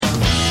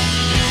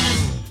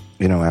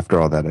after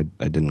all that,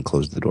 I didn't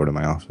close the door to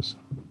my office.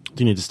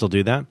 Do you need to still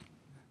do that?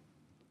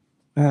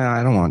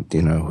 I don't want,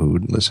 who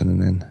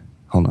listening in.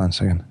 Hold on a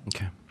second.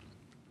 Okay.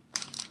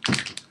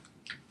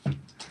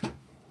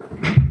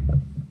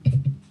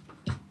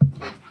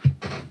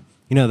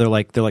 They're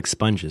like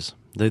sponges.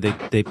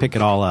 They pick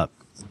it all up.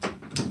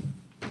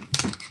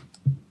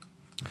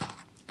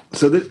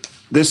 So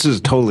this is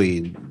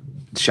totally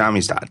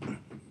Shamistad.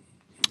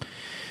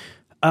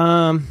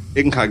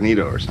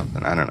 Incognito or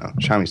something. I don't know.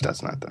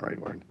 Shamistad's not the right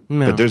word.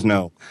 No. But there's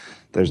no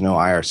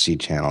IRC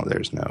channel.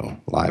 There's no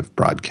live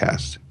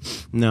broadcast.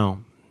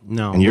 No.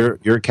 And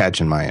you're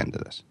catching my end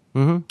of this.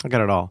 Mm-hmm. I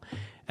got it all.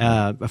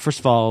 First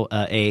of all,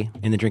 A,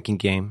 in the drinking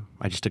game,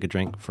 I just took a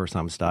drink for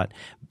Samstad.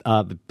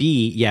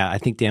 B, yeah, I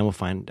think Dan will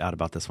find out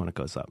about this when it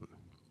goes up.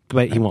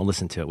 But he won't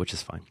listen to it, which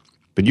is fine.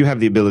 But you have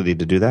the ability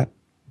to do that?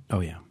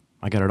 Oh, yeah.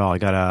 I got it all. I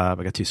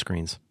got 2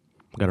 screens.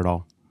 I got it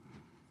all.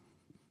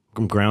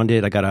 I'm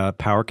grounded. I got a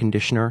power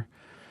conditioner.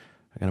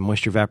 I got a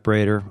moisture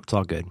evaporator. It's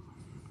all good.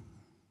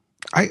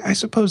 I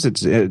suppose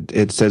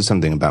it says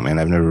something about me, and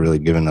I've never really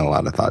given it a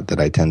lot of thought,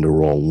 that I tend to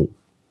roll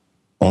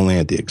only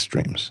at the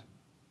extremes,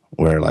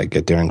 where like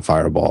at Daring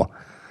Fireball,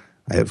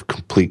 I have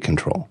complete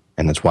control.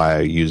 And that's why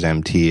I use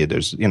MT.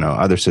 There's,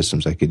 other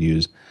systems I could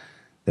use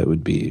that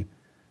would be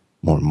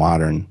more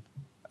modern.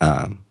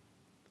 But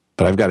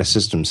I've got a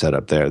system set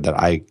up there that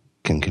I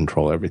can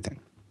control everything.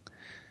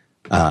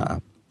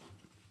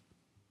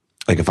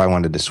 Like if I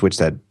wanted to switch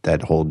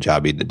that whole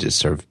jobby to just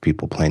serve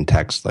people plain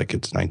text like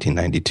it's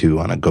 1992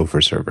 on a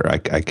Gopher server, I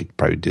could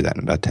probably do that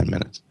in about 10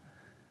 minutes.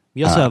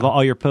 You also have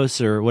all your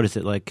posts are, what is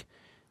it, like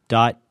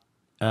 .mark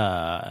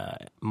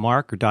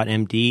or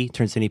 .md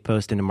turns any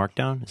post into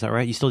Markdown? Is that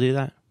right? You still do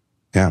that?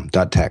 Yeah,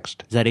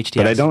 .text. Is that HT?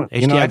 But I don't.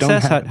 HT I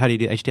access? don't How do you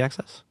do HT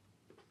access?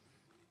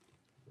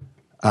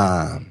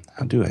 How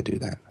do I do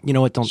that? You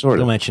know what? Don't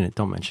mention it.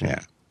 Don't mention it.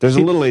 Yeah. There's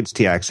a little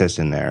HT access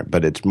in there,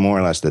 but it's more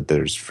or less that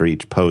there's, for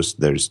each post,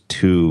 there's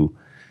 2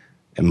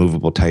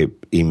 immovable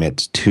type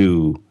emits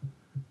 2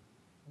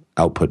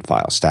 output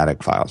files,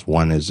 static files.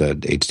 One is a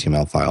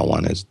HTML file,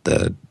 one is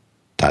the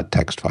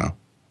 .text file.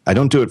 I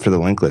don't do it for the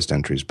link list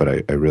entries, but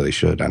I really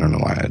should. I don't know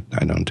why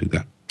I don't do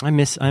that. I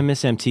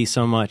miss MT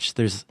so much.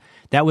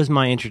 That was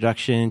my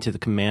introduction to the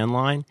command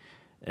line.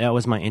 That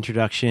was my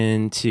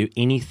introduction to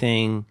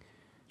anything.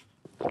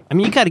 I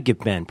mean, you got to give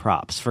Ben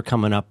props for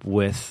coming up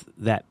with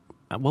that.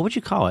 What would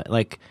you call it?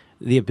 Like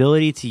the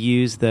ability to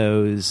use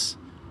those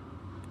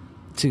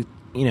to,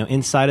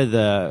 inside of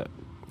the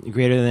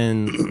greater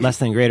than, less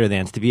than, greater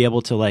than, to be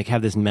able to like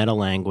have this meta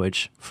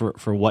language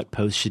for what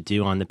posts should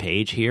do on the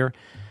page here.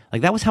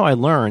 Like that was how I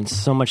learned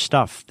so much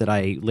stuff that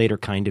I later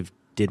kind of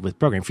did with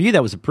programming. For you,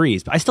 that was a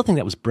breeze, but I still think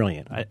that was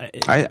brilliant.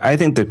 I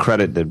think the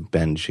credit that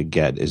Ben should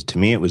get is, to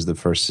me, it was the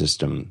first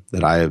system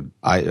that I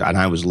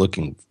was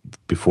looking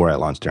before I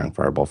launched Daring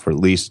Fireball for at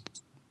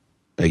least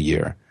a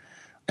year,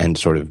 and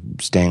sort of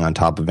staying on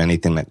top of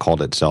anything that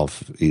called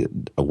itself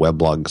a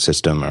weblog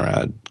system or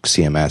a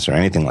CMS or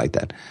anything like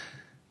that.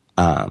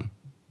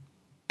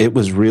 It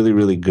was really,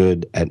 really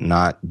good at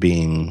not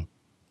being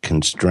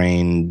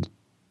constrained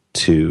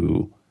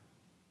to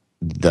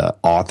the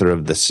author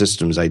of the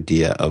system's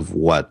idea of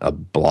what a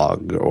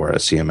blog or a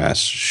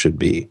CMS should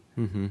be.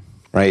 Mm-hmm.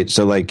 Right?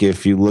 So like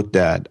if you looked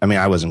at,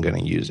 I wasn't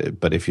going to use it,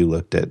 but if you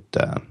looked at,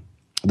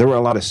 there were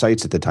a lot of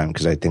sites at the time,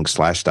 because I think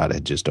Slashdot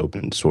had just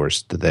open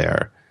sourced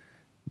their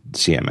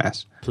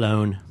CMS.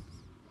 Plone.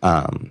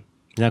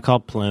 Is that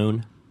called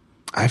Plone?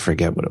 I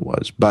forget what it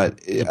was, but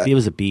it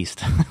was a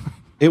beast.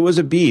 It was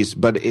a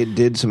beast, but it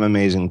did some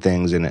amazing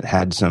things, and it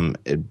had some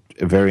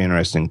very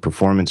interesting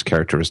performance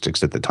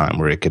characteristics at the time,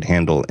 where it could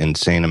handle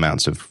insane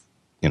amounts of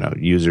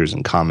users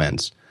and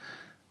comments,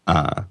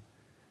 and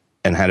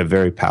had a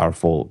very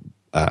powerful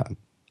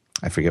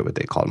I forget what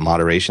they call it,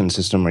 moderation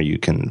system, where you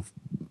can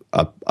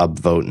up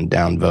vote and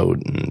down vote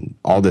and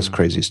all this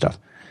crazy stuff.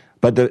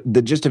 But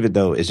the gist of it,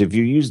 though, is if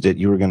you used it,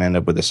 you were going to end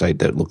up with a site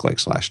that looked like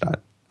Slashdot.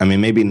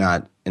 Maybe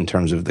not in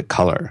terms of the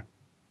color,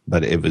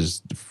 but it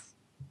was,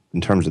 in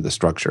terms of the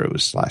structure, it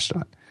was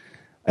Slashdot.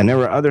 And there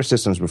were other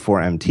systems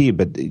before MT,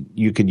 but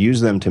you could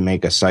use them to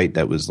make a site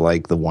that was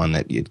like the one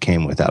that it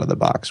came with out of the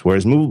box.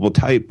 Whereas movable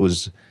type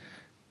was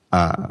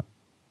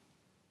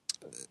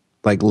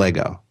like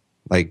Lego.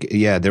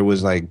 There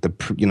was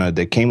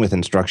they came with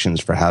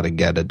instructions for how to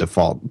get a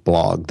default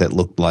blog that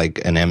looked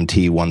like an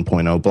MT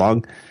 1.0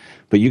 blog,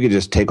 but you could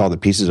just take all the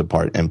pieces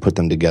apart and put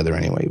them together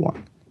any way you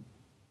want.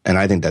 And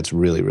I think that's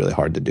really, really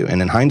hard to do.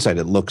 And in hindsight,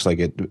 it looks like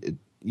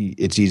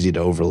it's easy to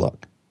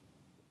overlook.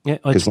 Yeah,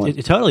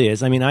 it totally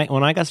is. When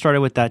I got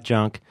started with that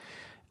junk,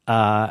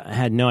 I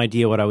had no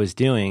idea what I was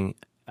doing.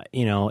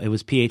 It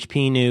was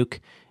PHP nuke.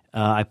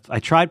 I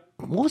tried.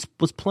 What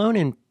was Plone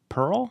in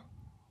Perl?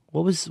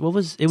 What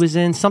was it was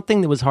in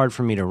something that was hard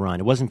for me to run.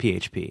 It wasn't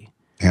PHP.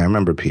 Yeah, I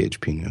remember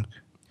PHP nuke.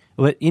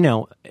 But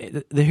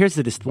here's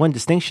the one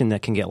distinction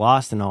that can get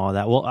lost in all of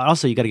that. Well,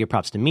 also you got to give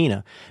props to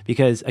Mina,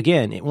 because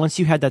again, once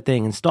you had that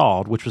thing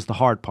installed, which was the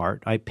hard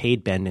part, I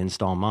paid Ben to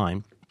install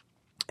mine.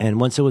 And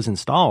once it was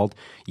installed,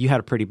 you had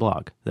a pretty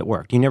blog that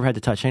worked. You never had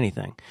to touch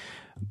anything.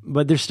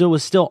 But there still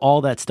was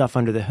all that stuff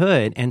under the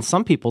hood. And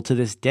some people to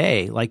this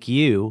day, like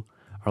you,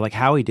 or like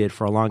Howie did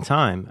for a long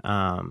time,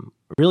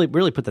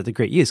 really put that to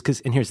great use.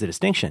 And here's the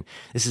distinction.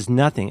 This is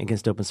nothing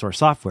against open source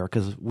software,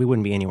 because we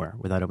wouldn't be anywhere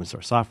without open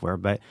source software.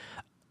 But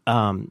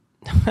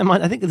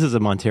I think this is a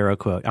Montero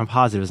quote. I'm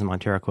positive it's a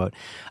Montero quote.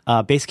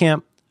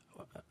 Basecamp,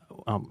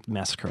 I'll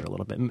massacre it a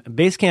little bit.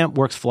 Basecamp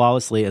works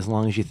flawlessly as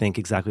long as you think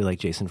exactly like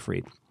Jason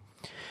Fried.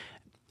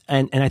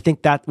 And I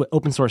think that with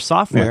open source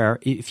software,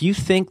 if you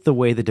think the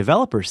way the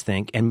developers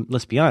think, and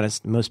let's be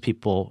honest, most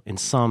people in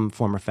some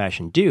form or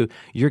fashion do,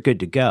 you're good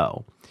to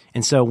go.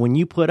 And so when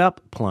you put up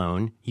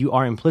Plone, you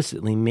are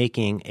implicitly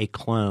making a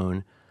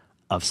clone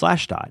of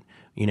Slashdot.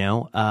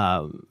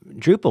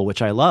 Drupal,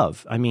 which I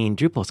love. I mean,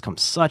 Drupal has come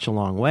such a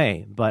long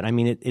way, but I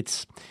mean,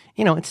 it's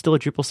still a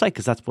Drupal site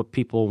because that's what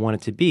people want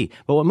it to be.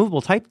 But what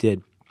Movable Type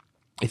did,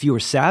 if you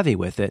were savvy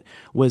with it,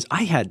 was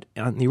I had,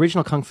 on the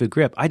original Kung Fu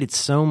Grip, I did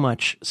so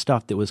much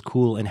stuff that was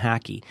cool and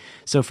hacky.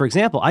 So, for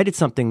example, I did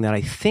something that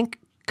I think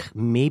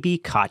maybe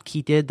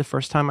Kottke did the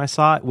first time I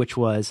saw it, which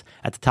was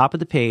at the top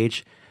of the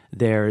page,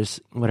 there's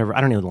whatever,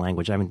 I don't know the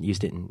language, I haven't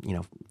used it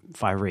in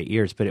 5 or 8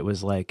 years, but it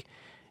was like,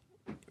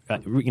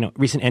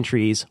 recent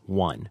entries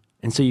 1.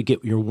 And so you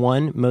get your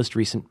one most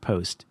recent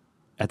post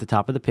at the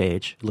top of the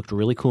page. It looked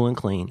really cool and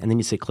clean. And then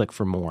you say click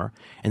for more.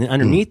 And then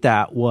underneath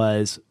that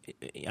was,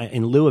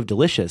 in lieu of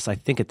Delicious, I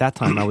think at that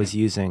time I was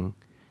using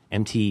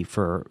MT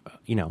for,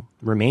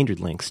 remaindered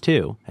links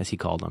too, as he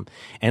called them.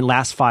 And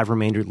last 5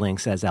 remaindered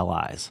links as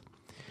LIs.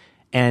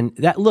 And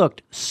that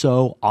looked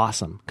so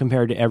awesome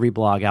compared to every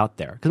blog out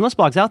there. Because most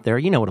blogs out there,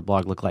 you know what a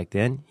blog looked like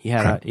then. You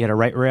had a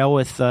right rail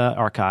with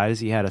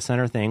archives. You had a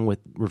center thing with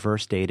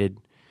reverse dated.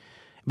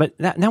 But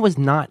that was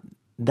not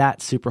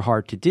that super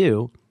hard to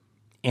do.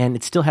 And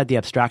it still had the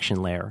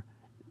abstraction layer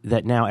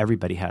that now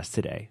everybody has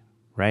today,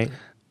 right?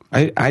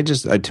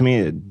 To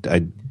me,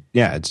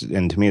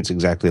 it's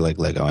exactly like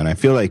Lego. And I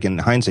feel like in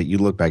hindsight, you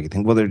look back, you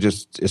think, well, they're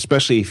just,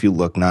 especially if you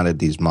look not at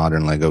these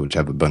modern Lego, which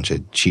have a bunch of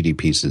cheaty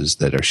pieces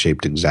that are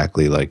shaped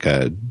exactly like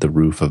the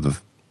roof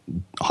of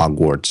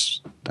Hogwarts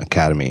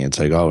Academy. It's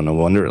like, oh, no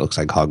wonder it looks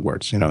like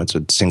Hogwarts. It's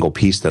a single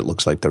piece that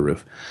looks like the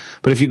roof.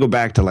 But if you go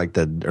back to like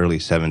the early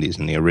 70s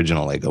and the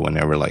original Lego, when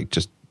they were like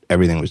just,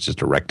 everything was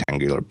just a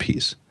rectangular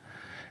piece.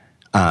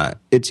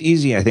 It's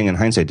easy, I think, in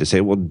hindsight to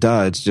say, well,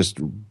 duh, it's just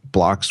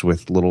blocks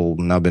with little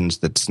nubbins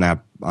that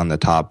snap on the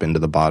top into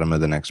the bottom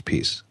of the next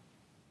piece.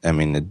 I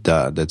mean,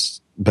 but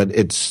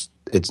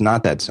it's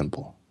not that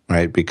simple,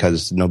 right?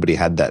 Because nobody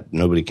had that.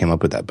 Nobody came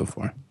up with that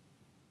before.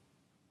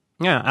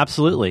 Yeah,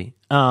 absolutely.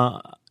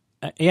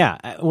 Yeah.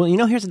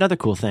 Well, here's another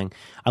cool thing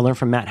I learned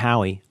from Matt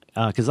Howie,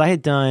 because I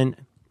had done,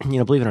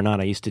 believe it or not,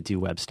 I used to do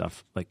web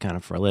stuff, like kind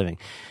of for a living.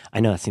 I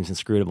know that seems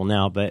inscrutable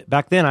now, but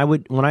back then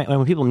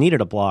when people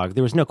needed a blog,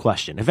 there was no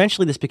question.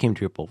 Eventually this became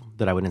Drupal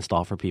that I would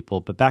install for people,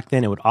 but back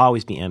then it would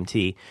always be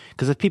MT,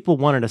 because if people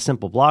wanted a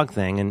simple blog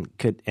thing and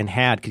could get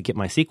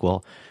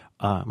MySQL,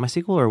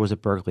 or was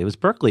it Berkeley? It was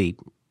Berkeley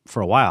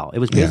for a while. It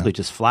was basically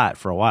just flat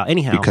for a while.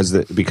 Anyhow. Because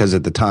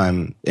at the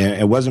time,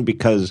 it wasn't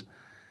because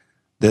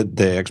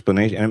the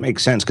explanation, and it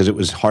makes sense because it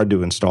was hard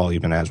to install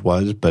even as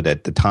was, but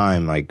at the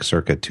time, like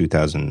circa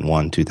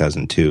 2001,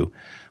 2002,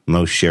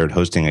 most shared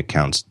hosting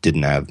accounts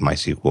didn't have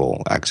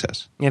MySQL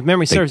access. Yeah, if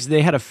memory serves,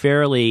 they had a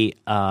fairly,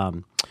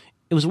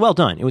 it was well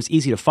done. It was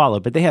easy to follow,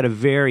 but they had a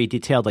very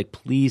detailed, like,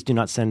 please do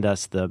not send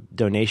us the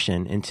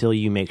donation until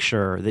you make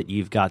sure that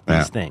you've got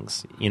these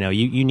things.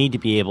 You need to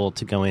be able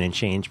to go in and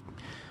change,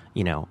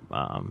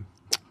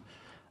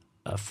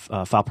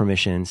 file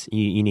permissions.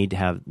 You need to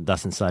have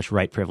thus and such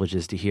write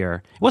privileges to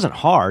here. It wasn't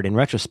hard in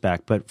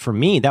retrospect, but for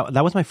me,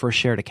 that was my first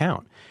shared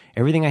account.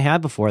 Everything I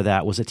had before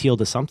that was a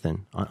tilde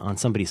something on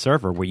somebody's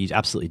server where you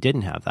absolutely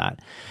didn't have that.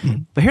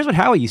 Mm-hmm. But here's what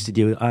Howie used to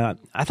do.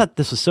 I thought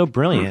this was so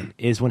brilliant,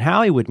 is when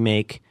Howie would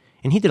make,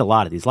 and he did a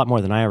lot of these, a lot more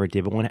than I ever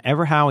did, but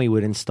whenever Howie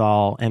would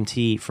install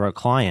MT for a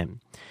client,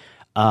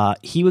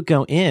 he would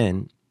go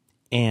in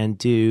and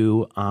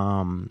do,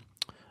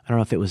 I don't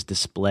know if it was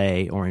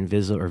display or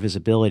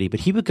visibility, but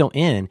he would go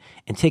in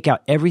and take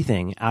out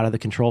everything out of the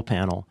control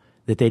panel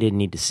that they didn't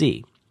need to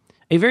see.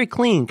 A very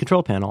clean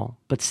control panel,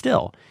 but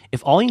still,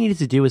 if all you needed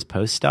to do was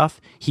post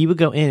stuff, he would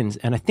go in,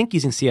 and I think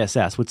using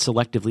CSS, would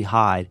selectively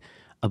hide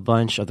a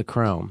bunch of the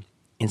Chrome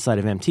inside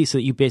of MT so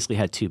that you basically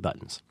had 2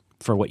 buttons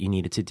for what you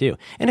needed to do.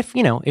 And if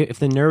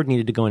the nerd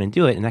needed to go in and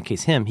do it, in that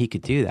case him, he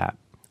could do that.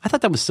 I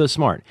thought that was so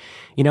smart.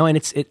 And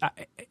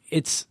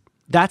it's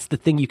that's the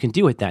thing you can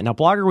do with that. Now,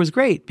 Blogger was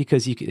great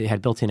because it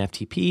had built-in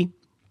FTP,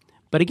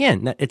 but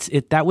again,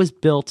 that was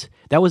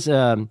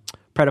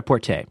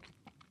pret-a-porter.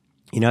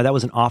 That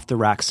was an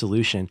off-the-rack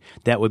solution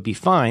that would be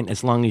fine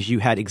as long as you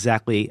had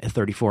exactly a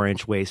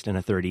 34-inch waist and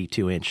a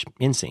 32-inch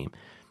inseam.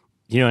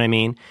 You know what I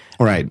mean?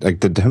 Right.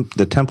 Like the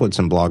templates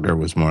in Blogger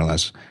was more or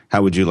less,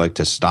 how would you like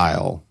to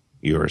style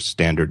your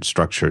standard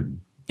structured?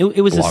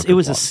 It was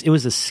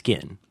a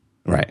skin.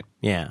 Right.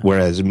 Yeah.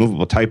 Whereas in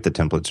Movable Type, the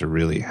templates are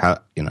really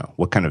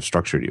what kind of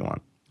structure do you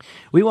want?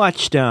 We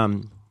watched A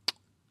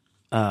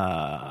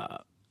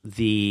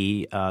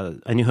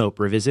New Hope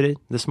Revisited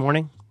this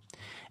morning,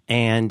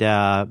 and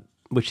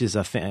which is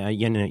a fan,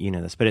 you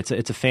know this, but it's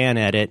a fan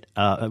edit.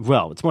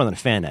 Well, it's more than a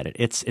fan edit.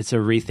 It's a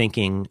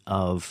rethinking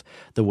of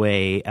the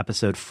way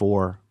Episode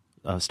 4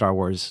 of Star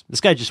Wars. This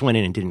guy just went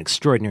in and did an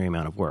extraordinary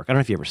amount of work. I don't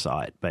know if you ever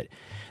saw it, but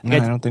no, I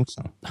don't think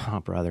so.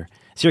 Oh, brother,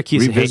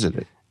 Syracuse revisit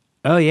it.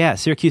 Oh yeah,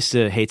 Syracuse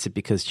hates it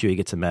because Chewie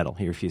gets a medal.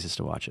 He refuses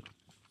to watch it.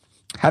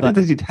 How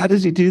does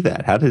he do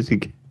that? How does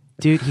he?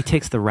 Dude, he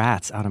takes the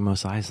rats out of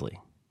Mos Eisley.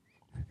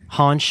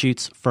 Han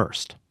shoots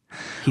first.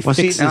 He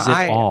fixes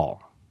it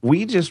all.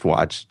 We just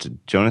watched,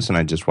 Jonas and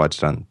I just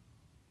watched on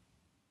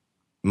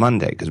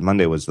Monday, because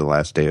Monday was the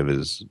last day of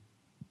his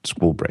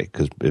school break,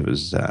 because it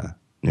was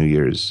New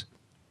Year's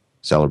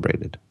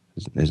celebrated.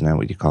 Isn't that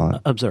what you call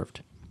it?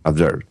 Observed.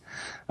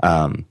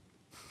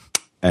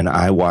 And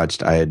I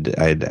watched, I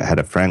had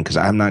a friend, because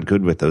I'm not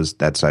good with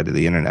that side of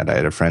the internet. I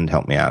had a friend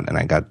help me out, and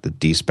I got the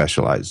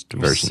despecialized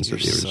versions of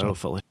the original. So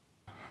foolish.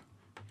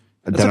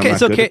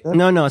 It's okay.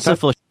 No, it's so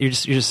foolish. You're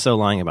just so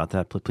lying about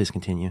that. Please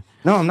continue.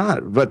 No, I'm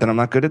not. But then I'm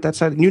not good at that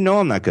side. You know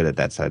I'm not good at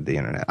that side of the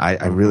internet.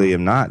 I really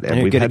am not. And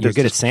you're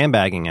good at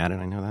sandbagging at it.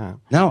 I know that.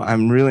 No,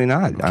 I'm really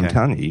not. Okay. I'm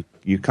telling you.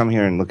 You come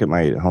here and look at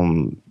my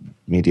home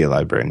media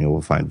library, and you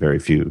will find very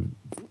few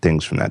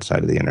things from that side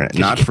of the internet.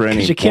 Not for any.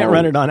 Because you can't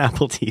run it on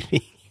Apple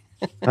TV.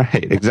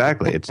 Right,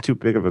 exactly. It's too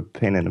big of a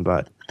pain in the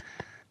butt.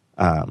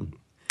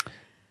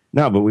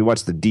 No, but we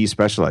watched the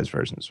despecialized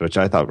versions, which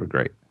I thought were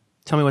great.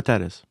 Tell me what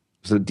that is.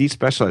 So the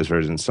despecialized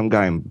version, some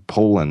guy in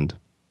Poland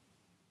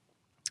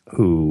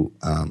who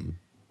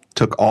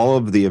took all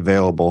of the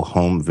available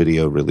home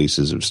video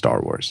releases of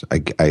Star Wars.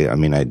 I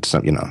mean,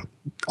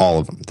 all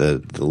of them.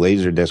 The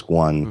Laserdisc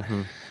one.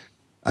 Mm-hmm.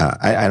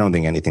 I don't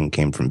think anything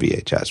came from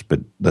VHS, but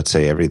let's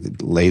say every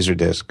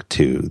Laserdisc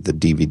to the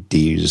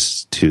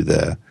DVDs to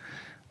the.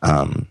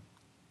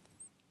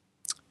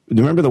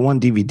 Remember the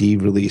one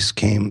DVD release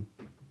came?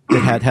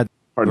 It had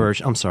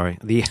version. I'm sorry.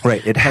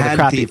 It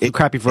had the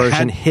crappy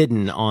version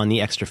hidden on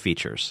the extra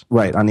features.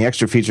 Right. On the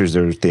extra features,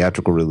 there were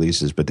theatrical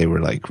releases, but they were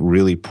like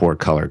really poor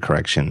color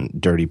correction,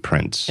 dirty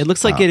prints. It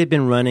looks like it had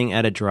been running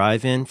at a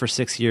drive-in for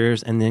 6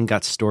 years and then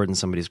got stored in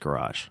somebody's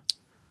garage.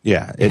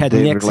 Yeah. It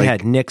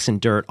had nicks and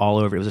dirt all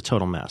over it. It was a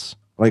total mess.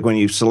 Like when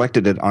you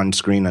selected it on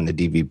screen on the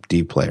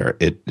DVD player,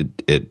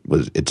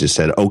 it just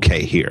said,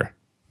 okay, here.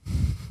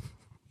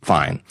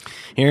 Fine.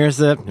 Here's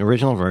the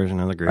original version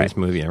of the greatest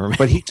movie ever made.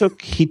 But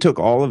he took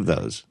all of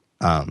those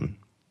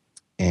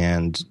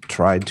and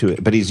tried to.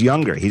 But he's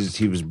younger.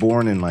 He was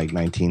born in like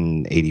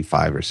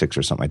 1985 or 6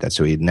 or something like that.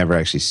 So he had never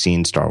actually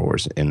seen Star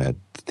Wars in a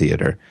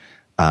theater.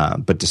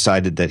 But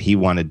decided that he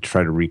wanted to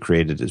try to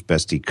recreate it as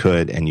best he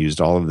could, and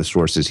used all of the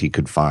sources he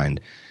could find.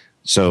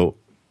 So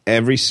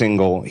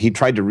he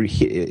tried to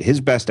his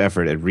best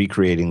effort at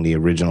recreating the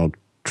original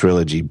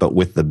trilogy, but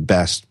with the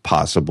best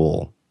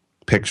possible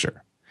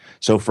picture.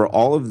 So for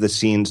all of the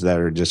scenes that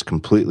are just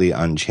completely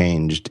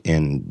unchanged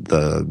in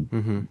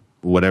the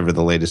whatever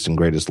the latest and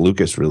greatest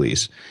Lucas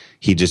release,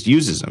 he just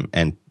uses them,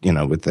 and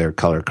with their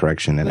color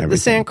correction and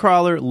everything. The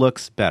Sandcrawler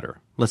looks better.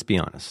 Let's be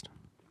honest.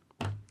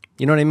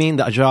 You know what I mean?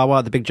 The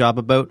Jawa, the big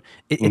Jabba boat.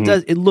 It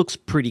does. It looks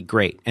pretty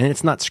great, and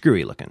it's not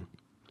screwy looking.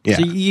 Yeah.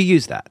 So you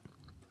use that,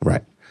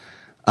 right?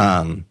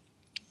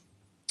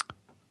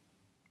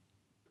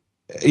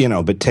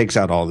 But takes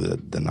out all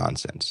the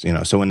nonsense.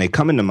 So when they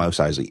come into Mos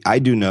Eisley, I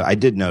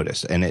did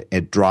notice, and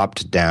it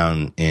dropped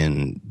down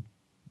in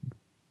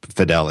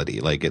fidelity.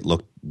 Like it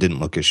didn't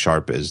look as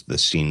sharp as the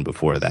scene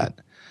before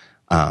that,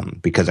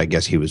 because I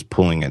guess he was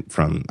pulling it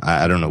from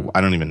I don't know, I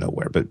don't even know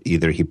where, but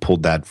either he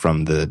pulled that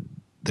from the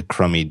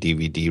crummy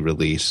DVD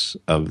release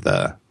of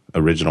the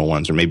original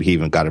ones, or maybe he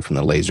even got it from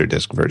the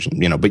Laserdisc version.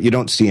 But you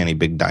don't see any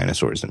big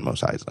dinosaurs in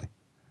Mos Eisley,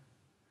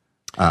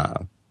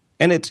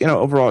 and it's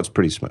overall it's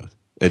pretty smooth.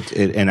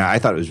 And I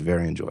thought it was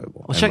very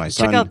enjoyable. Well,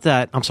 check out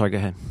that. I'm sorry. Go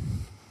ahead.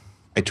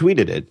 I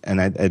tweeted it, and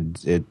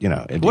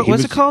what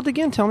was it called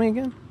again? Tell me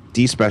again.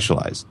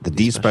 Despecialized. The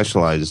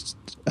despecialized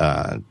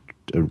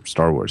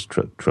Star Wars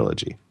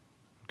trilogy.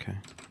 Okay.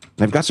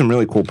 They've got some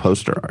really cool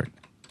poster art.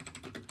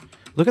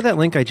 Look at that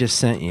link I just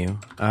sent you.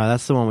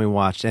 That's the one we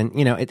watched, and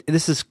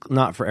this is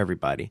not for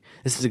everybody.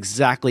 This is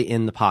exactly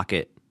in the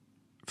pocket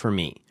for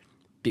me,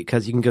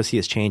 because you can go see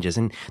his changes.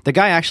 And the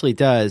guy actually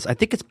does, I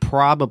think it's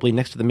probably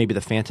next to maybe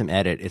the Phantom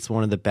edit, it's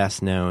one of the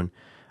best known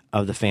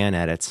of the fan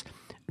edits,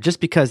 just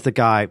because the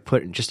guy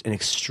put just an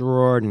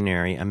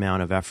extraordinary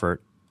amount of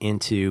effort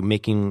into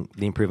making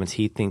the improvements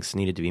he thinks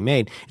needed to be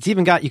made. It's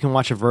even got, you can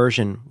watch a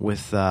version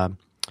with,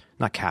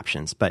 not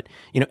captions, but,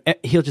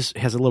 he'll just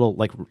has a little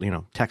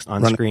text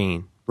on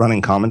screen.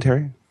 Running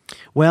commentary?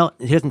 Well,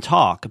 he doesn't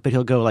talk, but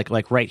he'll go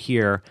like right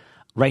here,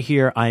 when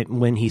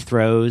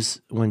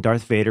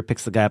Darth Vader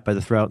picks the guy up by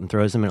the throat and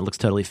throws him, and it looks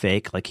totally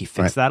fake, like he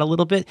fixed that a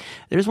little bit.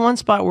 There's one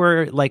spot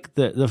where like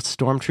the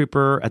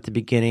stormtrooper at the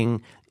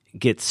beginning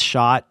gets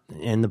shot,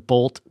 and the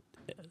bolt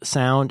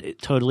sound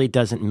totally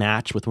doesn't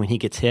match with when he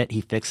gets hit.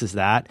 He fixes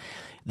that.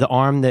 The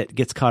arm that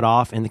gets cut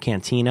off in the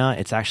cantina,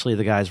 it's actually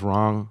the guy's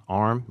wrong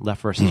arm,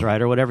 left versus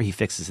right or whatever. He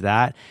fixes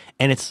that,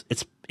 and it's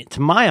to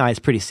my eyes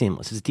pretty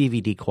seamless. It's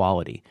DVD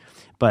quality.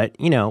 But,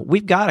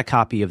 we've got a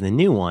copy of the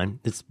new one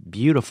that's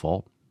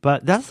beautiful,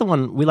 But that's the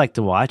one we like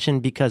to watch,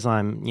 and because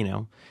I'm,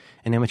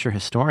 an amateur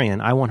historian,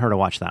 I want her to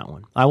watch that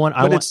one. I want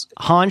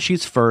Han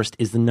shoots first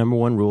is the number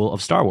one rule of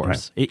Star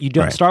Wars.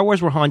 Right. Star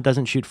Wars where Han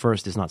doesn't shoot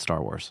first is not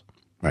Star Wars.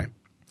 Right.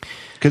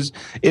 Because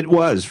it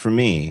was, for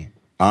me,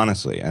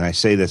 honestly, and I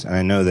say this, and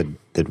I know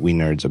that we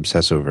nerds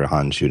obsess over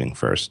Han shooting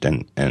first,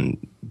 and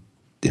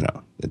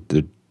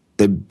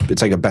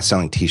it's like a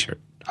best-selling T-shirt,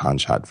 Han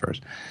shot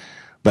first.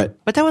 But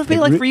that was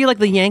maybe for you, like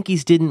the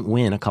Yankees didn't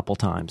win a couple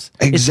times.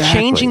 Exactly. It's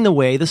changing the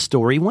way the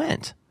story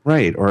went.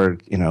 Right. Or,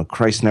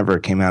 Christ never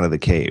came out of the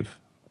cave.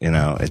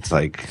 It's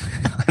like,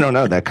 I don't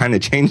know, that kind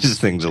of changes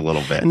things a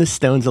little bit. And the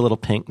stone's a little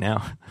pink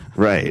now.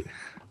 Right.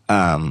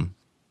 I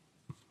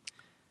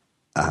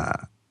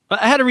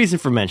had a reason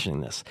for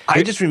mentioning this.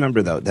 I just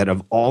remember, though, that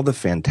of all the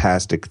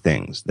fantastic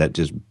things that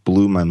just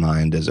blew my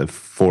mind as a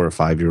 4 or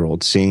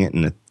 5-year-old, seeing it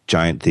in a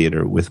giant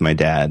theater with my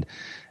dad,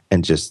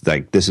 and just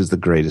like, this is the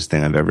greatest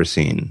thing I've ever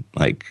seen.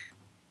 Like,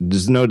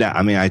 there's no doubt.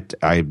 I mean,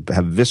 I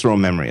have visceral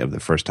memory of the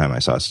first time I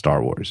saw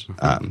Star Wars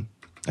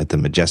at the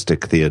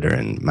Majestic Theater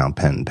in Mount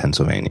Penn,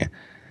 Pennsylvania.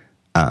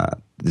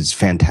 These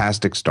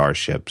fantastic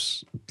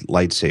starships,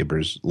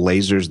 lightsabers,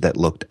 lasers that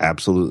looked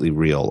absolutely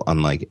real,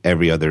 unlike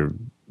every other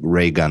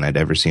ray gun I'd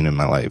ever seen in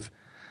my life.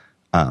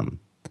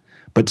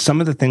 But some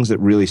of the things that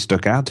really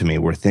stuck out to me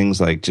were things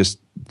like just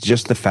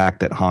the fact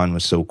that Han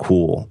was so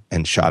cool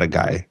and shot a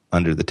guy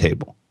under the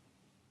table.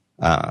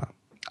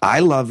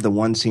 I love the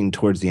one scene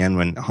towards the end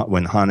when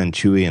Han and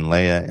Chewie and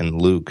Leia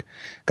and Luke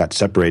got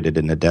separated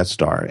in the Death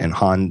Star, and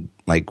Han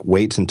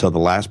waits until the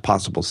last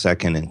possible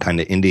second and kind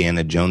of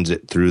Indiana Jones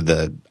it through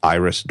the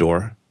iris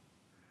door.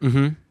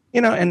 Mm-hmm.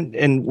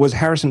 And was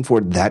Harrison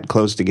Ford that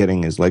close to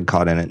getting his leg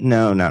caught in it?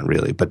 No, not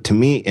really. But to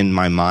me, in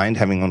my mind,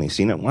 having only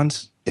seen it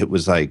once, it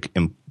was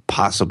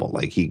impossible.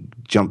 Like he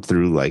jumped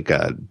through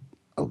a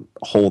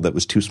hole that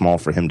was too small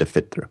for him to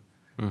fit through.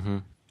 Mm-hmm.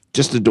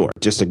 Just a door,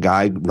 just a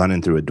guy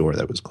running through a door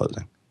that was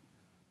closing.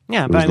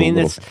 Yeah, but I mean,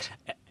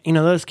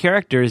 those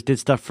characters did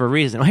stuff for a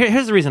reason.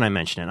 Here's the reason I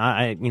mention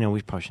it.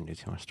 We probably shouldn't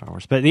do too much Star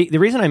Wars, but the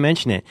reason I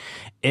mention it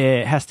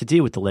has to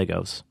do with the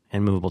Legos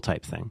and movable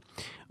type thing,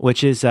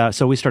 which is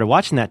so we started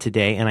watching that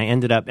today, and I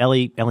ended up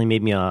Ellie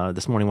made me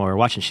this morning while we were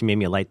watching. She made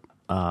me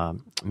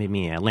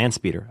a land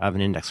speeder out of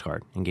an index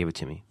card and gave it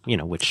to me.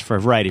 Which for a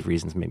variety of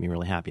reasons made me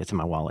really happy. It's in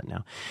my wallet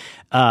now.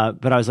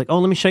 But I was like, oh,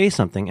 let me show you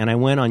something, and I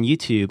went on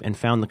YouTube and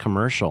found the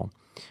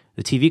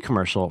TV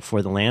commercial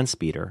for the land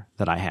speeder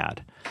that I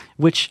had,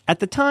 which at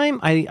the time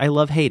I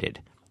hated.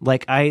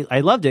 Like I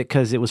loved it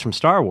because it was from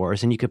Star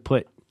Wars and you could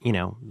put,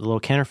 the little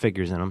Kenner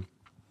figures in them,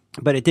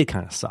 but it did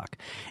kind of suck.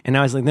 And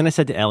I was like, then I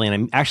said to Ellie,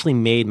 and I actually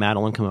made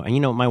Madeline come over.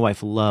 And my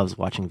wife loves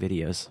watching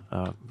videos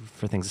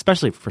for things,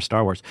 especially for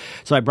Star Wars.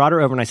 So I brought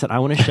her over and I said, I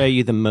want to show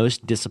you the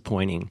most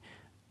disappointing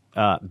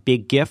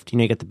big gift.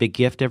 You get the big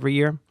gift every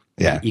year.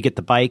 Yeah. You get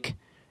the bike.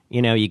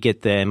 You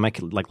get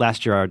like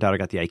last year, our daughter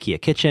got the IKEA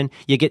kitchen.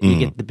 You get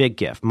the big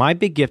gift. My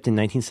big gift in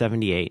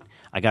 1978,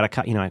 I got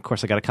of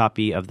course I got a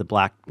copy of the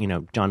Black,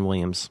 John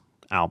Williams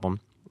album,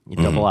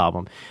 double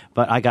album,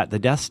 but I got the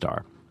Death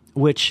Star,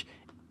 which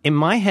in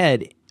my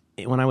head,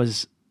 when I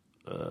was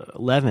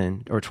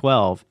 11 or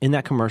 12, in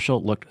that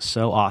commercial looked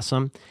so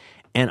awesome.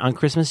 And on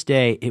Christmas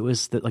Day, it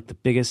was the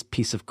biggest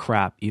piece of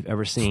crap you've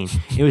ever seen.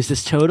 It was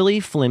this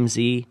totally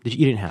flimsy.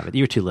 You didn't have it.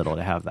 You were too little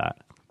to have that.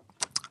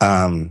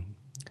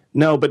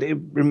 No, but it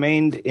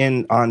remained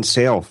on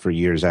sale for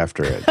years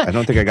after it. I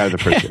don't think I got it the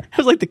first year. It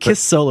was like the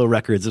Kiss solo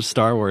records of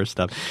Star Wars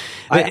stuff.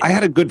 I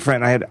had a good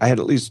friend. I had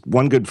at least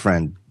one good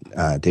friend,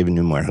 David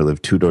Newmore, who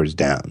lived 2 doors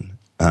down,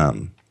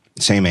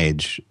 same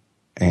age.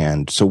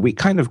 And so we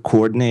kind of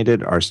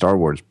coordinated our Star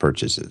Wars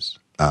purchases.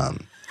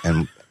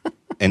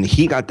 And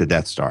he got the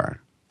Death Star,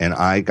 and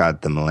I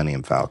got the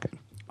Millennium Falcon.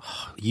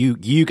 Oh,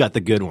 you got the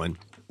good one.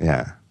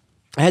 Yeah.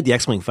 I had the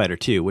X-Wing Fighter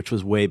too, which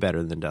was way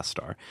better than Death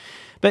Star.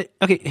 But,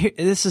 okay,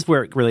 this is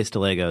where it relates to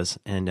Legos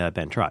and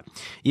Ben Trott.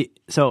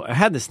 So I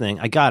had this thing.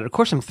 I got it. Of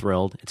course, I'm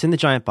thrilled. It's in the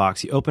giant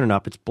box. You open it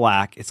up. It's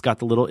black. It's got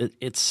the little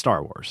it's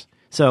Star Wars.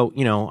 So,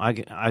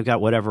 I got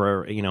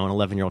whatever, an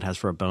 11-year-old has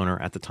for a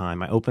boner at the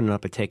time. I open it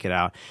up. I take it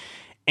out.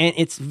 And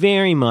it's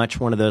very much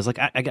one of those,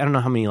 I don't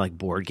know how many,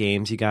 board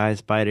games you guys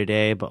buy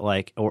today, but,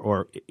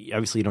 or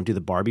obviously you don't do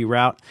the Barbie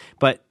route,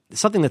 but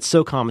something that's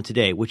so common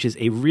today, which is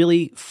a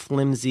really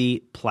flimsy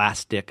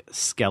plastic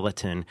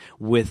skeleton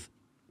with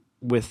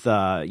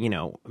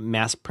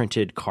mass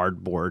printed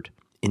cardboard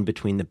in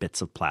between the bits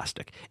of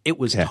plastic. It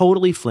was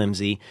totally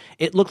flimsy.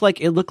 It looked like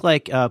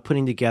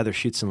putting together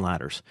Chutes and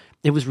Ladders.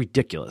 It was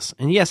ridiculous.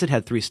 And yes, it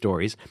had 3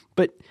 stories,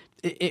 but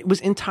it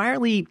was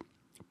entirely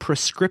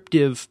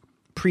prescriptive,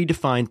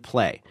 predefined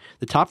play.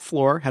 The top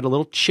floor had a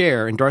little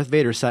chair, and Darth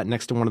Vader sat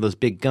next to one of those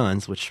big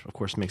guns, which of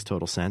course makes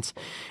total sense.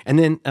 And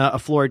then a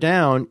floor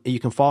down, you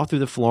can fall through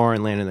the floor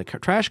and land in the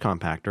trash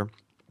compactor,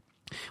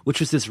 which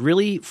was this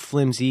really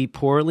flimsy,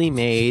 poorly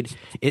made.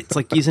 It's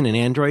like using an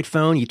Android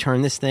phone. You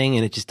turn this thing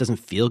and it just doesn't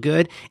feel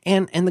good.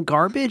 And the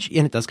garbage,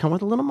 and it does come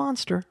with a little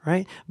monster,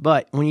 right?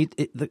 But when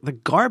the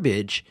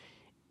garbage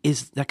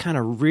is that kind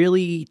of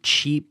really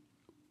cheap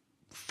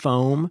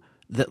foam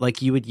that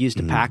like you would use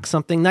to pack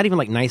something, not even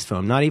like nice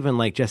foam, not even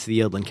like Jesse the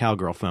Yodeling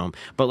cowgirl foam,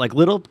 but like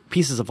little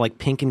pieces of like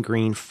pink and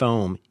green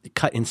foam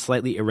cut in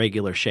slightly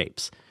irregular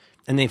shapes.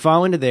 And they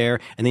fall into there,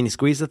 and then you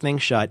squeeze the thing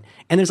shut,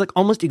 and there's like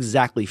almost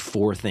exactly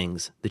 4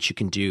 things that you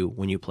can do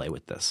when you play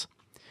with this.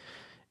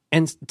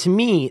 And to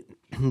me,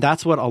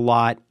 that's what a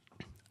lot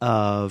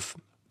of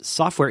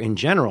software in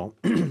general,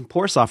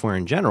 poor software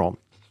in general,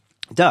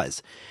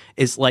 does.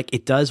 Is like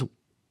it does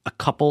a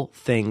couple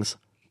things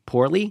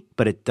poorly,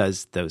 but it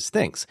does those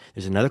things.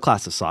 There's another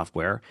class of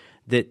software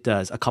that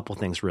does a couple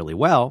things really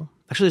well.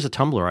 Actually, there's a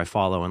Tumblr I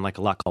follow and like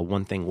a lot called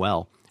One Thing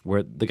Well,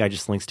 where the guy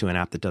just links to an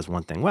app that does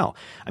one thing well.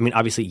 I mean,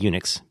 obviously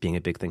Unix being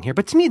a big thing here,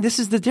 but to me, this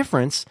is the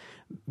difference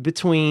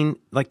between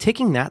like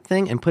taking that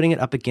thing and putting it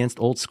up against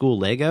old school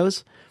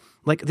Legos.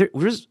 Like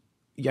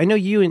I know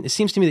you, and it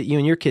seems to me that you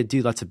and your kid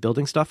do lots of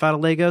building stuff out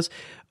of Legos.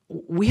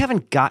 We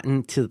haven't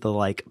gotten to the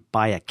like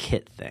buy a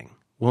kit thing.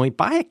 When we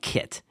buy a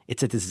kit,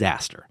 it's a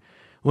disaster.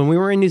 When we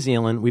were in New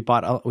Zealand, we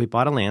bought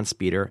a land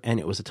speeder, and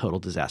it was a total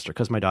disaster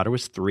because my daughter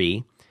was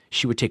 3.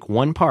 She would take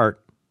one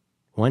part,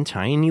 one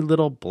tiny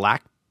little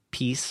black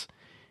piece,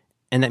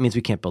 and that means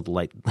we can't build the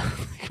light.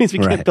 It means we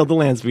can't build the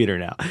land speeder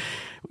now.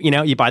 You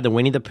know, you buy the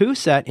Winnie the Pooh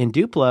set in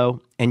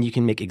Duplo, and you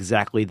can make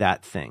exactly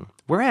that thing.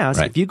 Whereas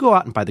if you go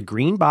out and buy the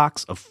green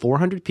box of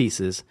 400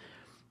 pieces,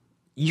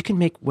 you can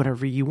make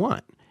whatever you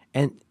want.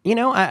 And, you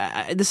know,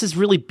 this is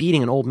really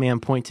beating an old man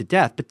point to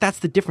death, but that's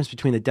the difference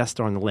between the Death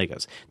Star and the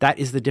Legos. That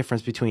is the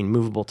difference between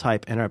movable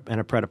type and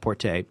a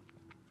Pret-a-Porter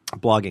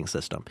blogging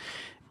system.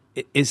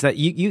 Is that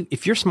you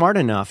if you're smart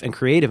enough and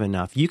creative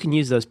enough, you can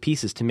use those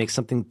pieces to make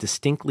something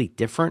distinctly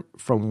different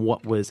from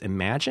what was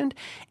imagined,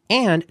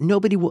 and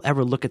nobody will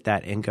ever look at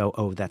that and go,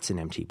 oh, that's an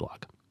MT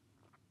blog.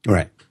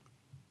 Right.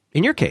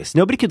 In your case,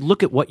 nobody could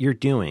look at what you're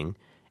doing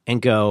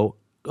and go,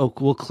 oh,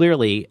 well,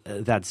 clearly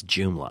that's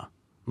Joomla.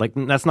 Like,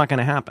 that's not going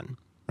to happen.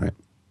 Right.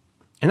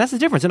 And that's the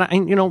difference. And I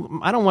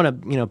don't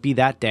want to, be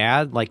that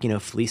dad, like,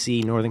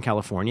 fleecy Northern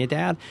California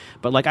dad,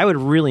 but like I would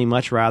really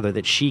much rather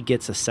that she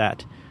gets a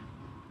set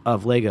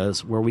of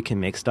Legos where we can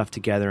make stuff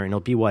together and it'll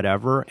be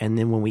whatever. And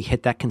then when we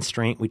hit that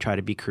constraint, we try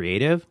to be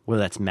creative,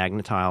 whether that's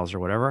Magnetiles or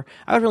whatever.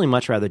 I would really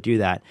much rather do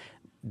that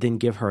than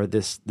give her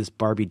this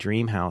Barbie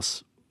dream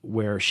house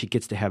where she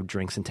gets to have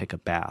drinks and take a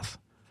bath.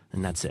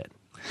 And that's it.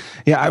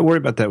 Yeah, I worry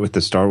about that with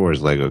the Star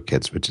Wars Lego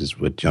kits, which is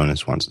what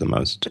Jonas wants the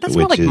most. But that's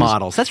more like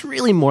models. That's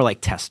really more like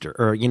tester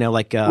or,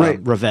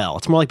 Revell.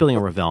 It's more like building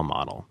a Revell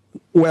model.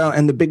 Well,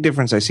 and the big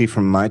difference I see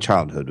from my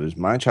childhood was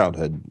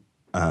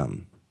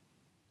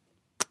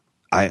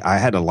I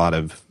had a lot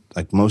of,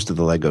 like most of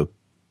the Lego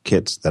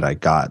kits that I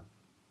got,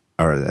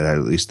 or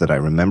at least that I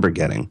remember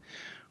getting,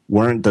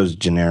 weren't those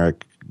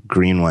generic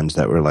green ones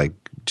that were like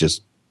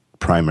just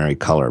primary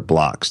color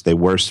blocks. They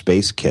were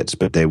space kits,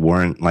 but they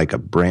weren't like a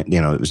brand,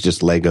 it was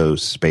just Lego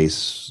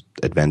Space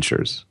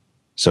Adventures.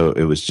 So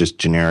it was just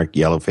generic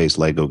yellow-faced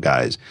Lego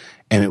guys.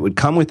 And it would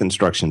come with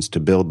instructions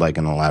to build like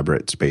an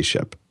elaborate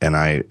spaceship. And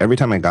every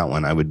time I got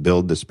one, I would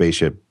build the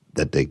spaceship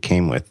that they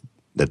came with,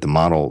 that the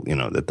model,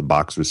 that the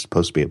box was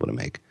supposed to be able to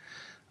make.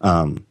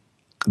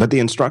 But the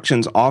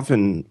instructions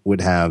often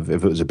would have,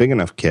 if it was a big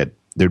enough kit,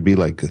 there'd be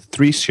like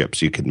 3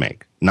 ships you could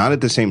make. Not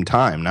at the same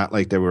time, not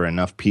like there were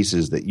enough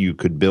pieces that you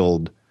could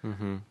build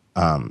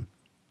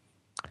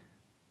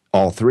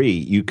all 3.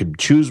 You could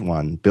choose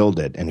one, build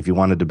it, and if you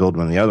wanted to build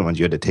one of the other ones,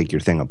 you had to take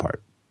your thing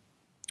apart.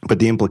 But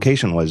the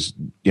implication was,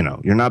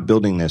 you're not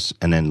building this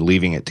and then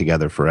leaving it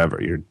together forever.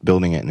 You're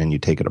building it and then you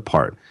take it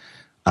apart.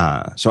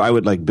 So I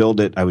would like build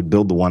it. I would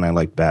build the one I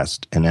liked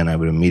best, and then I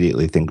would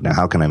immediately think, now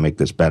how can I make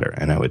this better?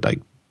 And I would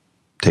like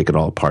take it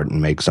all apart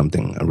and make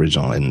something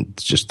original and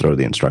just throw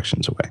the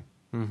instructions away.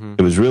 Mm-hmm.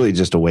 It was really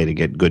just a way to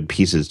get good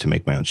pieces to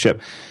make my own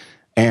ship.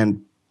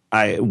 And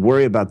I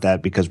worry about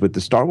that because with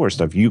the Star Wars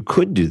stuff, you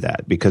could do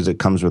that because it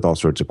comes with all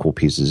sorts of cool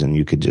pieces, and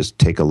you could just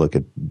take a look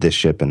at this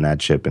ship and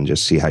that ship and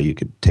just see how you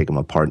could take them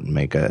apart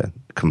and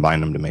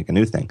combine them to make a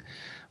new thing.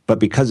 But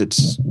because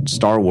it's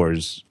Star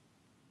Wars,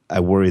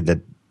 I worry that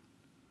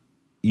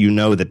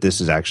that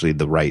this is actually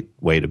the right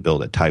way to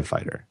build a TIE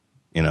fighter,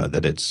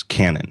 that it's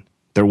canon.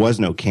 There was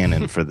no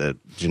canon for the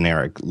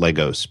generic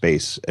Lego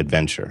Space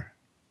Adventure,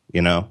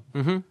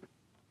 Mm-hmm.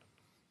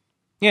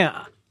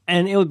 Yeah,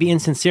 and it would be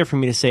insincere for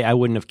me to say I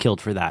wouldn't have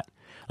killed for that.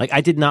 Like, I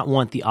did not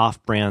want the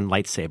off-brand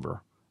lightsaber.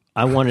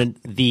 I wanted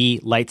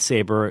the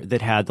lightsaber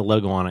that had the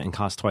logo on it and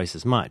cost twice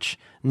as much.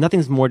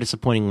 Nothing's more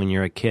disappointing when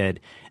you're a kid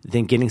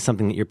than getting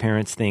something that your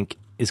parents think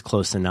is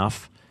close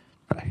enough.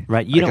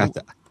 Right?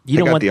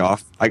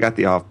 I got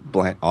the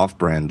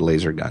off-brand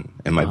laser gun,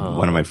 and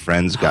one of my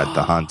friends got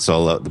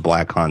the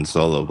black Han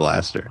Solo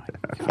blaster.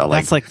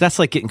 That's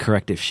like getting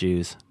corrective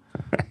shoes.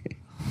 Right.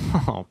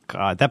 Oh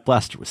God, that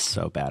blaster was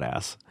so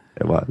badass.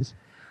 It was.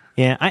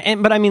 Yeah,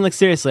 but I mean, like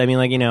seriously, I mean,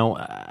 like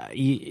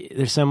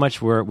there's so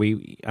much where I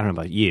don't know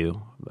about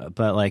you,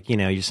 but like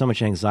there's so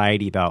much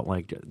anxiety about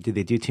like, do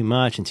they do too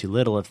much and too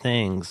little of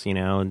things? To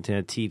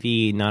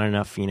TV, not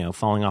enough,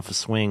 falling off of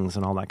swings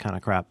and all that kind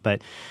of crap.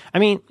 But I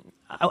mean.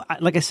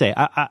 Like I say,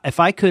 if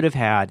I could have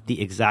had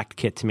the exact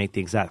kit to make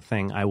the exact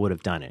thing, I would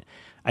have done it.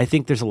 I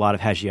think there's a lot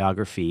of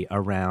hagiography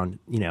around,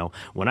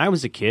 when I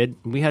was a kid,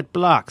 we had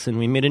blocks and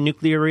we made a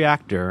nuclear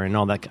reactor and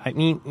all that. I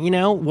mean,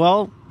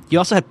 well, you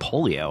also had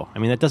polio. I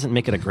mean, that doesn't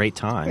make it a great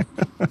time.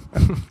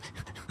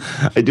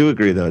 I do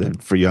agree, though,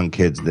 that for young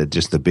kids, that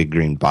just the big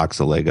green box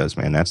of Legos,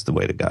 man, that's the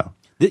way to go.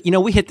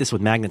 We hit this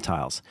with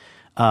Magnetiles.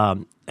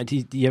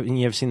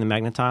 You ever seen the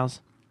Magnetiles?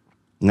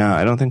 No,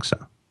 I don't think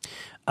so.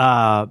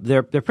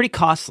 They're pretty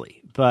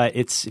costly, but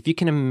if you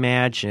can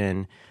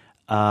imagine,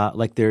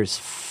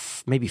 there's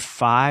maybe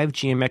 5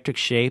 geometric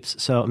shapes.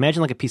 So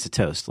imagine like a piece of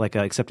toast,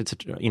 except it's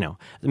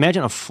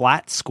imagine a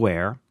flat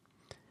square,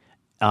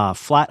 a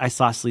flat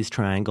isosceles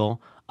triangle,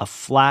 a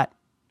flat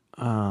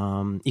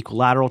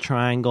equilateral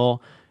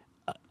triangle.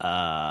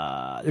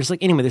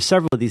 There's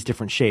several of these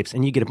different shapes,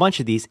 and you get a bunch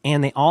of these,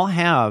 and they all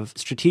have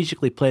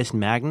strategically placed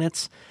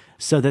magnets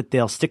so that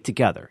they'll stick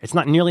together. It's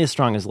not nearly as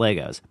strong as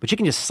Legos, but you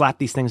can just slap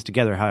these things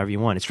together however you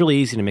want. It's really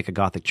easy to make a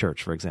Gothic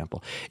church, for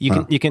example.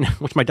 You can,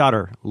 which my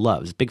daughter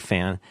loves, big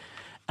fan.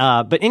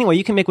 But anyway,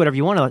 you can make whatever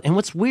you want. And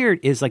what's weird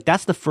is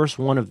that's the first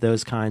one of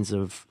those kinds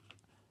of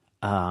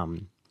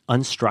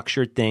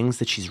unstructured things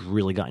that she's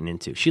really gotten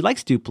into. She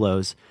likes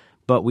Duplos,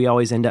 but we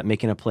always end up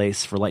making a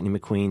place for Lightning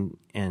McQueen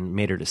and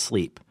Mater to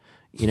sleep.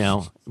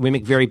 We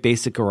make very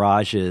basic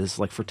garages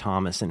like for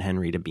Thomas and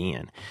Henry to be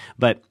in.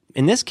 But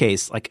in this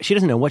case, she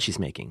doesn't know what she's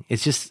making.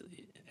 It's just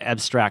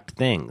abstract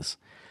things.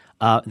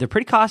 They're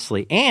pretty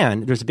costly.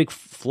 And there's a big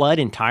flood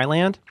in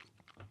Thailand.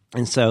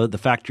 And so the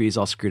factory is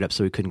all screwed up,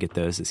 so we couldn't get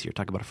those this year.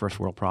 Talk about a first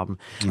world problem.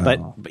 Oh.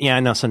 But yeah,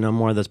 no, so no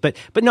more of those. But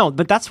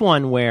that's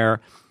one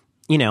where,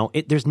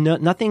 there's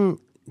nothing.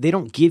 They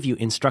don't give you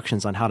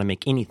instructions on how to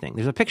make anything.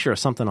 There's a picture of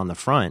something on the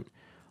front,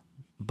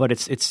 but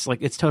it's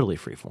totally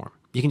freeform.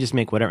 You can just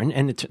make whatever,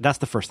 and that's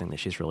the first thing that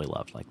she's really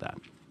loved like that.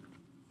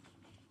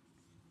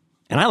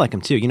 And I like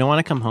them too. When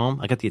I come home,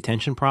 I got the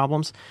attention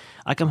problems.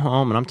 I come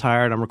home and I'm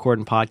tired. I'm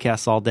recording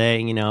podcasts all day.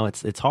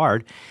 It's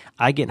hard.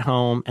 I get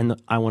home and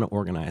I want to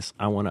organize.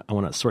 I want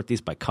to sort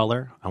these by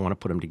color. I want to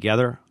put them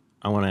together.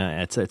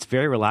 It's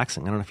very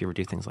relaxing. I don't know if you ever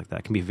do things like that.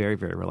 It can be very,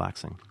 very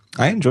relaxing.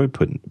 I enjoy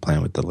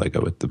playing with the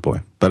Lego with the boy.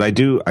 But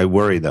I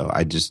worry though.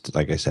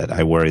 Like I said,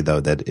 I worry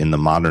though that in the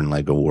modern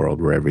Lego world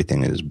where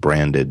everything is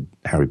branded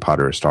Harry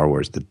Potter or Star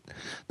Wars, the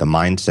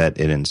mindset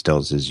it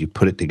instills is you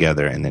put it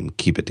together and then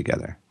keep it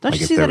together. Don't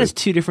you see that as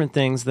two different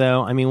things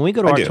though? I mean, when we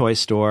go to our toy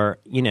store,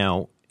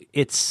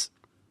 it's,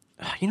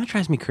 what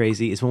drives me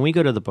crazy is when we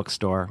go to the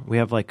bookstore, we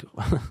have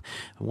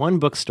one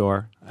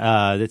bookstore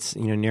that's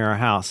near our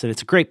house, and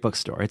it's a great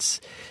bookstore. It's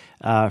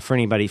for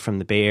anybody from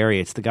the Bay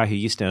Area. It's the guy who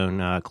used to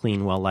own a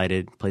clean,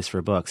 well-lighted place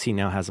for books. He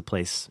now has a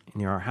place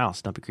near our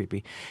house. Don't be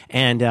creepy.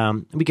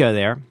 And we go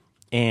there,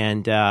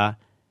 and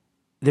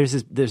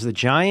there's the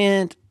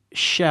giant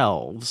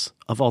shelves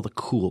of all the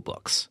cool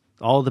books,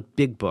 all the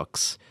big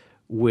books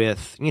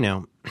with,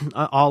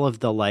 all of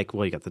the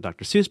you got the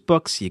Dr. Seuss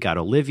books, you got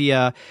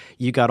Olivia,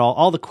 you got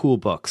all the cool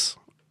books,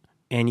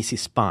 and you see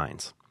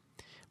spines,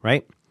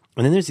 right?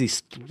 And then there's these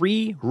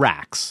 3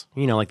 racks,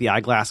 like the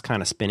eyeglass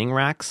kind of spinning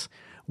racks,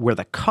 where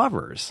the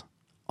covers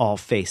all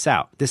face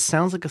out. This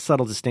sounds like a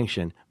subtle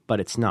distinction, but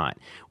it's not.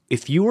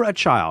 If you were a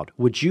child,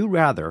 would you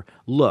rather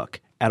look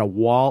at a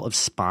wall of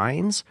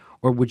spines,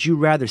 or would you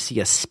rather see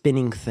a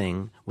spinning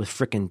thing with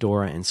frickin'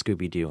 Dora and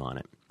Scooby-Doo on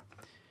it?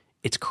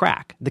 It's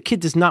crack. The kid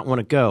does not want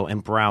to go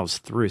and browse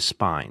through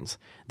spines.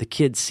 The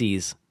kid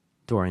sees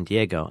Dora and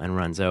Diego and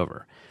runs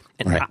over.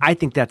 And right. I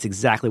think that's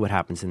exactly what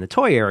happens in the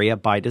toy area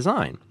by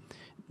design.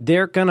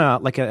 They're going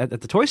to,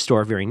 at the toy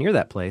store very near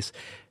that place,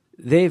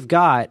 they've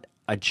got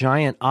a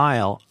giant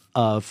aisle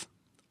of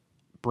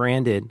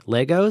branded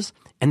Legos,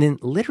 and then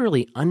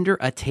literally under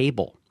a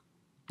table.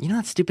 You know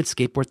that stupid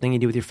skateboard thing you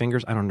do with your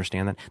fingers? I don't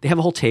understand that. They have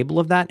a whole table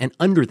of that, and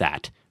under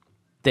that,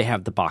 they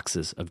have the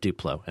boxes of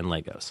Duplo and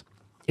Legos.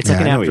 It's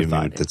like an afterthought. I know what you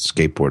mean, the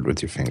skateboard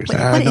with your fingers.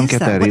 I don't get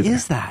that either. What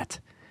is that?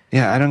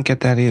 Yeah, I don't get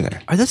that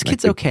either. Are those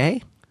kids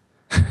okay?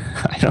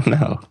 I don't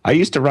know. I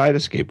used to ride a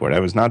skateboard. I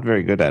was not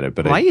very good at it,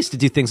 but I used to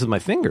do things with my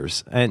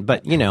fingers,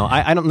 but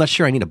I'm not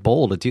sure I need a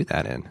bowl to do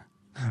that in.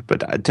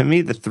 But to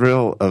me, the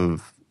thrill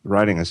of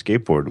riding a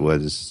skateboard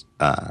was,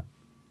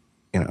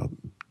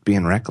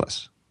 being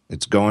reckless.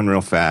 It's going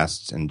real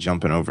fast and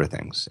jumping over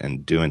things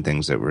and doing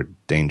things that were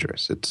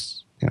dangerous.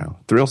 It's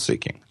thrill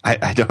seeking.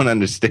 I don't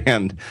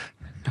understand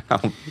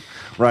how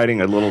riding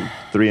a little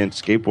 3-inch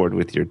skateboard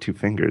with your 2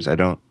 fingers. I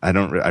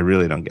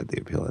really don't get the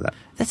appeal of that.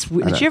 That's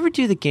weird. Did you ever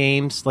do the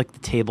games, like the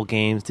table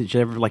games? Did you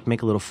ever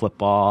make a little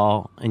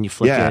football and you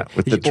flip it? Yeah,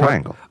 with the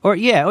triangle.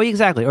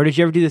 Exactly. Or did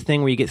you ever do the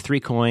thing where you get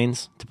 3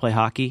 coins to play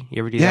hockey?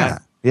 You ever do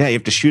that? Yeah, you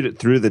have to shoot it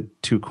through the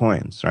 2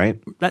 coins, right?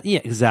 Yeah,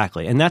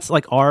 exactly. And that's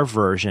like our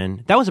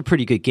version. That was a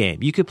pretty good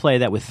game. You could play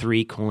that with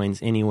 3 coins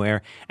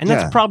anywhere, and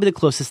that's probably the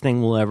closest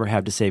thing we'll ever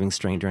have to saving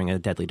strain during a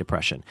deadly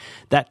depression.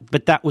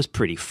 But that was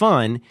pretty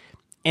fun.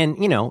 And,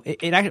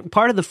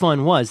 part of the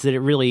fun was that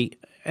it really,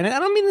 and I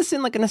don't mean this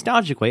in like a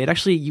nostalgic way. It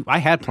actually, I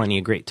had plenty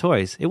of great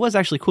toys. It was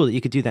actually cool that you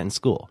could do that in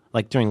school.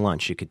 Like during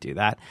lunch, you could do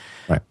that.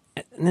 Right.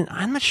 And then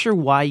I'm not sure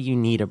why you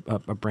need a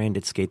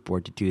branded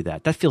skateboard to do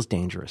that. That feels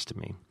dangerous to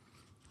me.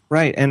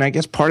 Right, and I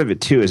guess part of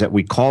it too is that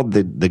we called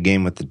the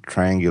game with the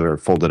triangular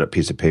folded up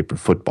piece of paper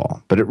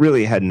football, but it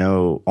really had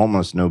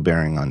almost no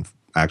bearing on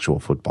actual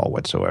football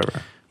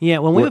whatsoever. Yeah,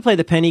 when we would play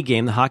the penny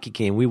game, the hockey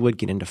game, we would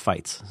get into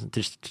fights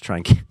just to try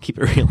and keep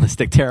it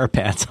realistic, tear our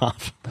pads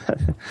off.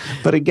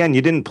 But again,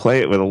 you didn't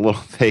play it with a little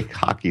fake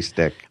hockey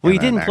stick. Well, you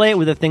didn't play it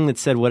with a thing that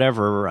said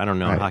whatever, I don't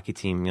know, Right. hockey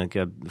team, like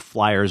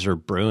Flyers or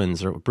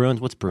Bruins.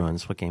 What's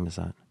Bruins? What game is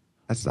that?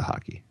 That's the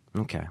hockey.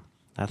 Okay.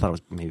 I thought it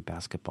was maybe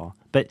basketball.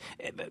 But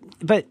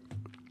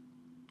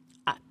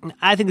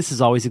I think this has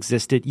always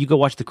existed. You go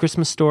watch The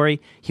Christmas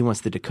Story. He wants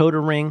the Dakota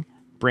ring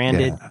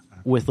branded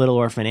with Little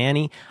Orphan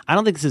Annie. I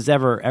don't think this has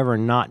ever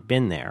not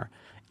been there.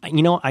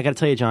 You know, I got to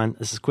tell you, John,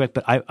 this is quick,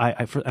 but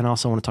I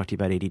also want to talk to you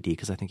about ADD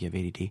because I think you have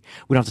ADD. We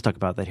don't have to talk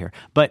about that here.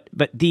 But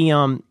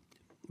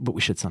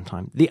we should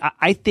sometime.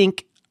 I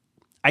think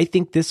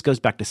this goes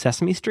back to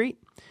Sesame Street.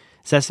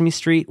 Sesame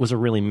Street was a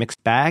really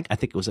mixed bag. I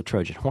think it was a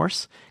Trojan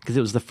horse because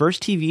it was the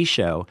first TV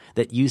show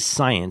that used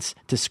science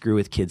to screw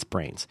with kids'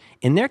 brains.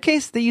 In their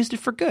case, they used it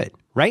for good,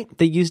 right?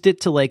 They used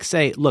it to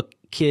say, look,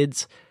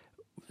 kids,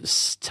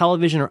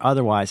 television or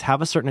otherwise,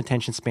 have a certain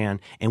attention span,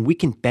 and we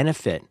can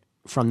benefit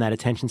from that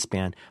attention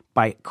span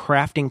by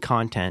crafting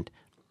content,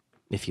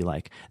 if you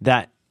like,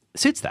 that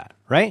suits that,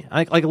 right?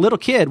 Like a little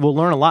kid will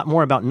learn a lot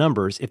more about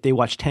numbers if they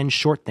watch 10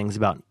 short things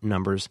about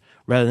numbers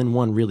rather than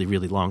one really,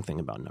 really long thing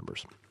about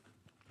numbers.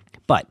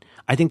 But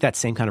I think that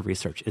same kind of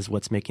research is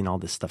what's making all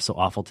this stuff so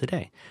awful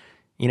today.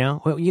 You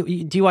know,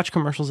 do you watch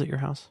commercials at your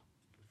house?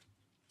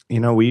 You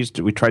know, we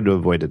tried to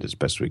avoid it as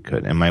best we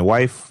could. And my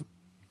wife,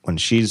 when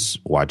she's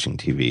watching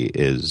TV,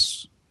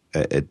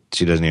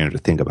 she doesn't even have to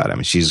think about it. I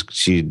mean,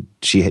 she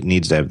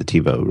needs to have the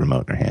TiVo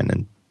remote in her hand,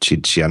 and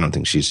I don't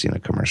think she's seen a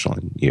commercial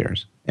in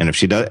years. And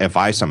if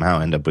I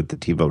somehow end up with the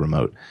TiVo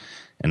remote,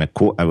 and it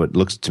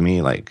looks to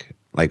me like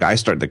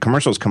the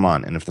commercials come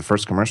on, and if the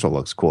first commercial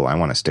looks cool, I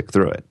want to stick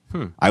through it.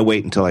 I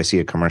wait until I see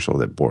a commercial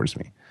that bores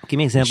me. Give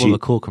me an example of a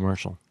cool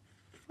commercial.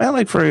 Well,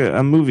 like for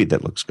a movie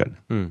that looks good.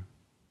 You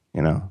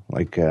know,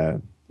 like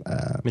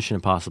Mission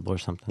Impossible or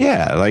something.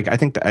 Yeah, like I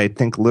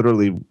think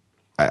literally.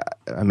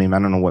 I mean, I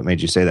don't know what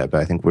made you say that,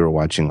 but I think we were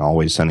watching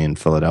Always Sunny in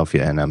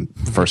Philadelphia, and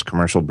first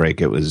commercial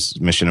break, it was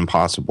Mission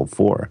Impossible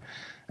 4,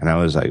 and I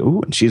was like,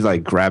 ooh, and she's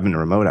like grabbing the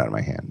remote out of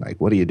my hand,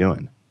 like, what are you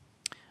doing?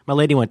 My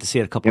lady went to see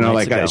it a couple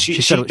nights ago.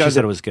 She said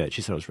it was good.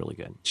 She said it was really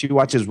good. She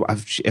watches.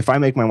 If I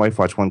make my wife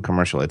watch one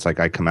commercial, it's like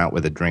I come out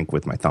with a drink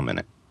with my thumb in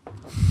it.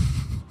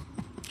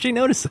 She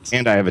notices,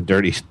 and I have a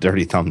dirty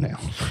thumbnail.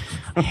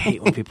 I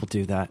hate when people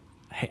do that,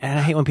 and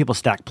I hate when people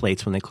stack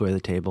plates when they clear the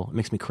table. It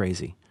makes me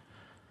crazy.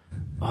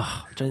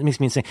 Oh, it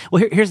makes me insane.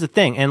 Well, here's the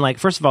thing, and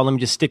first of all, let me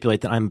just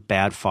stipulate that I'm a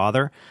bad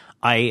father.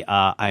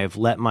 I've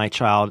let my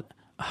child.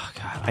 Oh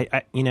God,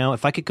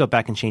 if I could go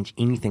back and change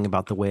anything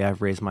about the way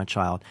I've raised my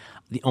child,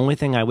 the only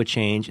thing I would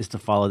change is to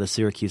follow the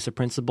Syracuse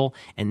principle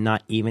and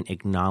not even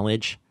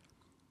acknowledge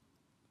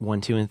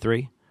 1, 2, and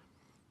 3,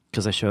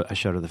 because I showed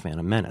her the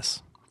Phantom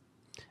Menace.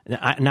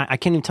 And I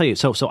can't even tell you.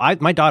 So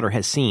my daughter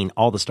has seen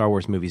all the Star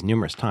Wars movies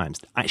numerous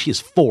times. She is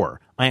 4.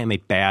 I am a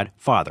bad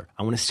father.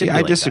 I want to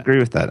stipulate I disagree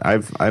with that.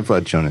 I've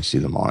let Jonas see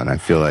them all, and I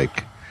feel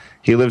like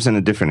he lives in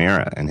a different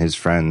era, and his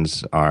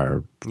friends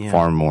are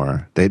far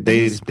more.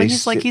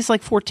 He's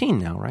like 14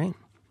 now, right?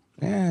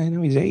 Yeah, I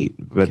know he's 8,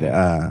 but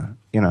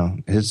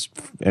his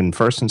in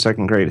first and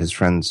second grade, his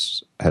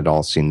friends had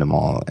all seen them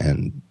all,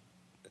 and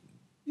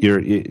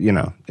you'd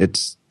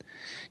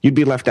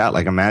be left out.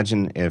 Like,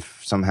 imagine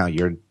if somehow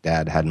your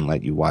dad hadn't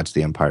let you watch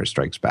The Empire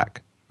Strikes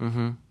Back.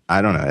 Mm-hmm.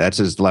 I don't know. That's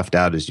as left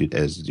out as you'd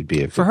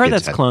be. If for her,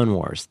 that's Clone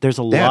Wars. There's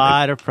a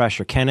lot of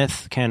pressure.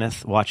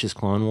 Kenneth watches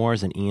Clone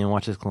Wars, and Ian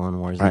watches Clone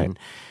Wars, right.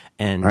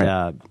 and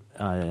right.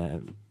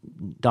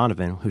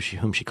 Donovan,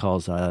 whom she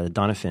calls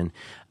Donovan,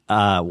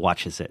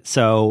 watches it.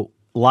 So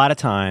a lot of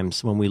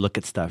times when we look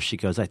at stuff, she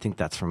goes, "I think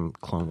that's from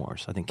Clone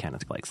Wars. I think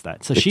Kenneth likes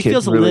that." So she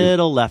feels a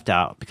little left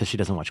out because she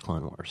doesn't watch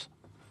Clone Wars.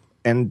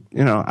 And,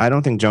 I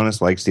don't think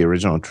Jonas likes the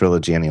original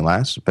trilogy any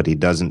less, but he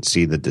doesn't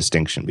see the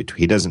distinction between.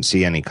 He doesn't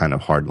see any kind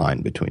of hard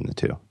line between the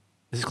two.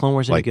 Is Clone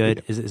Wars any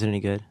good? Is it any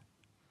good?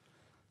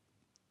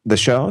 The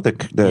show, the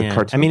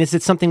cartoon. I mean, is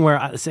it something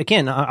where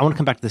again? I want to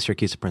come back to the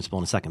Syracuse principle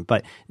in a second.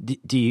 But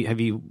have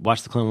you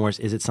watched the Clone Wars?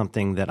 Is it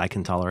something that I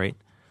can tolerate?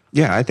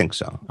 Yeah, I think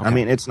so. Okay. I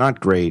mean, it's not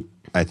great.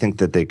 I think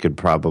that they could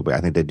probably.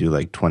 I think they do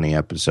like 20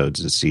 episodes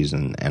a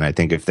season, and I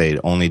think if they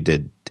only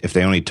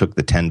took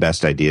the 10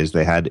 best ideas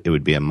they had, it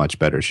would be a much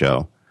better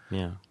show.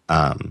 Yeah.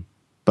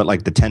 But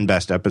like the 10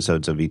 best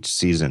episodes of each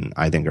season,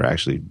 I think are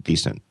actually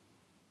decent.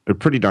 They're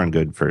pretty darn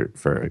good for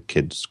a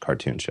kids'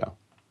 cartoon show.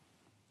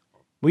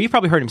 Well, you've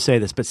probably heard him say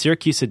this, but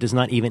Syracuse does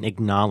not even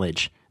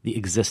acknowledge the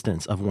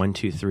existence of 1,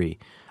 2, 3.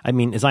 I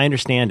mean, as I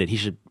understand it, he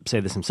should say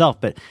this himself,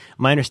 but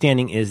my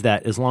understanding is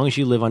that as long as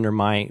you live under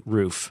my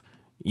roof,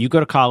 you go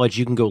to college,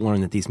 you can go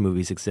learn that these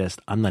movies exist.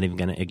 I'm not even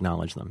going to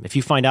acknowledge them. If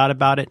you find out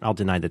about it, I'll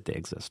deny that they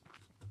exist.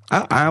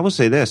 I will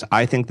say this.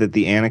 I think that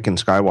the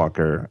Anakin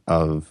Skywalker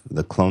of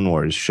the Clone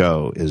Wars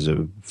show is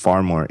a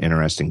far more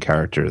interesting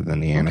character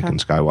than the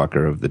Anakin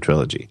Skywalker of the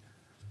trilogy.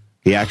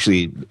 He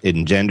actually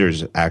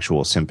engenders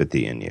actual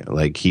sympathy in you.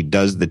 Like, he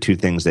does the two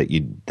things that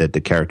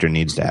the character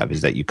needs to have,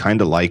 is that you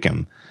kind of like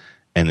him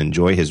and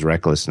enjoy his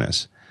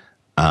recklessness,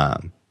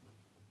 and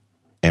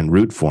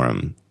root for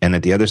him. And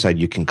at the other side,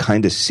 you can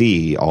kind of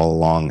see all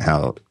along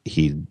how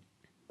he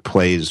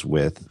plays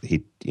with,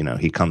 he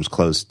comes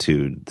close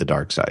to the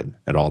dark side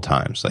at all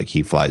times. Like,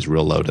 he flies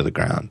real low to the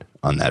ground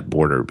on that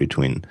border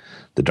between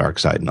the dark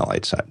side and the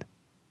light side.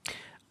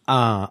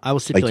 I will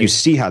stipulate, like, you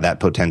see how that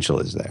potential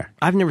is there.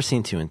 I've never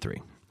seen 2 and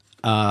 3.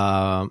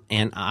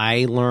 And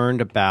I learned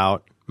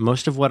about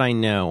most of what I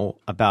know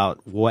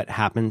about what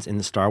happens in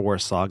the Star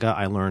Wars saga.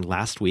 I learned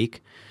last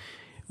week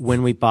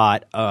when we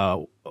bought,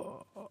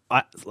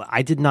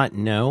 I did not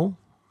know,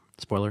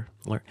 spoiler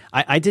alert,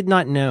 I did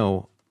not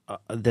know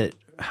that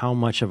how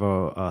much of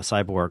a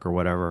cyborg or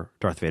whatever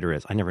Darth Vader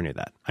is. I never knew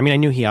that. I mean, I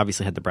knew he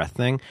obviously had the breath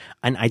thing,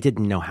 and I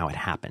didn't know how it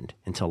happened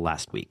until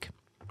last week.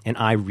 And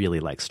I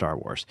really like Star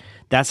Wars.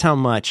 That's how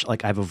much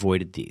like I've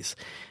avoided these.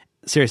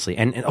 Seriously.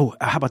 And oh,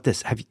 how about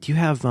this? Have you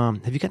got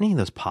any of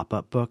those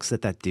pop-up books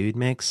that dude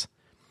makes?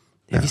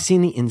 Have you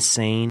seen the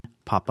insane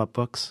pop-up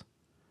books?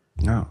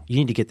 No. You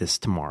need to get this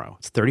tomorrow.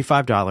 It's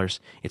 $35.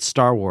 It's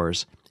Star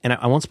Wars. And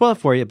I won't spoil it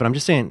for you, but I'm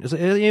just saying,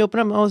 you open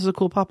up, oh, this is a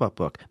cool pop-up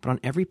book. But on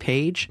every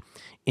page,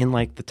 in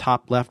like the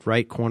top left,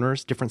 right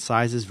corners, different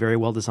sizes, very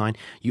well designed,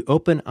 you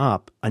open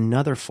up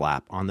another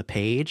flap on the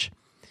page,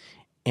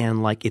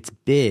 and like it's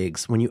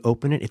Biggs. When you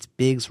open it, it's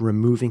Biggs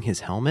removing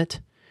his helmet.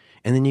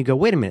 And then you go,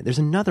 wait a minute, there's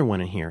another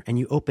one in here. And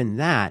you open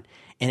that,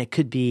 and it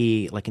could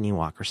be like an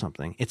Ewok or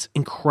something. It's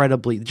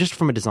incredibly, just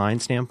from a design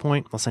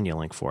standpoint, I'll send you a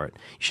link for it.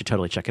 You should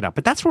totally check it out.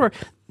 But that's where,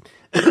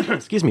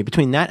 excuse me,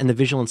 between that and the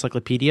Visual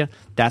Encyclopedia,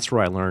 that's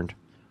where I learned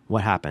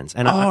what happens.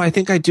 And I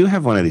think I do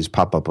have one of these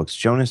pop-up books,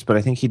 Jonas, but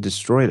I think he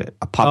destroyed it.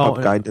 A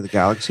Pop-Up Guide to the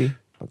Galaxy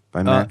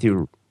by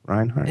Matthew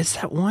Reinhardt. It's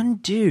that one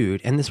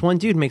dude, and this one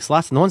dude makes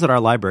lots, and the ones at our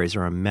libraries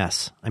are a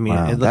mess. I mean,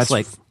 it looks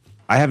like...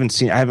 I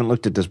haven't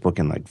looked at this book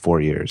in like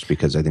 4 years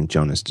because I think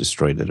Jonas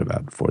destroyed it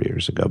about 4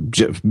 years ago.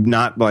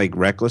 Not like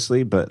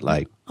recklessly, but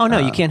like... Oh, no,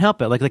 you can't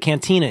help it. Like the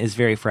Cantina is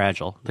very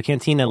fragile. The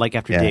Cantina, like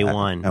after day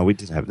one... No, we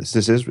didn't have this.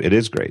 It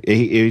is great.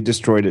 He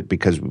destroyed it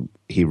because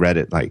he read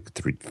it like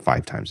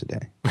 5 times a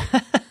day.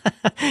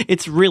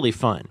 It's really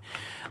fun.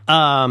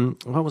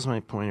 What was my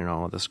point in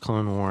all of this?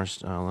 Clone Wars,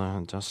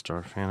 Death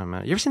Star, Phantom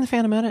Edit. You ever seen the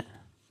Phantom Edit?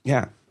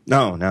 Yeah.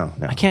 No.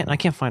 I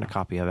can't find a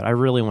copy of it. I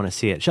really want to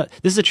see it.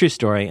 This is a true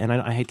story, and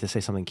I hate to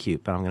say something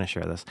cute, but I'm going to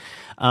share this.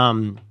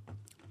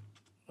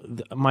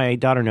 My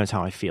daughter knows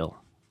how I feel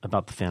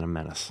about the Phantom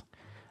Menace.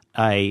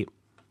 I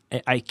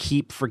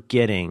keep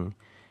forgetting.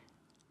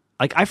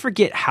 Like, I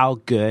forget how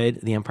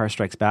good The Empire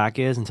Strikes Back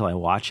is until I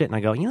watch it, and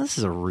I go, this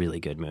is a really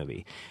good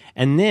movie.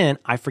 And then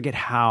I forget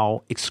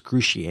how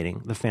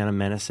excruciating The Phantom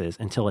Menace is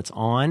until it's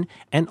on.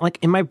 And, like,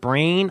 in my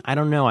brain, I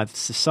don't know, I've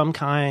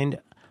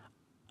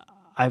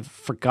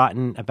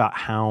forgotten about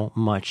how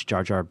much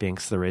Jar Jar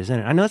Binks there is in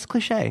it. I know it's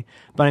cliche,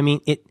 but I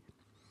mean it,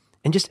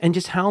 and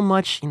just how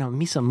much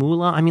Misa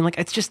Mula. I mean, like,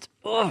 it's just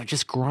it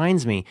just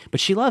grinds me.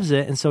 But she loves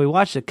it, and so we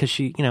watched it because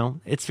she,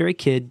 it's very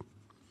kid,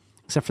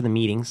 except for the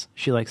meetings.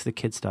 She likes the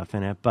kid stuff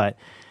in it. But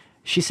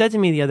she said to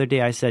me the other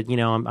day, I said,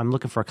 I'm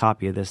looking for a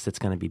copy of this that's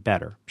going to be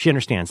better. She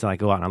understands that I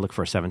go out and I look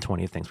for a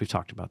 720 of things. We've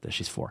talked about this.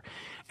 She's 4,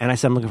 and I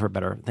said I'm looking for a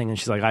better thing, and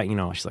she's like,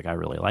 I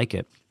really like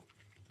it.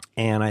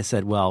 And I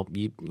said, well,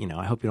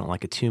 I hope you don't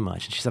like it too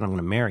much. And she said, I'm going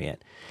to marry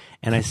it.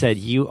 And I said,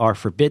 you are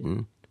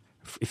forbidden.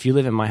 If you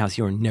live in my house,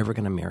 you are never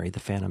going to marry the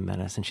Phantom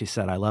Menace. And she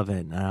said, I love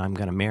it, and I'm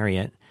going to marry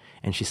it.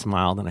 And she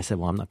smiled, and I said,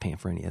 well, I'm not paying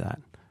for any of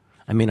that.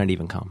 I may not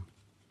even come.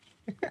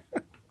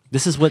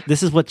 This is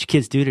what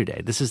kids do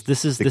today. This is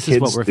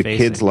what we're facing.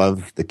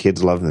 The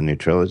kids love the new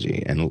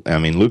trilogy, and I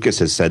mean, Lucas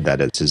has said that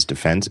as his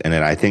defense, and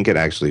I think it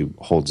actually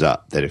holds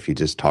up. That if you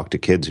just talk to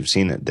kids who've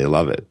seen it, they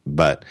love it.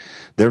 But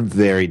they're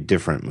very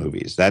different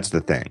movies. That's the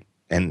thing,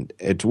 and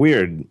it's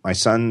weird. My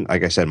son,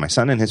 like I said,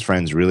 and his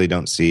friends really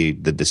don't see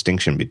the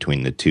distinction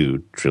between the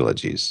two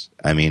trilogies.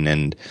 I mean,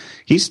 and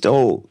he's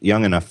still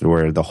young enough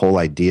where the whole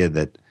idea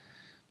that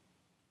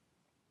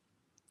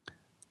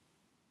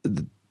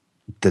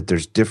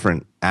there's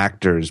different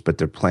actors, but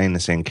they're playing the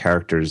same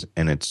characters,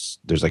 and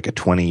there's like a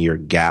 20-year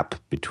gap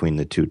between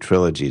the two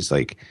trilogies.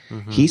 Like,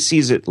 he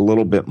sees it a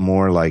little bit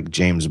more like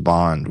James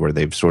Bond, where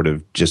they've sort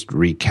of just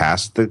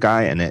recast the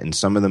guy, and in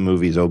some of the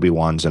movies,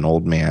 Obi-Wan's an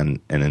old man,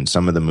 and in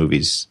some of the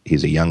movies,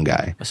 he's a young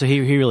guy. So he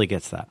really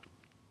gets that.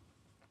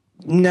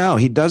 No,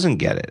 he doesn't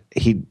get it.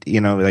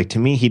 To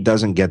me, he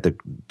doesn't get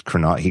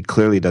he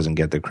clearly doesn't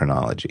get the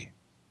chronology.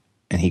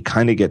 And he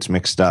kind of gets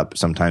mixed up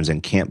sometimes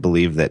and can't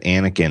believe that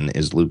Anakin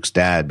is Luke's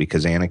dad,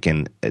 because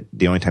Anakin,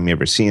 the only time you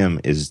ever see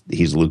him is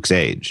he's Luke's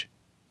age.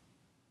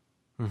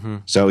 Mm-hmm.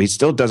 So he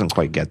still doesn't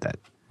quite get that.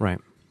 Right.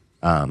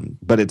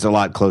 But it's a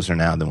lot closer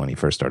now than when he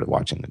first started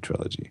watching the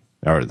trilogy,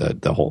 or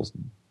the whole,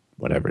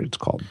 whatever it's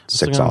called. I'm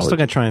still going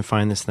to try and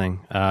find this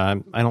thing. I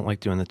don't like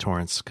doing the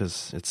torrents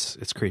because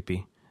it's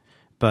creepy.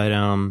 But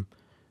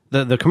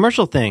the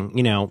commercial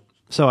thing,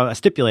 so I'm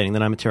stipulating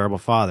that I'm a terrible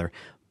father.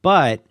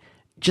 But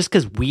just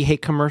because we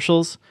hate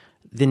commercials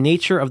the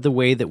nature of the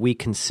way that we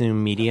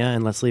consume media,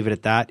 and let's leave it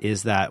at that,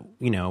 is that,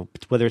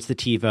 whether it's the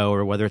TiVo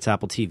or whether it's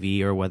Apple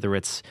TV or whether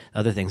it's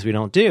other things we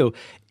don't do,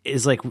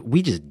 is like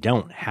we just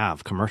don't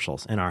have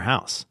commercials in our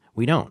house.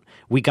 We don't.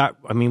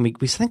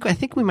 I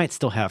think we might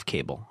still have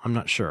cable. I'm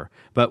not sure.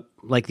 But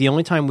like the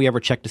only time we ever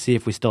check to see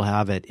if we still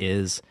have it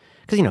is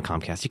because,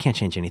 Comcast, you can't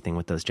change anything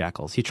with those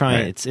jackals. You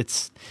try, right.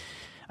 It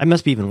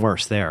must be even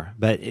worse there.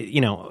 But,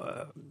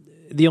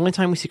 the only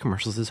time we see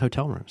commercials is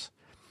hotel rooms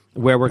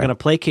where we're going to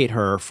placate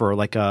her for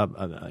like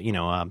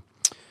a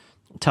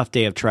tough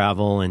day of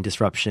travel and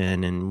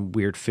disruption and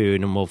weird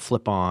food. And we'll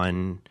flip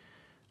on,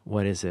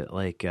 what is it?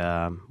 Like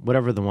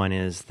whatever the one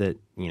is that,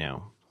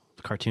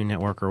 Cartoon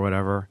Network or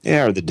whatever.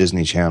 Yeah, or the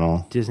Disney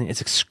Channel. Disney.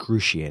 It's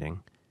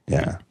excruciating.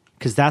 Yeah.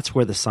 Because that's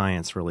where the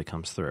science really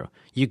comes through.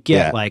 You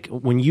get like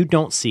when you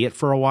don't see it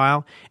for a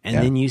while and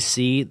then you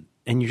see,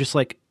 and you're just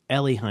like,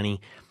 Ellie, honey,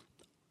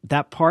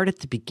 that part at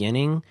the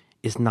beginning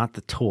is not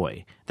the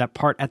toy. That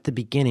part at the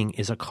beginning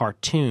is a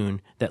cartoon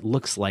that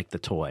looks like the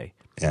toy.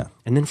 Yeah.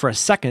 And then for a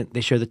second,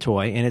 they show the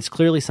toy, and it's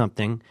clearly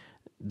something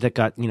that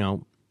got,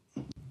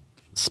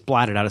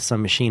 splatted out of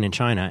some machine in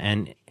China.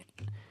 And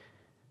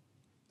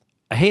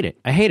I hate it.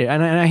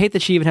 And I hate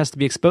that she even has to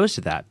be exposed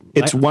to that.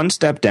 It's one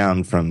step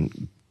down from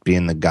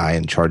being the guy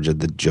in charge of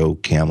the Joe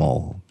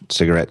Camel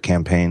cigarette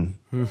campaign,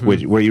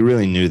 where you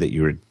really knew that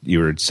you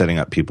were setting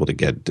up people to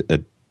get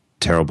a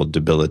terrible,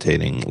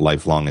 debilitating,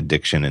 lifelong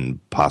addiction and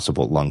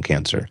possible lung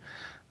cancer.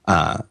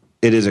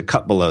 It is a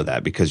cut below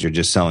that because you're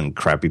just selling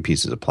crappy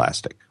pieces of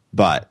plastic.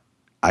 But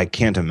I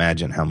can't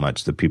imagine how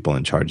much the people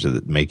in charge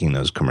of making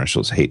those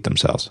commercials hate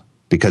themselves,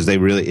 because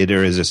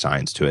there is a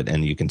science to it,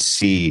 and you can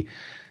see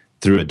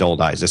through adult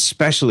eyes,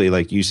 especially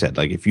like you said,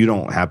 like if you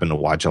don't happen to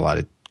watch a lot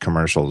of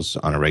commercials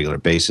on a regular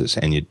basis,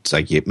 and it's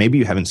like maybe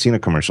you haven't seen a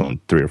commercial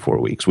in 3 or 4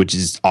 weeks, which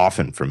is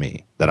often for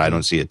me that I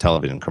don't see a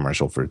television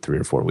commercial for 3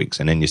 or 4 weeks,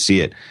 and then you see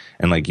it,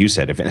 and like you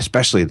said,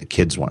 especially the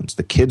kids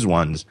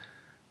ones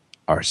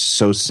are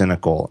so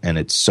cynical and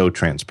it's so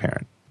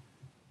transparent.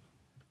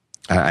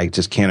 I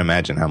just can't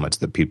imagine how much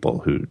the people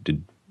who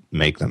did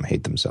make them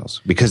hate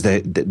themselves, because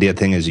the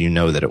thing is,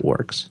 that it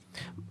works.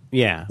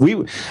 Yeah,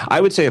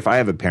 I would say if I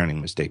have a parenting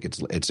mistake,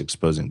 it's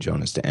exposing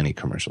Jonas to any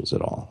commercials at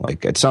all.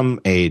 Like at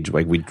some age,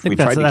 like we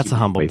tried to. That's a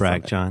humble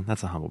brag, John.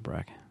 That's a humble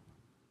brag.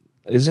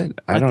 Is it?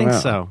 I don't think know.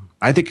 So.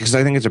 I think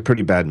it's a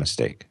pretty bad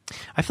mistake.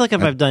 I feel like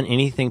if I've done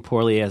anything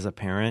poorly as a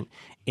parent,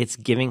 it's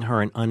giving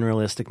her an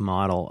unrealistic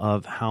model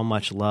of how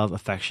much love,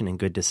 affection, and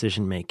good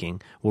decision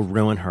making will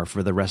ruin her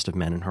for the rest of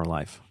men in her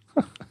life.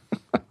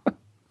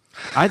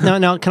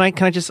 No. Can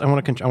I just? I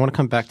want to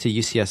come back to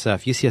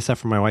UCSF.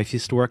 UCSF, where my wife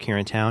used to work here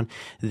in town.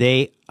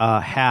 They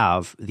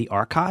have the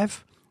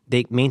archive.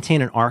 They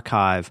maintain an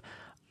archive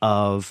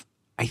of.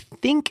 I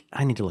think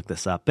I need to look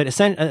this up, but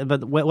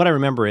what I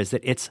remember is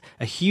that it's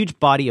a huge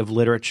body of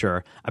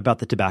literature about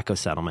the tobacco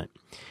settlement.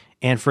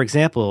 And for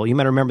example, you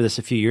might remember this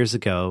a few years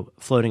ago,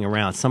 floating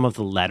around some of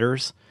the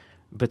letters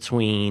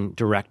between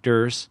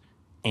directors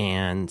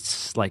and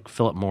like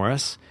Philip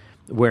Morris,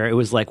 where it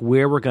was like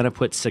where we're going to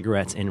put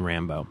cigarettes in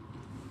Rambo.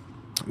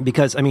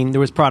 Because, there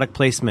was product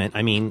placement.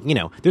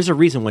 There's a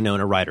reason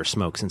Winona Ryder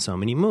smokes in so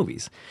many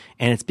movies.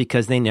 And it's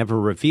because they never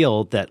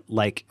revealed that,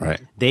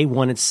 they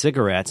wanted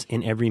cigarettes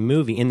in every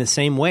movie in the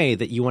same way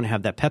that you want to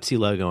have that Pepsi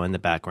logo in the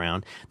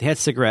background. They had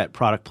cigarette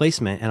product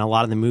placement, and a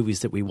lot of the movies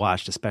that we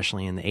watched,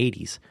 especially in the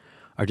 80s,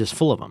 are just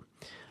full of them.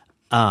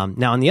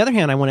 Now, on the other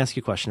hand, I want to ask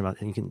you a question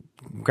about, and you can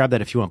grab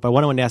that if you want, but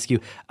what I want to ask you,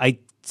 I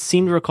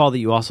seem to recall that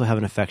you also have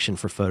an affection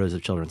for photos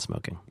of children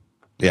smoking.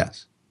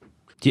 Yes.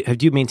 Do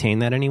you maintain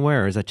that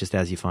anywhere, or is that just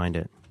as you find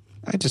it?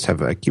 I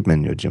keep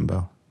them in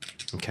Yojimbo.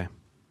 Okay.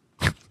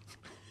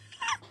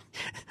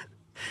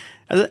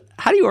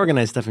 How do you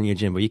organize stuff in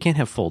Yojimbo? You can't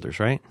have folders,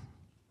 right?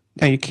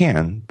 Yeah, you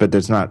can, but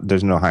there's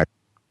no high.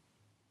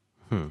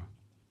 You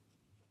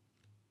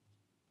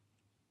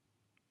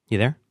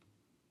there?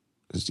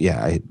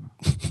 Yeah,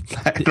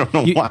 I don't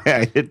know why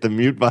I hit the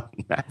mute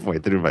button halfway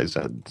through my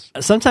sentence.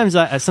 Sometimes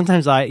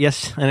I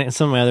yes, and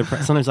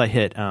sometimes I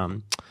hit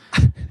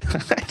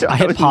I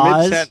hit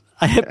pause.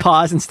 I hit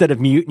pause instead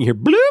of mute, and you hear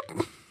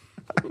bloop.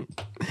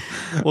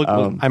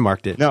 I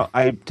marked it. No,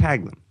 I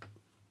tagged them.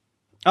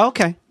 Oh,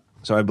 okay.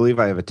 So I believe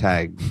I have a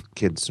tag,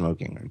 kids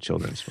smoking or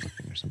children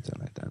smoking or something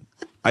like that.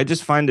 I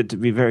just find it to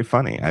be very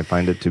funny. I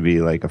find it to be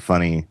like a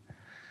funny,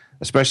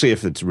 especially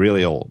if it's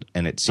really old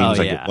and it seems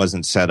it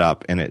wasn't set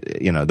up. And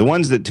the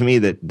ones that to me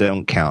that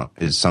don't count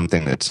is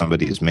something that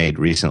somebody has made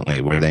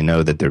recently where they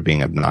know that they're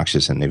being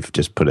obnoxious and they've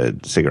just put a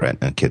cigarette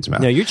in a kid's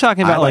mouth. No, you're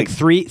talking about like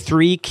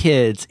three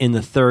kids in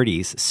the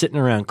 30s sitting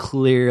around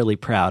clearly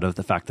proud of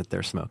the fact that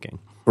they're smoking.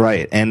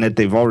 Right, and that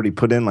they've already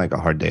put in like a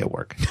hard day of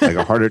work, like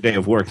a harder day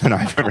of work than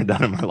I've ever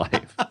done in my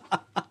life.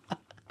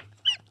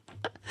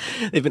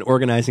 They've been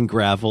organizing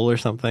gravel or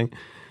something.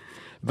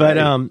 But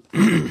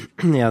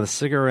the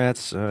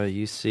cigarettes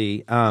you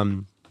see.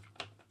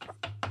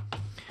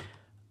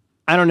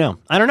 I don't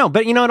know.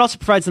 But, it also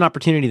provides an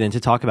opportunity then to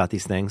talk about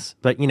these things.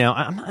 But,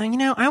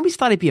 I always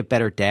thought I'd be a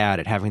better dad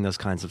at having those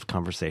kinds of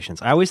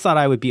conversations. I always thought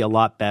I would be a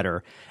lot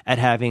better at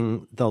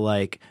having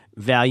the,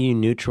 value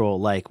neutral,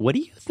 what do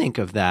you think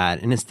of that?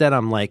 And instead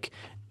I'm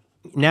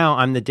now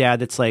I'm the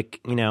dad that's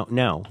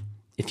no.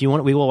 If you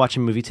want, we will watch a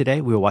movie today.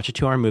 We will watch a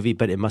 2-hour movie,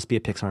 but it must be a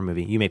Pixar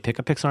movie. You may pick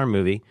a Pixar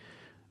movie.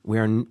 We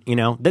are,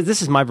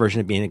 this is my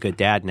version of being a good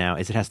dad now,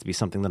 is it has to be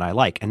something that I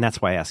like. And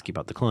that's why I ask you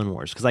about the Clone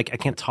Wars, because I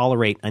can't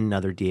tolerate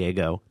another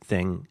Diego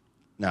thing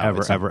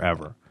ever.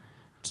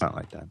 It's not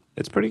like that.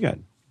 It's pretty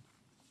good.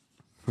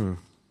 Can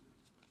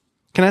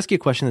I ask you a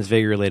question that's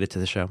vaguely related to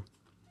the show?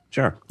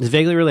 Sure. It's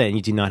vaguely related, and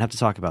you do not have to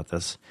talk about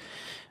this.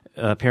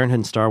 Parenthood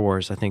and Star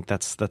Wars, I think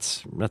that's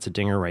a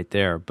dinger right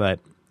there. But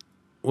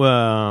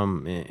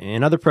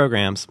in other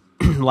programs,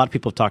 a lot of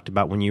people have talked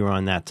about when you were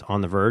on that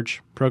On the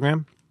Verge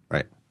program.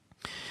 Right.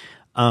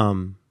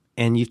 And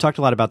you've talked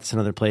a lot about this in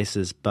other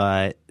places,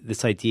 but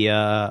this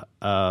idea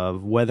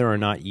of whether or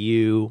not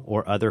you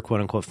or other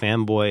quote-unquote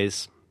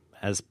fanboys,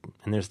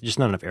 and there's just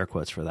not enough air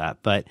quotes for that,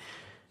 but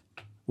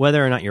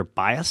whether or not you're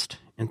biased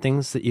in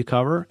things that you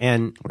cover.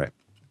 And right.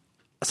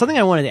 Something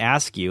I wanted to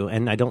ask you,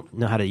 and I don't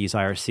know how to use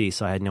IRC,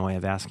 so I had no way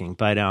of asking,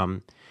 but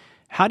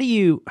how do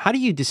you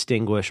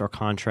distinguish or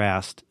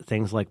contrast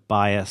things like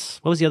bias?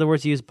 What was the other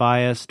words you used?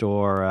 Biased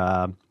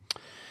or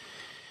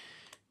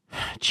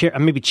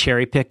maybe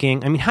cherry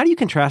picking. I mean, how do you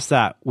contrast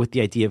that with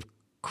the idea of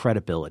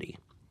credibility?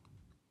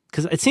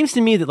 Because it seems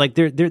to me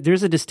that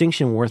there's a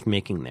distinction worth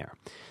making there.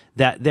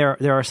 That there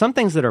are some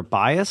things that are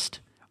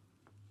biased,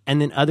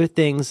 and then other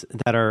things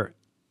that are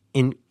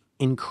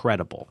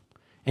incredible.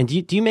 And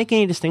do you make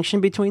any distinction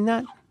between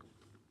that?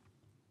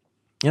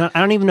 I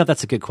don't even know if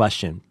that's a good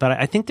question, but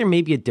I think there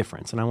may be a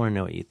difference, and I want to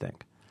know what you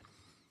think.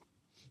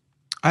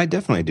 I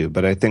definitely do,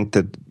 but I think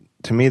that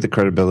to me the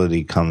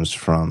credibility comes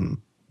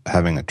from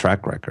having a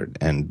track record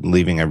and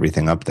leaving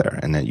everything up there,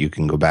 and that you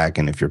can go back,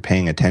 and if you're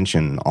paying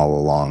attention all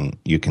along,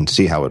 you can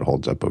see how it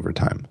holds up over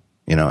time.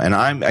 And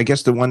I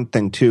guess the one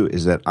thing too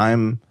is that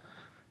I'm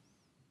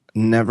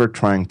never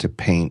trying to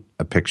paint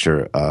a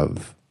picture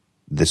of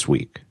this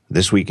week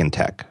in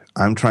tech.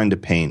 I'm trying to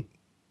paint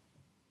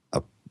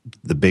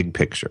the big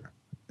picture,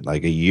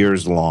 like a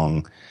years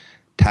long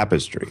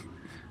tapestry.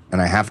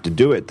 And I have to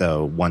do it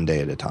though one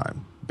day at a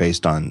time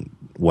based on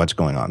what's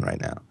going on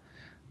right now.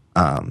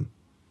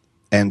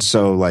 And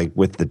so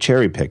with the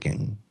cherry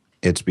picking,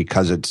 it's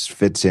because it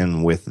fits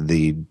in with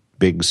the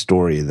big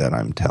story that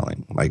I'm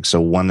telling. So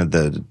one of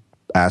the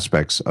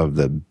aspects of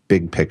the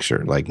big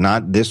picture,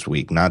 not this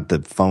week, not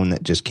the phone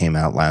that just came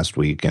out last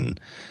week and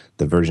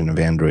the version of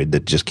Android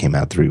that just came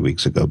out 3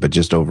 weeks ago, but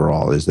just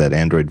overall, is that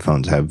Android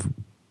phones have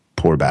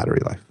poor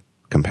battery life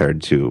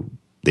compared to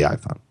the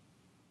iPhone.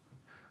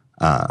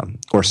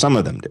 Or some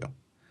of them do.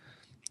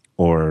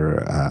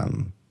 Or,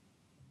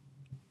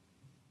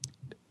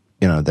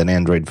 that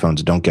Android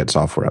phones don't get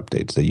software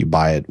updates, that you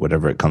buy it,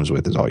 whatever it comes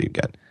with is all you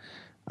get.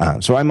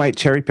 So I might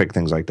cherry pick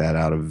things like that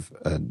out of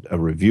a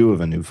review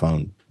of a new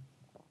phone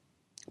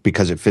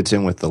because it fits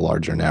in with the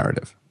larger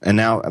narrative. And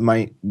now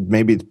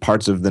maybe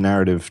parts of the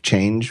narrative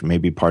change,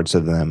 maybe parts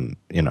of them,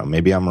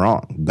 maybe I'm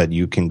wrong, but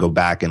you can go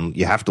back and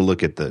you have to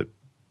look at the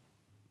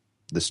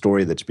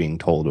story that's being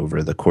told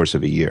over the course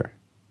of a year.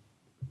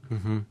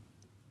 Mm-hmm.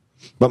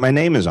 But my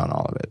name is on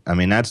all of it. I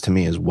mean, that's to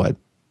me is what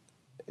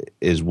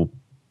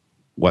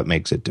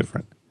makes it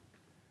different.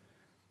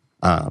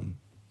 I'm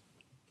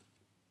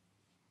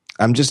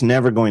just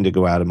never going to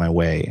go out of my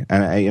way.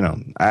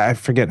 And I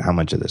forget how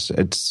much of this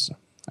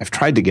I've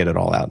tried to get it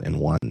all out in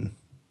one.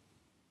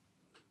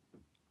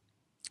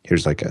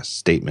 Here's a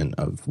statement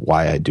of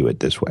why I do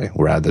it this way,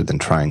 rather than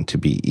trying to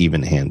be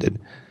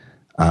even-handed.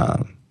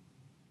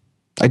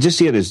 I just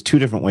see it as two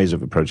different ways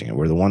of approaching it,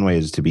 where the one way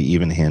is to be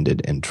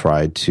even-handed and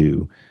try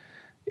to,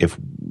 if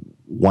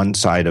one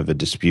side of a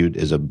dispute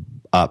is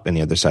up and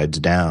the other side's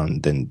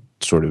down, then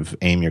sort of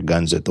aim your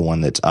guns at the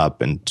one that's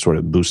up and sort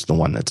of boost the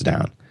one that's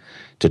down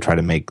to try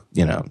to make,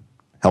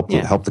 help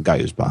the guy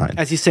who's behind.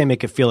 As you say,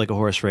 make it feel like a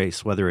horse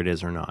race, whether it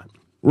is or not.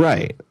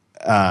 Right.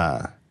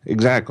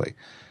 Exactly.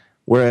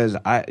 Whereas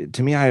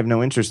to me, I have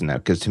no interest in that,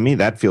 because to me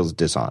that feels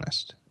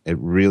dishonest. It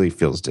really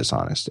feels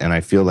dishonest. And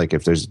I feel like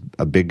if there's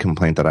a big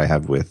complaint that I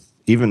have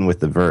even with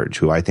The Verge,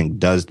 who I think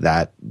does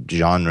that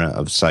genre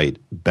of site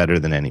better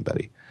than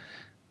anybody.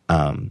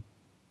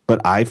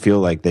 But I feel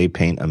like they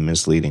paint a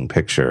misleading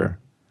picture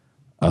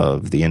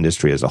of the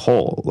industry as a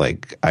whole.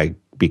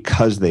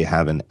 Because they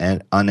have an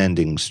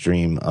unending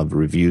stream of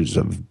reviews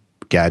of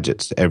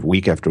gadgets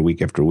week after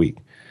week after week,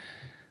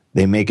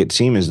 they make it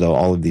seem as though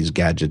all of these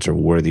gadgets are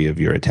worthy of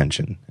your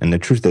attention. And the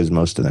truth is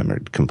most of them are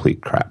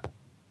complete crap.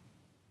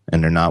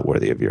 And they're not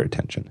worthy of your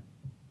attention.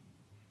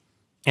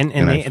 And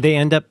they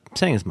end up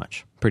saying as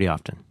much pretty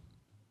often.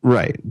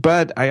 Right.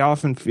 But I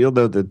often feel,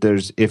 though,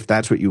 that if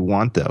that's what you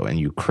want, though, and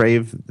you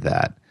crave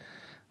that,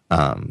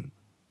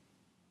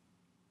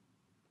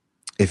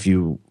 if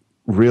you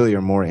really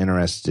are more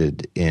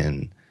interested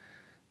in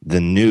the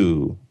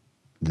new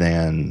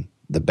than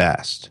the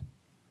best,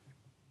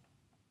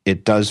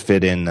 it does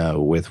fit in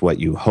though with what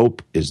you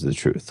hope is the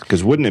truth.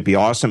 Because wouldn't it be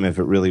awesome if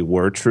it really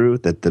were true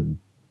that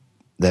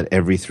that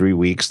every 3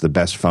 weeks the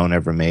best phone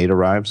ever made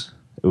arrives?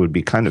 It would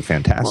be kind of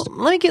fantastic.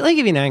 Well, let me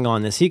give you an angle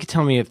on this. You could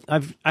tell me if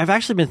I've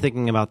actually been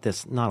thinking about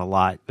this, not a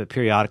lot, but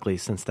periodically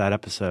since that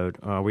episode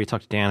where you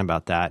talked to Dan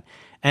about that.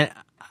 And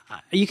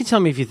you can tell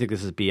me if you think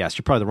this is BS.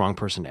 You're probably the wrong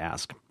person to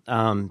ask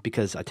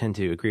because I tend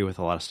to agree with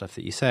a lot of stuff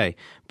that you say.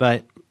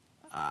 But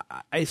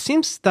it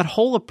seems that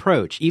whole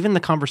approach, even the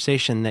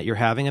conversation that you're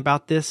having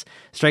about this,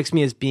 strikes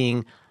me as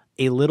being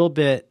a little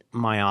bit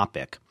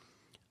myopic.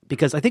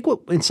 Because I think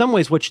in some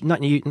ways,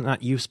 not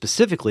you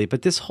specifically,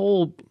 but this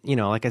whole,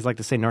 like I like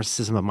to say,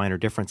 narcissism of minor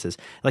differences,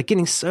 like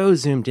getting so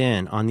zoomed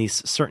in on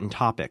these certain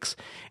topics.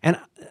 And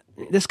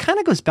this kind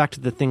of goes back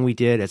to the thing we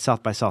did at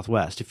South by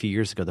Southwest a few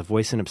years ago, the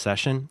voice and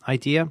obsession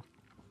idea.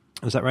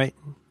 Was that right?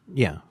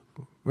 Yeah.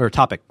 Or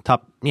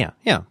yeah.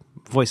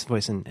 Voice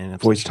and obsession.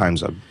 Voice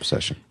times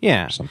obsession.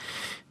 Yeah.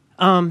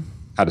 How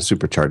to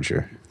supercharge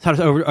your...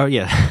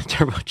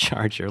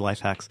 turbocharge your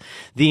life hacks.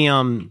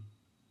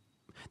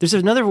 There's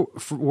another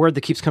word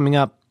that keeps coming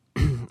up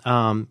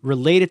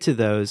related to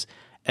those,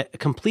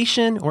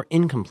 completion or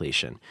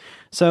incompletion.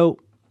 So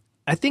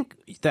I think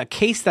the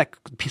case that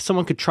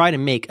someone could try to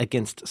make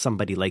against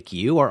somebody like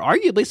you, or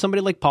arguably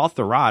somebody like Paul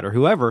Thurrott or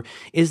whoever,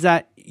 is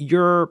that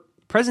your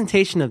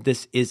presentation of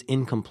this is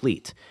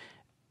incomplete,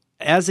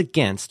 as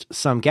against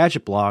some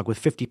gadget blog with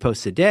 50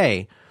 posts a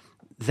day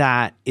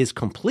that is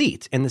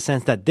complete in the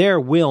sense that there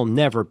will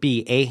never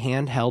be a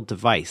handheld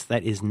device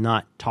that is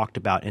not talked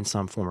about in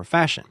some form or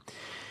fashion.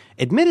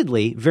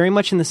 Admittedly, very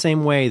much in the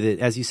same way that,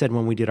 as you said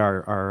when we did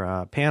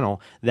our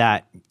panel,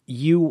 that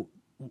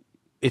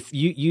if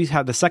you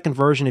have the second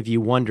version of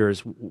you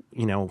wonders,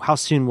 how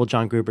soon will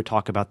John Gruber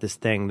talk about this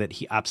thing that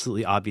he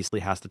absolutely obviously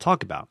has to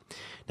talk about?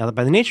 Now,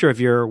 by the nature of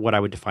your, what I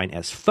would define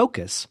as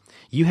focus,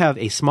 you have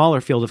a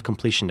smaller field of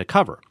completion to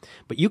cover.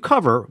 But you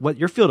cover, what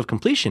your field of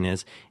completion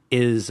is,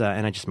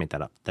 and I just made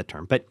that up, that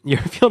term, but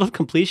your field of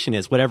completion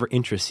is whatever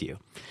interests you,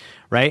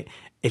 right?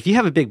 If you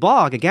have a big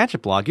blog, a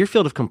gadget blog, your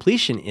field of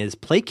completion is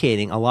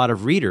placating a lot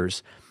of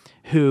readers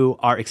who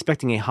are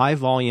expecting a high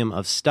volume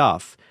of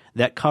stuff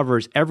that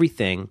covers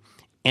everything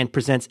and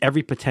presents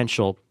every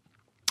potential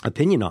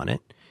opinion on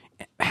it,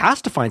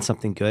 has to find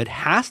something good,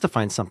 has to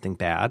find something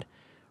bad,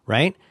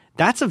 right?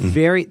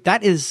 That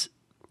is,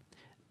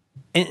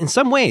 in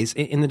some ways,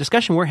 in the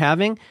discussion we're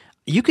having,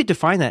 you could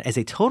define that as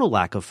a total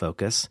lack of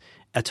focus,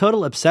 a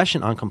total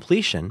obsession on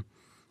completion,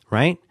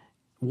 right?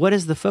 What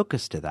is the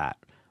focus to that?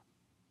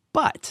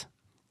 But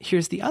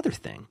here's the other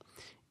thing.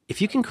 If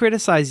you can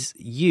criticize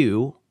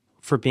you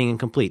for being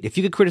incomplete, if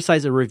you could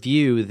criticize a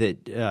review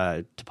that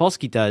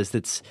Topolsky does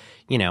that's,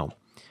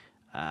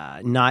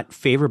 not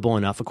favorable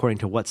enough according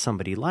to what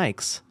somebody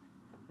likes,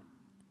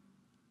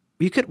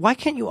 why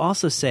can't you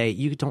also say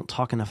you don't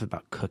talk enough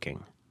about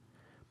cooking?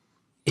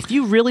 If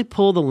you really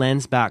pull the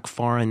lens back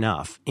far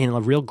enough in a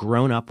real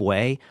grown-up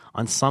way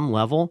on some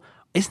level,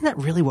 isn't that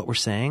really what we're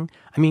saying?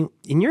 I mean,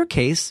 in your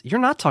case, you're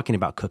not talking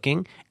about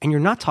cooking and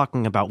you're not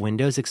talking about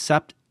Windows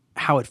except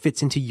how it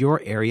fits into your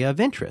area of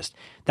interest.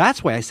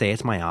 That's why I say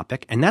it's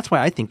myopic, and that's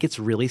why I think it's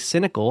really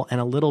cynical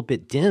and a little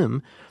bit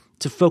dim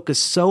to focus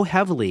so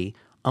heavily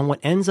on what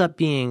ends up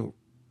being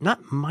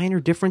not minor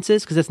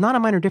differences, because it's not a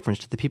minor difference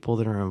to the people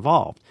that are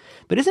involved.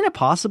 But isn't it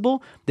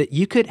possible that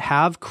you could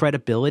have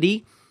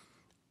credibility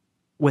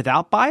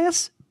without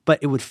bias, but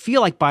it would feel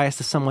like bias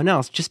to someone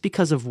else just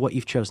because of what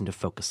you've chosen to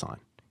focus on?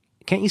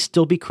 Can't you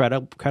still be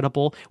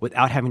credible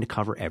without having to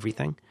cover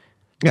everything?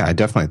 Yeah, I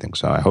definitely think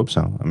so. I hope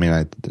so. I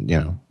mean,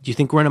 Do you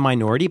think we're in a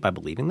minority by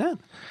believing that?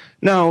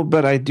 No,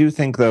 but I do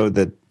think, though,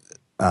 that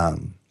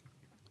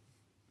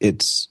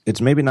it's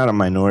maybe not a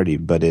minority,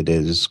 but it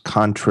is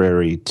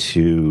contrary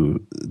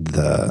to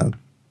the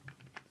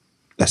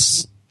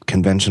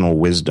conventional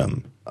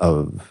wisdom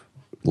of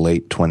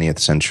late 20th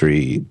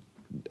century,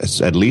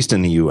 at least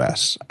in the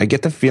U.S. I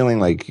get the feeling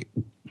like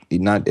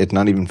it's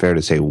not even fair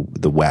to say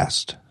the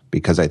West,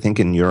 because I think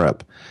in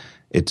Europe,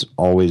 it's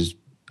always,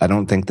 I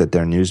don't think that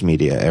their news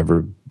media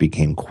ever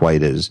became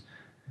quite as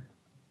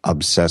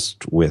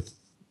obsessed with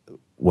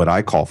what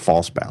I call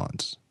false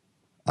balance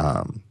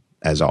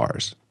as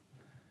ours.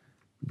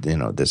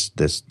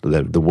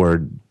 The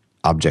word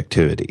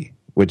objectivity,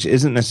 which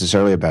isn't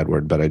necessarily a bad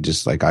word, but I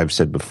just, like I've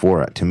said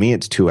before, to me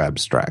it's too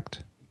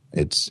abstract.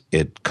 It's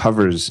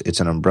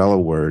an umbrella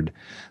word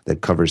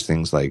that covers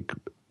things like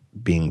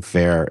being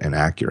fair and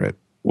accurate,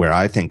 where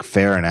I think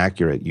fair and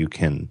accurate you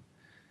can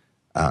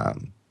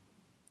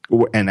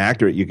and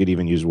accurate you could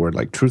even use a word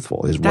like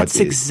truthful is That's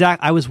what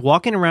exact. I was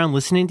walking around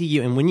listening to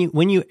you, and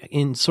when you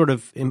in sort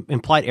of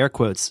implied air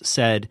quotes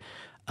said,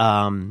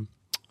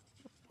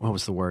 what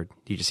was the word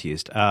you just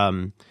used?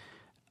 Accurate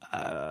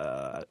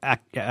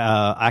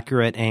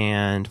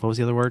and what was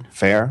the other word?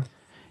 Fair,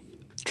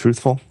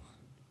 truthful.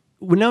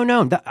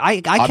 No.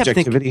 I kept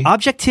thinking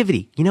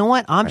objectivity. You know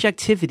what?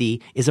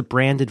 Objectivity right. is a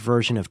branded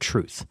version of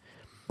truth.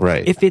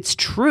 Right. If it's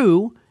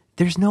true,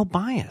 there's no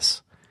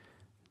bias.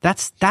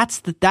 That's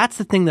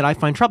the thing that I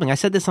find troubling. I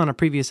said this on a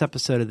previous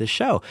episode of the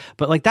show,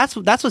 but like that's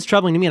what's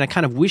troubling to me, and I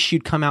kind of wish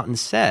you'd come out and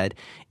said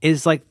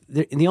is like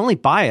the only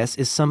bias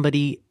is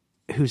somebody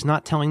who's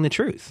not telling the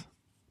truth.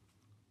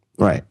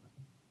 Right.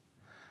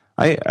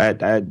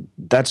 I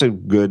that's a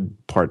good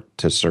part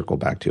to circle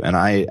back to, and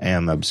I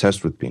am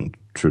obsessed with being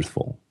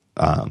truthful,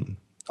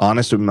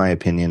 honest with my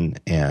opinion,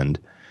 and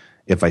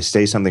if I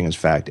say something is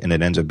fact and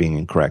it ends up being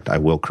incorrect, I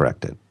will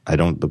correct it. I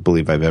don't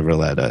believe I've ever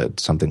let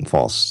something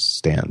false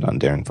stand on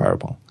Daring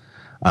Fireball.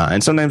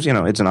 And sometimes,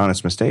 it's an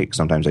honest mistake.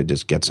 Sometimes I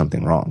just get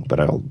something wrong, but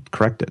I'll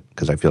correct it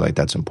because I feel like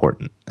that's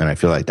important. And I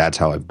feel like that's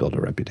how I've built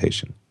a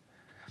reputation.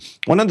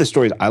 One of the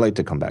stories I like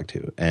to come back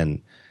to,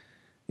 and,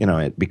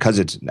 because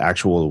it's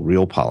actual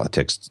real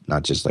politics,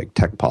 not just like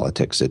tech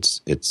politics, it's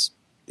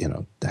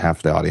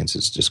half the audience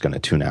is just going to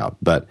tune out.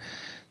 But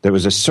there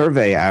was a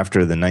survey after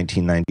the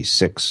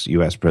 1996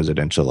 U.S.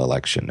 presidential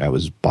election. That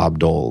was Bob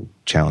Dole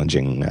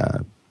challenging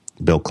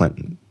Bill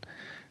Clinton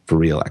for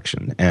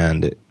re-election.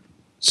 And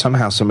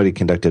somehow somebody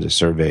conducted a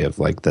survey of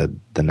like the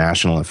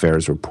national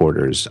affairs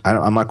reporters.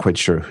 I'm not quite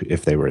sure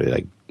if they were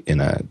like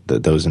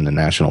those in the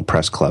National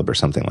Press Club or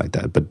something like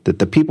that. But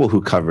the people who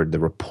covered, the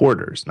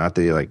reporters, not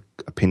the like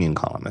opinion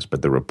columnists,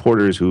 but the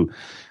reporters who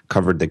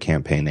covered the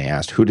campaign, they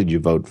asked, who did you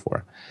vote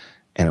for?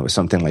 And it was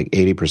something like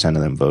 80%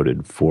 of them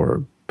voted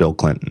for Bill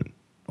Clinton,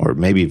 or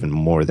maybe even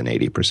more than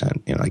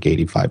 80%, like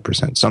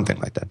 85%, something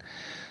like that.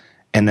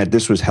 And that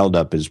this was held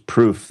up as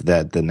proof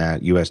that the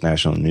U.S.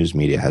 national news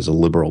media has a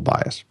liberal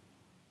bias.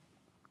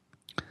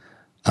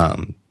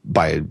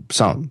 By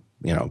some,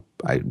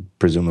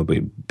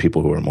 presumably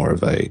people who are more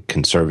of a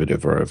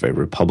conservative or of a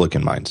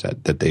Republican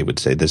mindset, that they would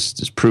say this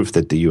is proof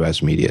that the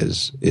U.S. media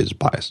is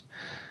biased.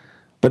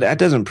 But that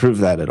doesn't prove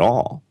that at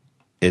all.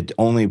 It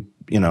only,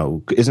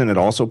 isn't it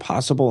also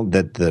possible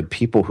that the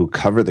people who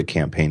cover the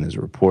campaign as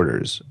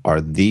reporters are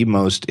the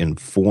most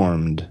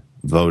informed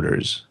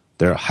voters?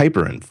 They're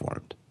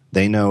hyper-informed.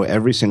 They know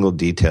every single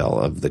detail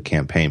of the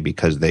campaign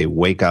because they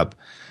wake up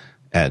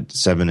at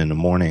 7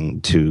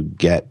 a.m. to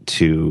get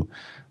to,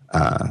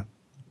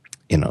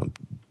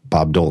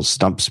 Bob Dole's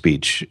stump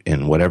speech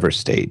in whatever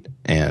state,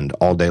 and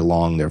all day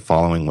long they're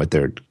following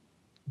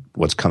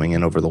what's coming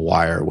in over the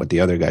wire, what the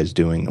other guy's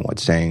doing, and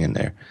what's saying in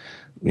there.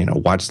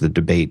 Watch the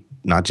debate,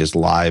 not just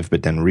live,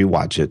 but then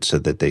rewatch it so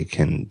that they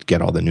can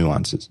get all the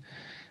nuances.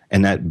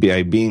 And that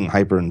by being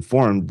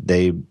hyper-informed,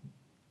 they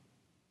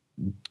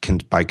can,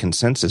 by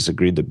consensus,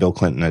 agreed that Bill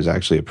Clinton is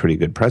actually a pretty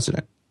good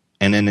president.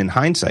 And then in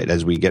hindsight,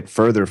 as we get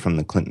further from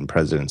the Clinton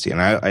presidency,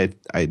 and I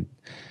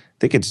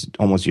think it's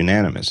almost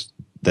unanimous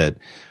that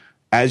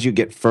as you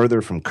get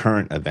further from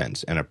current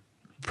events and a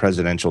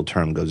presidential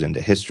term goes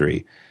into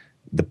history,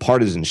 the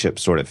partisanship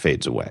sort of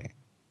fades away,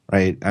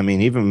 right? I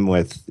mean, even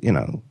with,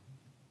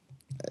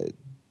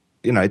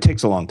 it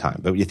takes a long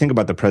time. But you think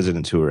about the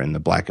presidents who are in the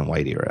black and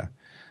white era,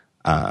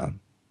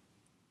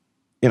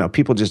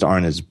 people just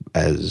aren't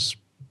as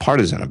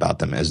partisan about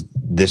them as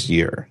this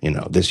year.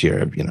 This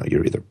year,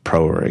 you're either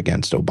pro or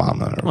against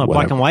Obama or whatever.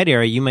 Black and white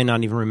era, you may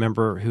not even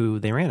remember who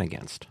they ran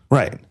against.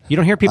 Right. You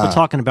don't hear people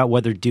talking about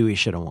whether Dewey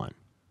should have won.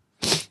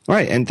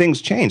 Right, and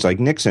things change. Like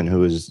Nixon, who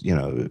was,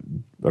 a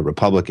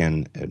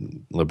Republican,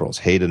 and liberals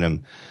hated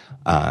him.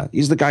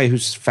 He's the guy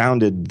who's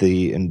founded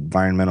the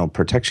Environmental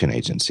Protection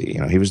Agency.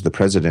 He was the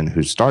president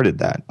who started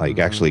that.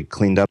 Actually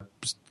cleaned up,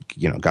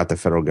 got the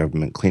federal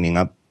government cleaning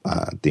up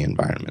the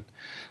environment.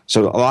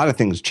 So a lot of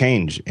things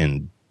change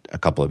in a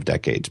couple of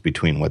decades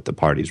between what the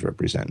parties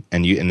represent.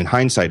 And in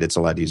hindsight, it's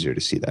a lot easier to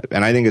see that.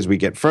 And I think as we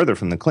get further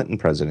from the Clinton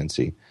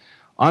presidency,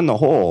 on the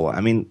whole, I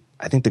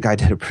think the guy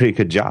did a pretty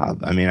good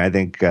job. I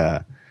think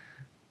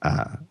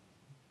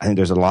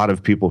there's a lot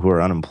of people who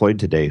are unemployed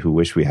today who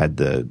wish we had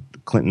the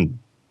Clinton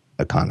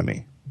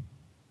economy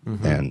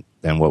than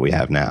what we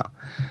have now.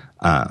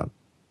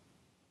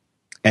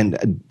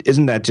 And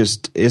isn't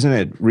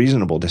it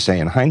reasonable to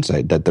say in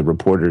hindsight that the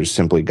reporters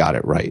simply got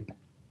it right?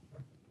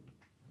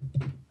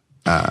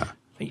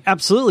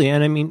 Absolutely.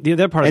 And the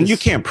other part and you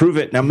can't prove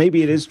it. Now,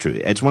 maybe it is true.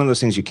 It's one of those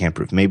things you can't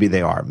prove. Maybe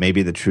they are.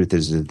 Maybe the truth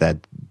is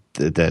that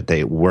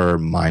they were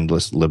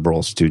mindless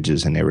liberal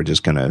stooges and they were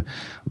just going to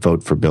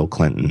vote for Bill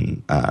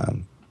Clinton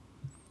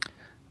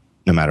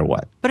no matter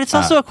what. But it's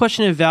also a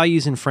question of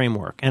values and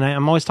framework. And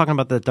I'm always talking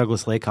about the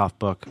Douglas Lakoff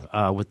book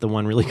with the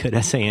one really good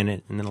essay in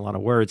it and then a lot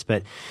of words.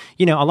 But,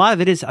 a lot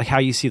of it is how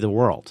you see the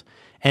world.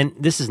 And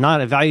this is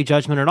not a value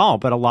judgment at all,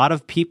 but a lot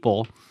of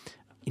people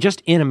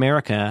just in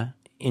America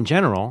in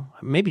general,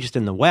 maybe just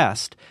in the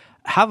West,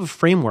 have a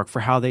framework for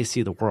how they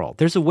see the world.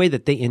 There's a way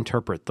that they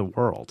interpret the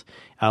world.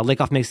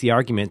 Lakoff makes the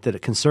argument that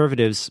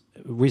conservatives,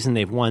 reason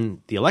they've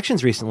won the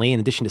elections recently, in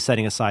addition to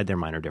setting aside their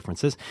minor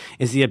differences,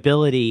 is the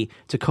ability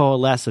to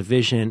coalesce a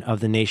vision of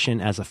the nation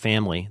as a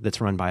family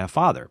that's run by a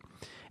father.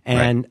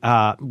 And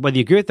whether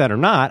you agree with that or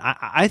not,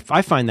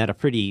 I find that a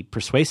pretty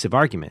persuasive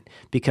argument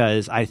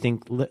because I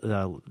think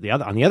on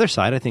the other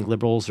side, I think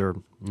liberals or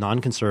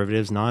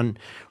non-conservatives,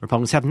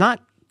 non-Republicans have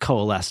not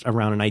coalesced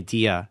around an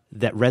idea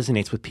that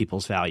resonates with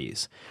people's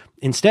values.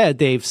 Instead,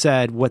 they've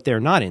said what they're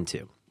not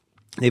into.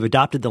 They've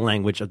adopted the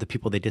language of the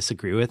people they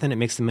disagree with, and it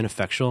makes them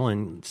ineffectual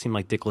and seem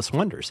like dickless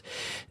wonders.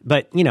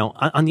 But,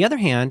 on the other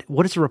hand,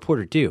 what does a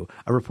reporter do?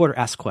 A reporter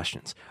asks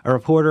questions. A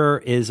reporter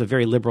is a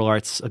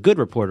good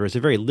reporter is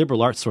a very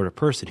liberal arts sort of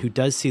person who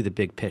does see the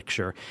big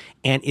picture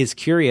and is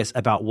curious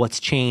about what's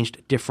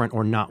changed, different,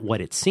 or not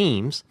what it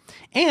seems.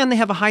 And they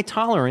have a high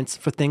tolerance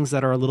for things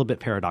that are a little bit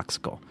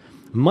paradoxical.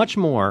 Much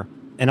more.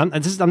 And I'm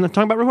not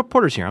talking about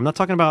reporters here. I'm not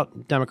talking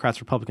about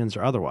Democrats, Republicans,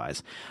 or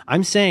otherwise.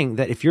 I'm saying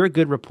that if you're a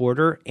good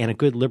reporter and a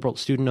good liberal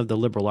student of the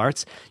liberal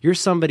arts, you're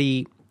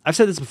somebody – I've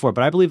said this before,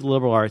 but I believe the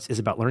liberal arts is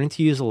about learning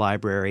to use a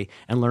library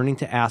and learning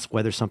to ask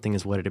whether something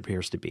is what it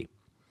appears to be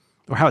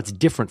or how it's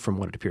different from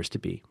what it appears to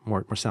be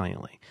more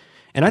saliently.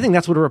 And I think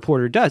that's what a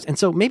reporter does. And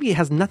so maybe it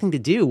has nothing to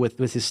do with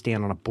his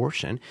stand on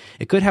abortion.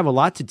 It could have a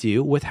lot to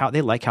do with how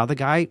they like how the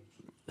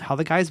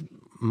guy's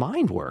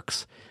mind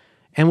works.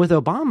 And with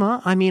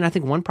Obama, I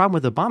think one problem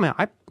with Obama,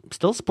 I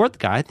still support the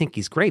guy. I think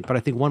he's great. But I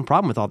think one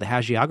problem with all the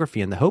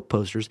hagiography and the hope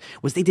posters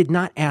was they did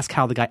not ask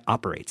how the guy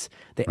operates.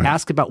 They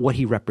asked about what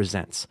he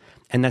represents.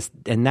 And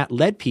that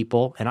led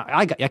people, and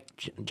I got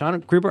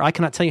John Gruber, I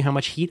cannot tell you how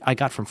much heat I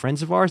got from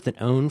friends of ours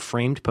that own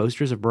framed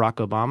posters of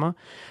Barack Obama.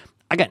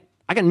 I got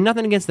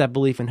nothing against that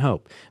belief and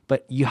hope.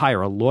 But you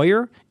hire a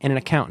lawyer and an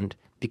accountant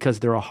because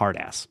they're a hard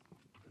ass.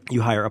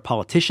 You hire a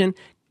politician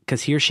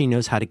because he or she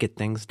knows how to get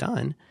things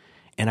done.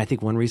 And I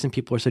think one reason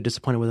people are so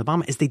disappointed with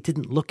Obama is they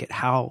didn't look at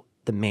how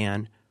the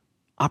man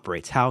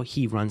operates, how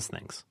he runs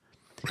things.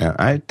 Yeah,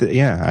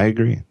 I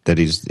agree that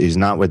he's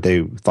not what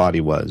they thought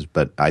he was.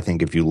 But I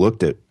think if you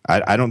looked at,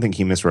 I don't think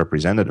he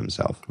misrepresented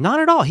himself. Not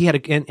at all. He had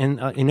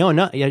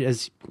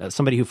as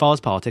somebody who follows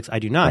politics, I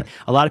do not. Right.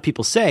 A lot of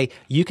people say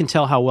you can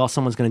tell how well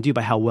someone's going to do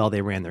by how well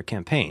they ran their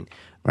campaign.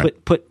 Right.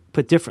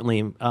 Put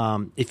differently,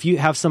 if you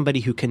have somebody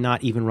who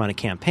cannot even run a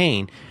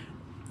campaign,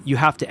 you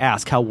have to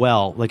ask how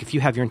well, like if you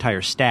have your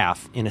entire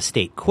staff in a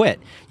state quit,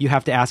 you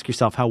have to ask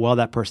yourself how well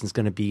that person's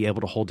going to be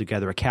able to hold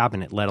together a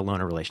cabinet, let alone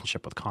a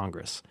relationship with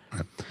Congress.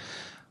 Right.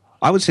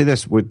 I would say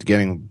this with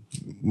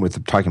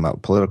talking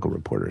about political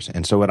reporters.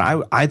 And so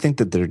I think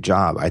that their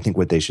job, I think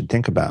what they should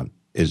think about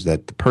is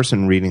that the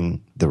person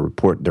reading the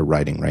report they're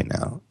writing right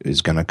now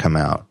is going to come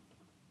out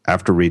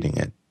after reading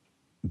it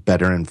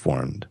better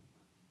informed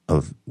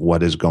of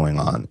what is going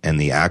on and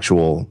the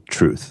actual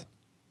truth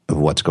of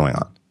what's going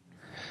on,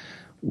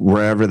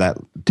 wherever that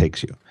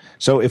takes you.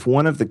 So if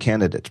one of the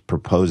candidates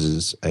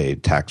proposes a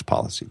tax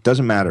policy,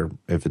 doesn't matter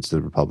if it's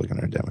the Republican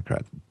or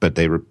Democrat, but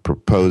they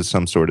propose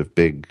some sort of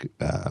big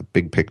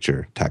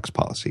picture tax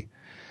policy,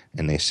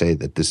 and they say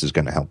that this is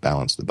going to help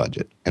balance the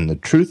budget. And the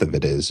truth of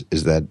it is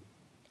that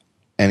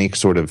any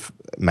sort of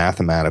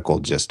mathematical,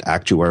 just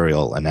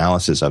actuarial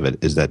analysis of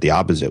it is that the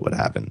opposite would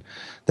happen,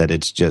 that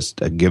it's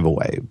just a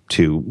giveaway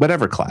to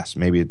whatever class.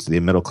 Maybe it's the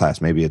middle class,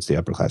 maybe it's the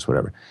upper class,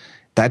 whatever.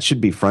 That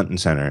should be front and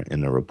center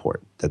in the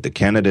report, that the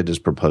candidate has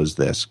proposed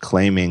this,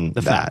 claiming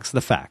the facts.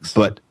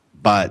 But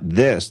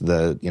this,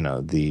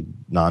 the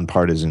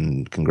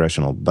nonpartisan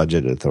Congressional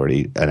Budget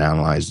Authority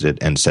analyzed it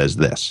and says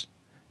this,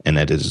 and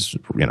it is,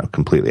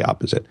 completely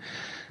opposite.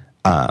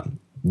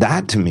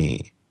 That to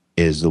me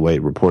is the way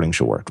reporting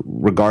should work,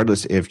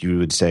 regardless if you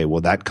would say,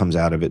 well, that comes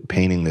out of it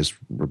painting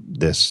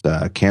this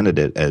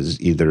candidate as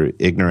either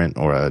ignorant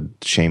or a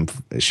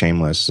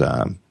shameless,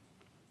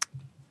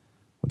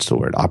 what's the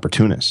word,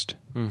 opportunist.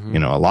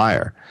 Mm-hmm. A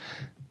liar.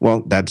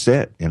 Well, that's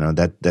it.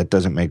 That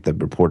doesn't make the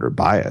reporter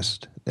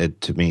biased. It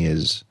to me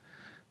is,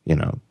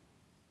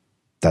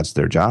 that's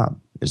their job,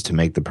 is to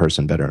make the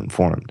person better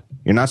informed.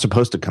 You're not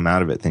supposed to come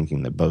out of it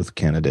thinking that both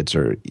candidates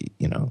are,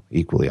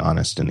 equally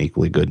honest and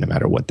equally good no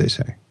matter what they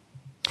say.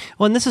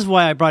 Well, and this is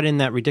why I brought in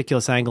that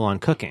ridiculous angle on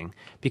cooking,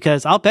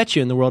 because I'll bet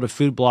you in the world of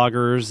food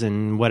bloggers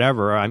and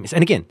whatever, and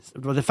again,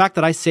 the fact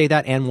that I say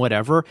that and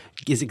whatever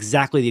is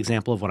exactly the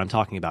example of what I'm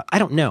talking about. I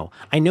don't know.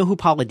 I know who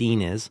Paula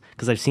Deen is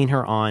because I've seen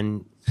her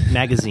on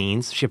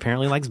magazines. She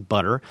apparently likes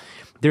butter.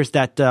 There's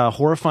that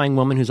horrifying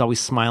woman who's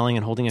always smiling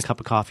and holding a cup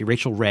of coffee,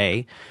 Rachel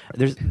Ray.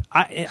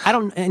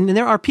 And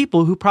there are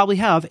people who probably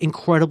have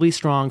incredibly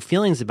strong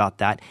feelings about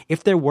that.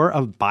 If there were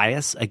a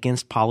bias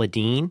against Paula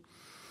Deen,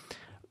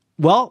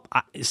 well,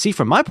 see,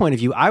 from my point of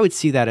view, I would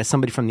see that as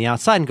somebody from the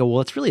outside and go,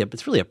 well, it's really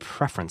a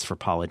preference for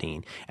Paula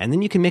Deen. And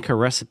then you can make her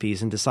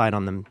recipes and decide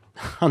on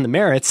the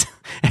merits,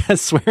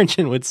 as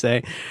Swearingen would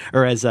say,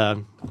 or as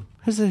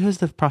who's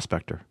the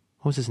prospector?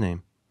 What was his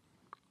name?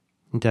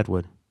 In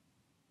Deadwood.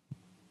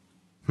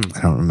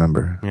 I don't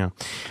remember. Yeah.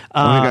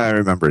 The only guy I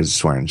remember is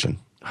Swearingen.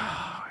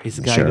 He's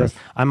the guy who goes,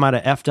 I might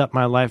have effed up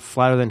my life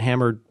flatter than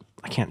hammered.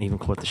 I can't even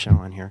quote the show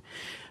on here.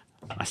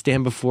 I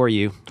stand before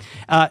you.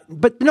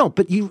 But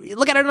you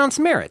look at it on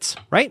some merits,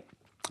 right?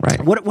 Right.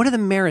 What are the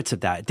merits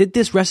of that? Did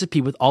this recipe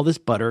with all this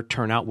butter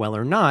turn out well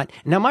or not?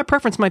 Now, my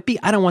preference might be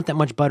I don't want that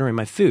much butter in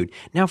my food.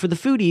 Now, for the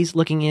foodies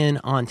looking in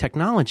on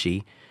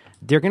technology,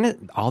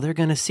 all they're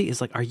gonna see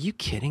is like, are you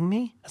kidding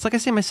me? It's like I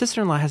say, my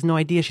sister-in-law has no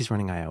idea she's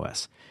running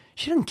iOS.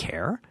 She doesn't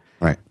care.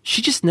 Right.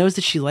 She just knows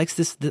that she likes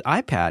the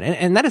iPad,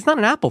 and that is not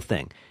an Apple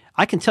thing.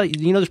 I can tell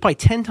you, there's probably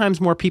 10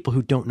 times more people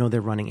who don't know they're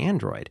running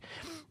Android.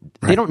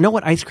 They don't know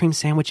what ice cream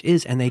sandwich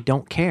is, and they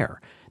don't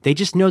care. They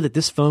just know that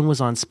this phone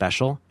was on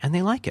special, and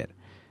they like it.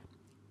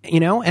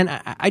 And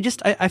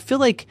I feel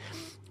like,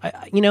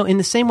 in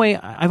the same way,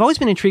 I've always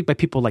been intrigued by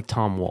people like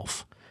Tom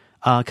Wolfe,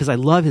 because I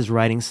love his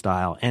writing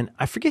style. And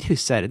I forget who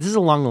said it. This is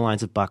along the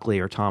lines of Buckley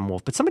or Tom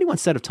Wolfe, but somebody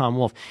once said of Tom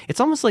Wolfe, it's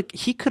almost like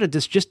he could have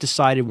just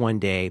decided one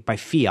day by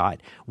fiat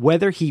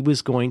whether he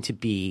was going to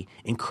be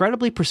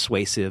incredibly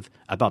persuasive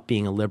about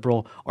being a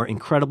liberal or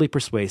incredibly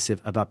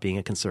persuasive about being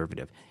a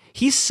conservative.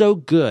 He's so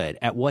good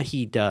at what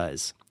he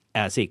does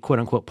as a quote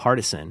unquote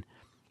partisan,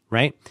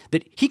 right?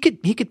 That he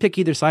could pick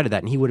either side of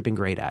that and he would have been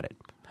great at it.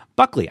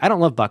 Buckley, I don't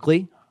love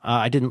Buckley.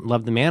 I didn't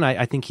love the man.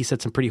 I think he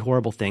said some pretty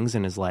horrible things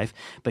in his life,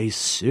 but he's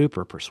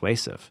super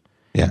persuasive.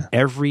 Yeah.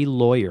 Every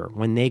lawyer,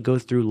 when they go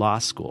through law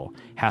school,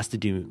 has to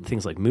do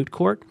things like moot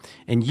court,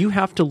 and you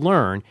have to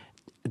learn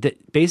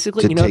that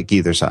basically, to take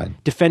either side.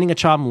 Defending a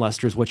child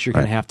molester is what you're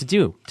going to have to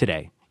do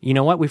today. You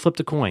know what? We flipped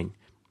a coin.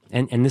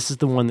 And this is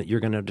the one that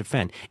you're going to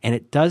defend. And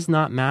it does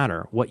not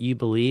matter what you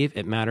believe.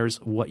 It matters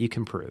what you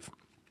can prove.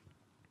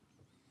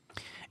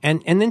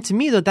 And then to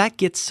me, though, that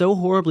gets so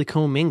horribly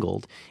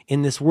commingled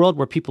in this world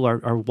where people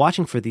are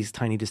watching for these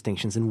tiny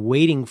distinctions and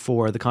waiting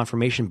for the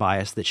confirmation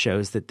bias that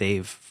shows that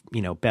they've,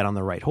 bet on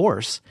the right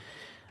horse.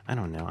 I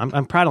don't know.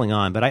 I'm prattling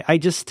on, but I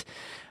just...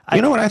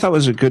 You know what I thought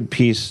was a good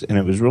piece, and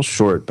it was real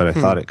short, but I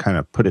thought it kind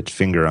of put its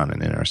finger on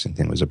an interesting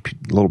thing. It was a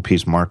little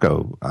piece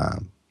Marco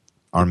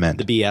Arment.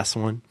 The BS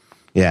one?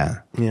 Yeah.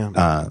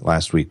 Yeah.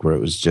 Last week, where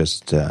it was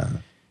just, 2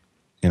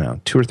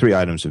 or 3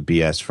 items of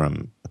BS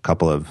from a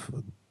couple of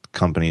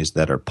companies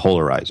that are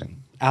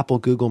polarizing. Apple,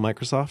 Google,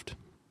 Microsoft?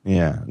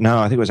 Yeah. No,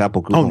 I think it was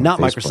Apple, Google, Oh, not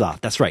Facebook.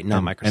 Microsoft. That's right,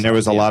 not Microsoft. And there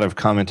was a lot of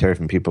commentary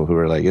from people who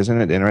were like, isn't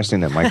it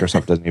interesting that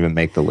Microsoft doesn't even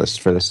make the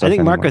list for this stuff I think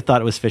anymore? Marco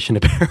thought it was fish in a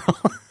barrel.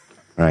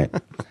 Right.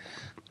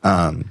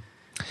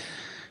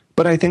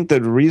 But I think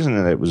the reason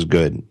that it was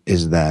good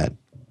is that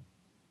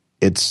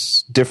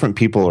it's different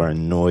people are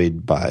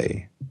annoyed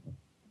by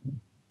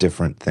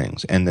different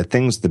things. And the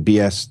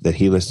BS that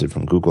he listed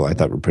from Google, I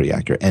thought were pretty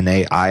accurate. And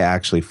I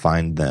actually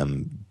find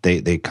them,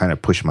 they kind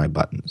of push my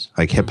buttons.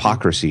 Like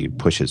hypocrisy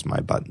pushes my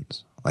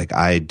buttons. Like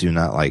I do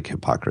not like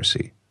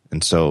hypocrisy.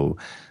 And so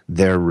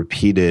they're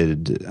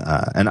repeated,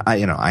 and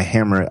I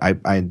hammer it.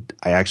 I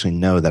actually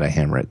know that I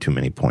hammer it too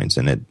many points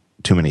and it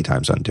too many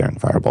times on Daring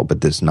Fireball,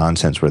 but this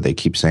nonsense where they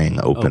keep saying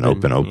open,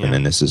 yeah.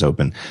 And this is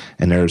open.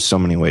 And there are so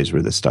many ways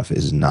where this stuff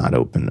is not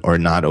open or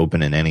not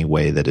open in any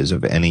way that is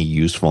of any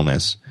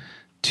usefulness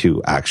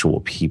to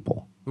actual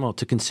people. Well,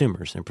 to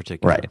consumers in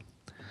particular. Right.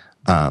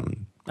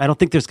 I don't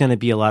think there's going to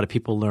be a lot of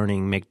people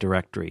learning make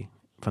directory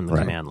from the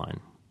command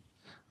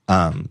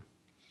line.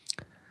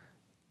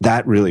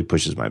 That really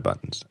pushes my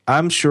buttons.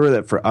 I'm sure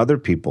that for other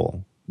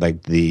people,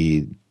 like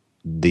the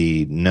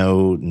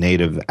no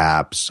native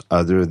apps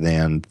other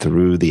than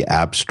through the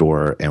App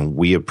Store and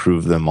we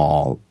approve them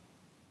all,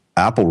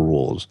 Apple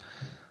rules,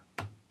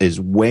 is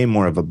way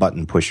more of a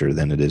button pusher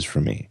than it is for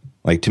me.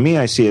 Like to me,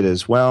 I see it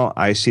as, well,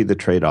 I see the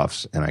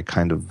trade-offs and I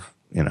kind of,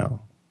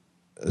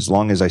 as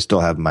long as I still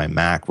have my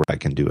Mac where I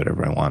can do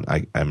whatever I want,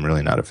 I'm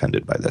really not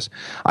offended by this.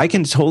 I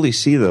can totally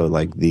see though,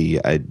 like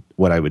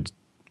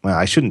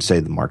I shouldn't say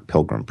the Mark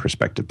Pilgrim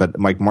perspective, but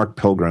like Mark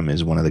Pilgrim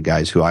is one of the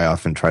guys who I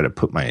often try to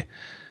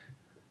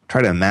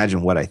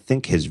imagine what I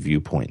think his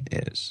viewpoint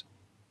is.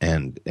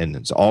 And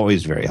it's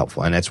always very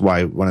helpful. And that's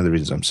why one of the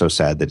reasons I'm so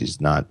sad that he's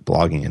not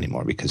blogging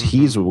anymore, because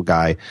he's a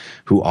guy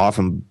who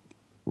often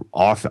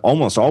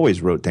almost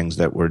always wrote things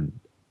that were,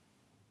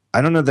 I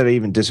don't know that I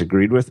even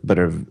disagreed with, but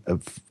are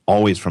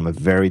always from a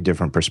very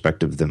different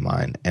perspective than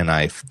mine. And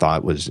I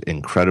thought was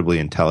incredibly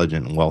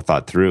intelligent and well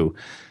thought through.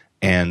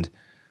 And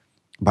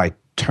by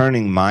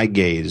turning my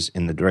gaze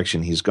in the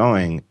direction he's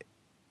going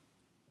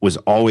was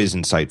always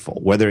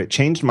insightful. Whether it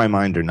changed my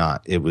mind or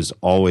not, it was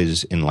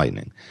always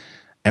enlightening.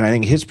 And I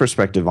think his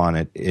perspective on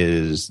it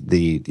is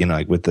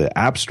like with the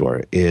App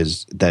Store,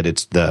 is that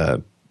it's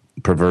the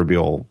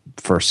proverbial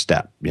first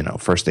step.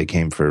 First they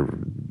came for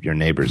your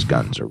neighbor's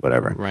guns or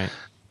whatever. Right.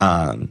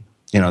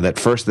 That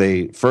first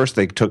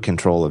they took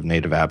control of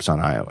native apps on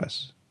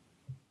iOS.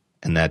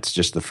 And that's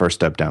just the first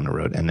step down the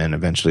road. And then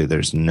eventually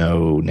there's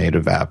no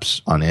native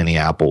apps on any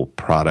Apple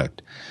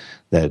product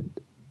that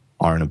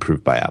aren't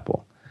approved by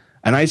Apple.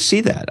 And I see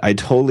that. I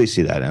totally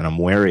see that. And I'm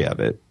wary of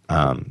it.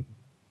 To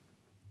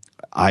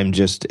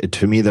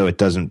me, though, it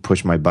doesn't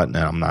push my button,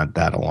 and I'm not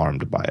that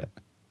alarmed by it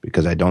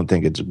because I don't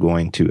think it's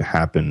going to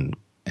happen.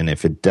 And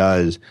if it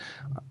does,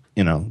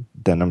 then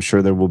I'm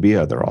sure there will be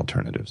other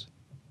alternatives.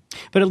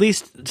 But at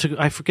least,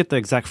 I forget the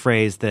exact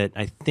phrase that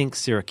I think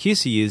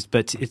Syracuse used,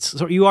 but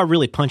you are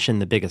really punching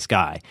the biggest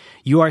guy.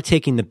 You are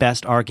taking the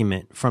best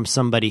argument from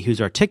somebody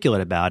who's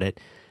articulate about it,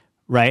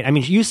 right? I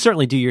mean, you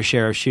certainly do your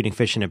share of shooting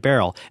fish in a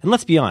barrel. And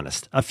let's be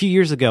honest, a few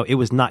years ago, it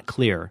was not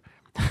clear.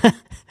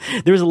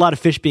 There was a lot of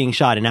fish being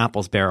shot in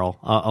Apple's barrel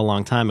a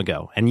long time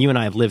ago, and you and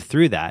I have lived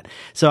through that.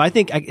 So I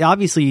think,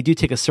 obviously, you do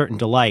take a certain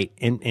delight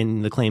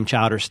in the claim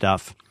chowder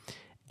stuff.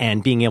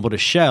 and being able to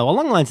show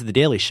along the lines of the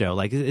Daily Show,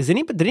 like, did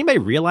anybody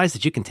realize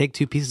that you can take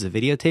two pieces of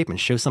videotape and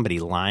show somebody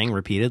lying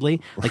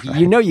repeatedly? Like,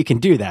 you know, you can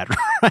do that,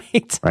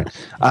 right?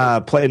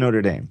 Right. Play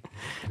Notre Dame.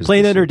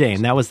 Play Notre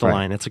Dame. That was the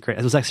line. That's a great.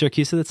 Was that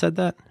Syracuse that said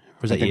that?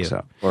 Or was that you? I think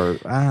so. Or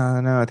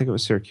no, I think it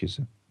was Syracuse.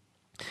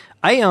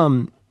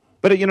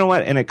 But you know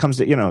what? And it comes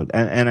to,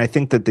 and I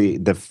think that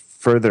the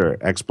further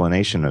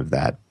explanation of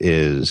that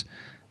is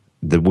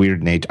the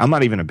weird nature. I'm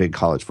not even a big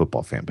college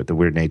football fan, but the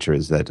weird nature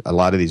is that a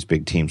lot of these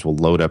big teams will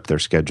load up their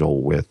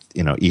schedule with,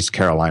 East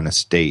Carolina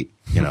State,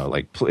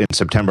 like in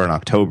September and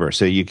October.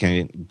 So you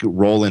can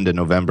roll into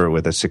November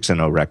with a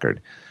 6-0 record.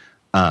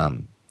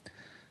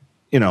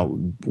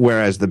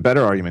 Whereas the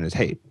better argument is,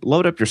 hey,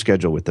 load up your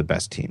schedule with the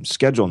best teams.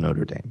 Schedule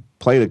Notre Dame.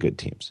 Play the good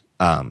teams.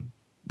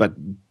 But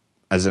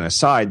as an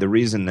aside, the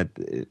reason that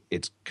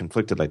it's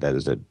conflicted like that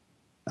is that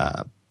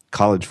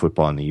college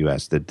football in the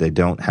U.S., that they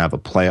don't have a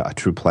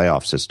true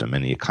playoff system,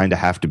 and you kind of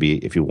have to be,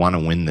 if you want to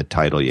win the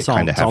title, you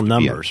kind of have to be. It's all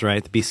numbers,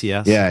 right? The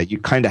BCS. Yeah, you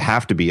kind of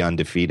have to be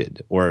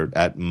undefeated, or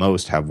at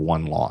most have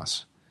one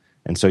loss.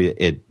 And so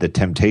the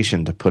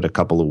temptation to put a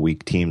couple of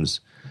weak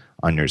teams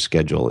on your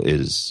schedule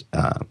is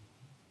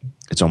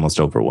it's almost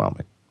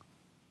overwhelming.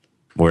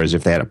 Whereas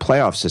if they had a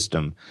playoff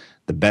system,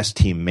 the best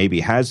team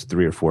maybe has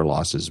 3 or 4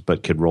 losses,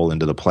 but could roll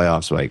into the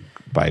playoffs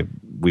by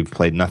we've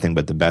played nothing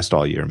but the best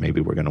all year.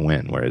 Maybe we're going to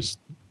win. Whereas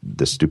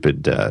the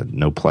stupid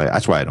no play.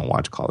 That's why I don't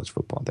watch college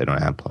football. They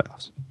don't have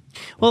playoffs.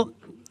 Well,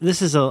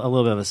 this is a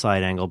little bit of a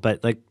side angle,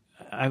 but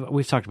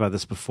we've talked about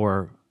this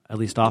before, at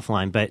least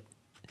offline. But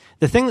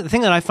the thing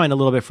that I find a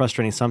little bit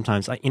frustrating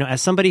sometimes,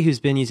 as somebody who's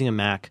been using a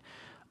Mac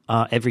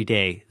every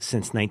day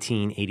since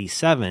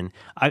 1987,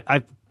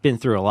 I've been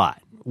through a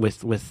lot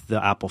with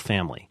the Apple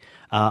family.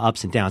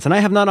 Ups and downs. And I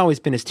have not always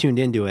been as tuned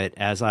into it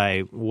as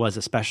I was,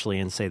 especially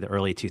in, say, the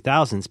early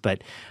 2000s.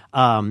 But,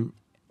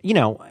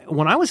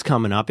 when I was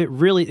coming up, there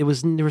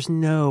was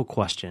no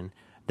question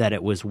that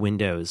it was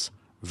Windows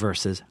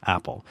versus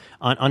Apple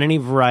on any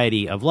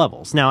variety of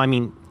levels. Now, I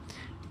mean,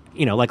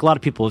 like a lot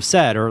of people have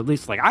said, or at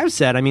least like I've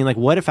said, I mean, like,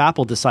 what if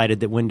Apple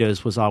decided that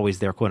Windows was always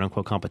their quote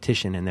unquote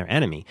competition and their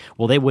enemy?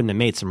 Well, they wouldn't have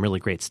made some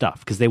really great stuff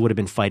because they would have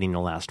been fighting the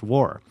last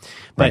war.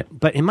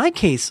 But in my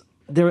case,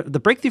 the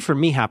breakthrough for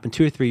me happened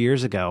 2 or 3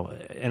 years ago,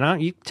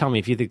 and you tell me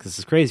if you think this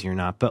is crazy or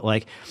not, but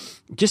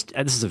this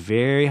is a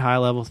very high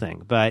level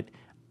thing. But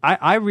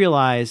I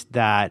realized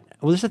that,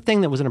 there's a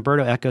thing that was an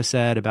Umberto Eco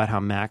said about how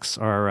Macs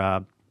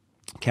are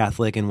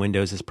Catholic and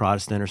Windows is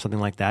Protestant or something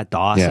like that.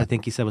 DOS, yeah. I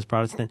think he said, was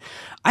Protestant.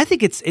 I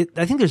think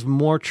I think there's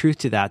more truth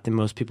to that than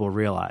most people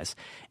realize.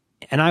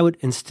 And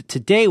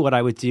today what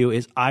I would do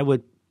is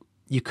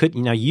you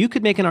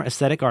could make an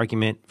aesthetic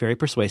argument very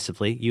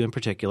persuasively, you in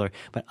particular,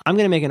 but I'm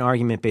going to make an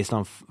argument based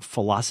on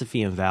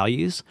philosophy and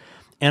values.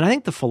 And I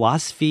think the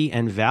philosophy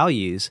and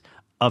values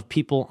of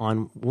people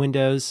on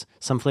Windows,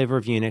 some flavor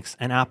of Unix,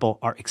 and Apple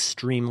are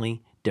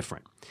extremely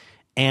different.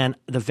 And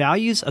the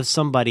values of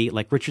somebody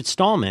like Richard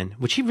Stallman,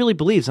 which he really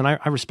believes, and I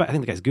respect, I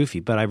think the guy's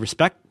goofy, but I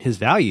respect his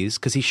values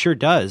because he sure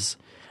does.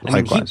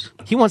 Likewise.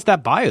 He wants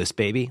that BIOS,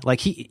 baby. Like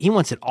he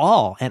wants it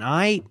all. And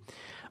I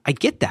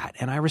get that,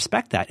 and I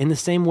respect that in the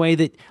same way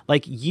that,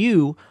 like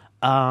you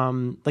said, I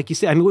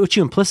mean, what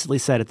you implicitly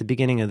said at the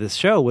beginning of this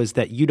show was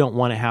that you don't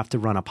want to have to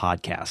run a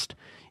podcast.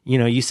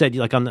 You said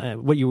like on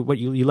what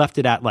you left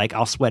it at, like,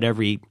 I'll sweat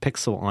every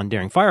pixel on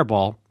Daring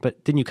Fireball,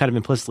 but didn't you kind of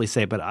implicitly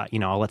say, but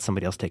I'll let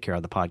somebody else take care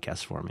of the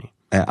podcast for me?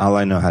 All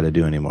I know how to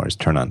do anymore is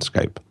turn on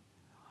Skype.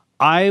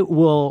 I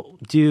will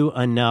do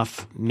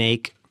enough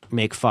make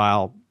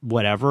file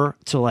whatever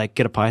to like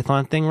get a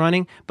Python thing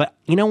running. But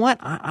you know what?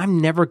 I'm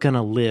never going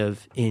to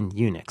live in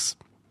Unix,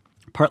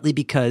 partly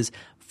because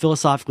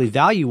philosophically,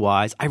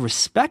 value-wise, I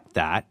respect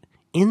that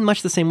in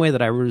much the same way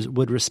that I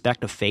would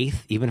respect a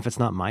faith, even if it's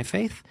not my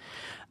faith.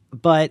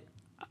 But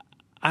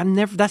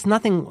that's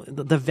nothing.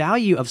 The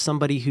value of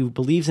somebody who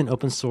believes in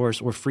open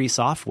source or free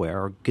software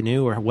or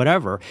GNU or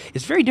whatever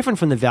is very different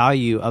from the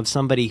value of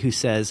somebody who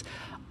says,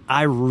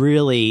 I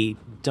really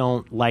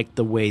don't like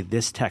the way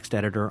this text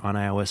editor on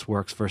iOS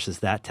works versus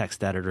that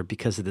text editor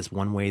because of this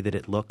one way that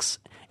it looks.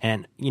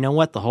 And you know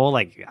what? The whole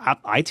like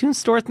iTunes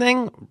Store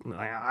thing,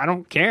 I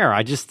don't care.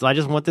 I just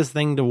want this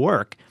thing to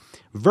work.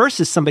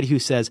 Versus somebody who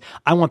says,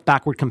 I want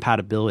backward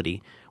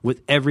compatibility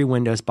with every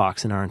Windows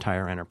box in our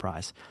entire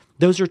enterprise.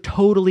 Those are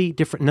totally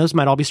different. And those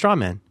might all be straw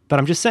men. But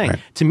I'm just saying, right.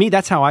 To me,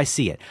 that's how I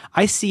see it.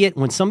 I see it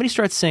when somebody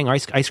starts saying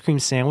ice cream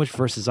sandwich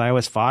versus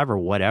iOS 5 or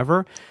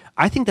whatever.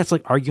 I think that's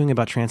like arguing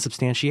about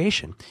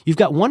transubstantiation. You've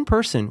got one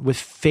person with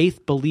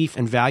faith, belief,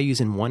 and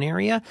values in one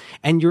area,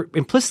 and you're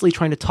implicitly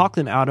trying to talk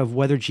them out of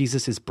whether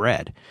Jesus is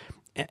bread.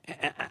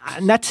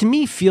 And that to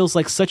me feels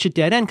like such a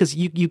dead end because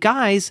you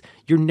guys,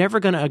 you're never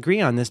going to agree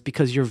on this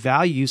because your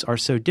values are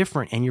so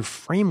different and your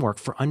framework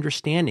for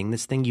understanding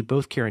this thing you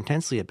both care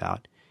intensely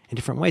about in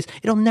different ways,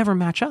 it'll never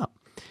match up.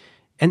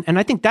 And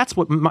I think that's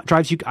what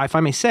drives you, if I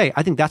may say,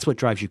 I think that's what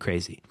drives you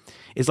crazy.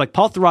 It's like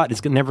Paul Thurrott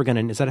is never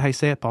going to, is that how you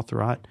say it, Paul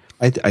Thurrott?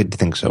 I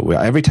think so.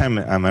 Every time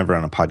I'm ever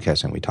on a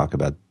podcast and we talk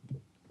about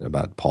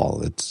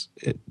Paul,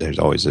 there's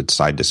always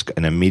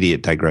an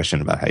immediate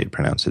digression about how you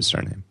pronounce his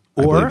surname.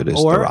 I believe it is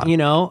The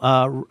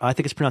Rock. I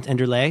think it's pronounced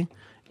Enderle,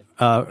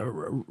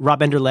 Rob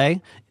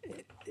Enderle.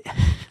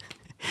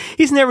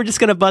 He's never just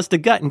going to bust a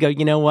gut and go,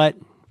 you know what?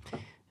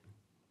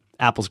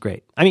 Apple's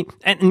great. I mean,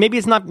 and maybe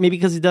it's not, maybe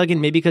because he's dug in,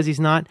 maybe because he's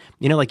not.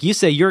 Like you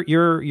say,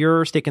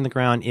 your stake in the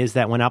ground is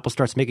that when Apple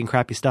starts making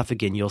crappy stuff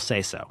again, you'll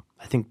say so.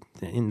 I think,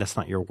 and that's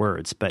not your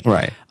words, but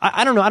right.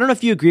 I don't know. I don't know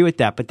if you agree with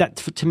that, but that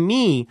to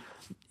me,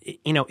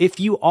 if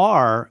you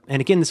are,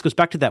 and again, this goes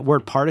back to that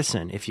word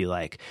partisan, if you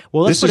like.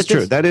 Well, this is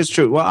true. That is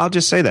true. Well, I'll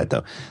just say that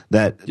though.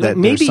 That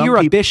maybe you're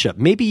a bishop.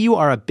 Maybe you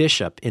are a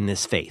bishop in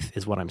this faith,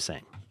 is what I'm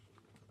saying.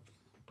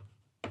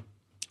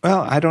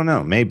 Well, I don't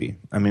know. Maybe.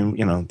 I mean,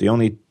 the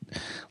only,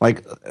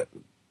 like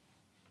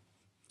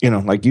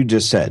you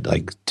just said,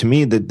 like to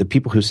me, the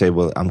people who say,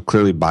 well, I'm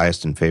unfairly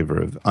biased in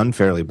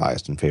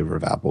favor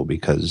of Apple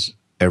because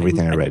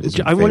everything I read is.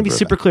 I want to be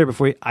super clear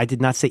before I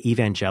did not say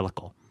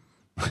evangelical.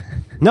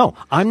 No,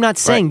 I'm not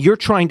saying you're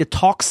trying to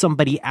talk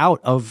somebody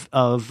out of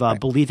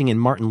believing in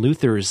Martin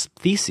Luther's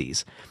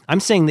theses.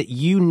 I'm saying that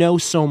you know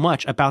so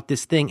much about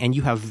this thing and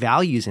you have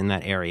values in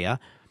that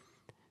area.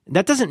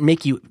 That doesn't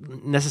make you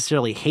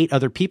necessarily hate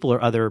other people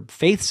or other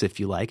faiths, if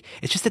you like.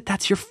 It's just that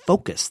that's your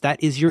focus.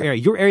 That is your area.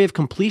 Your area of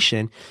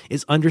completion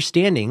is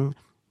understanding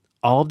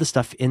all of the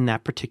stuff in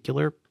that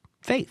particular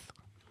faith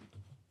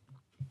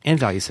and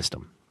value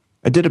system.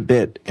 I did a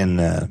bit in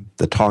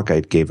the talk I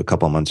gave a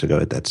couple of months ago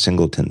at that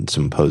Singleton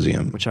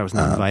Symposium. Which I was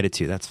not invited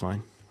to. That's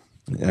fine.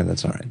 Yeah,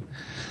 that's all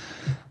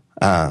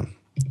right.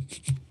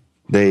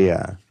 They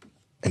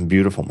in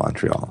beautiful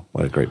Montreal.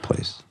 What a great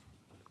place.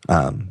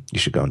 You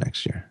should go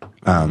next year.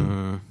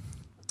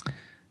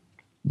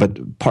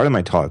 But part of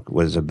my talk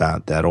was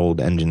about that old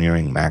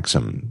engineering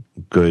maxim,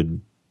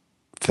 good,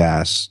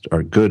 fast,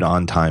 or good,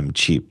 on time,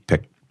 cheap,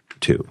 pick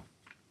two.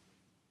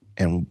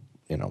 And,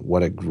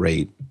 what a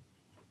great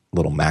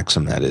little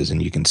maxim that is.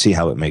 And you can see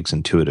how it makes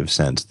intuitive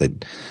sense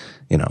that,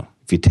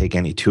 if you take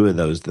any two of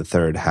those, the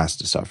third has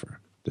to suffer.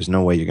 There's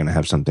no way you're going to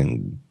have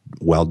something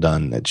well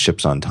done that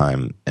ships on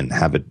time and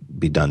have it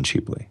be done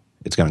cheaply.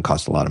 It's going to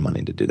cost a lot of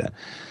money to do that.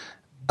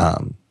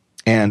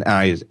 And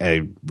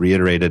I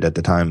reiterated at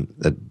the time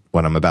that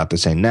what I'm about to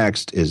say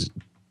next is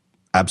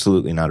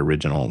absolutely not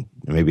original.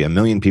 Maybe 1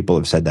 million people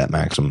have said that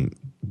maxim.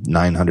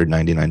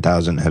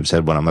 999,000 have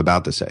said what I'm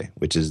about to say,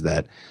 which is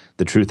that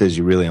the truth is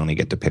you really only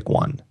get to pick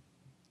one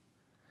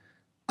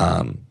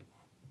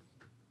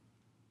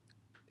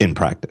in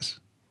practice.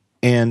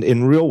 And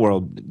in real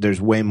world,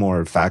 there's way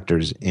more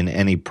factors in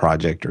any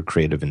project or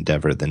creative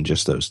endeavor than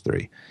just those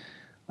three.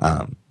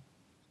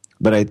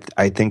 But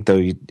I think,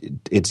 though,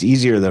 it's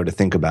easier, though, to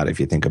think about it if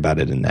you think about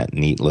it in that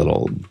neat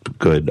little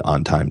good,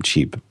 on-time,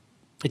 cheap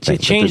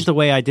It changed the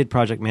way I did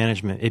project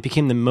management. It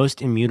became the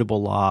most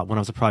immutable law when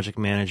I was a project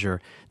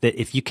manager that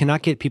if you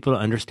cannot get people to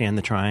understand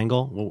the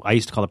triangle, well, I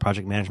used to call it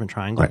project management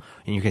triangle, right.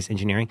 In your case,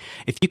 engineering.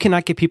 If you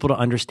cannot get people to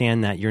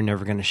understand that, you're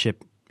never going to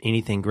ship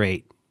anything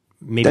great,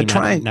 maybe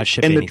not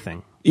ship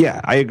anything.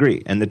 Yeah, I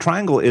agree. And the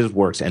triangle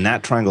works, and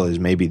that triangle is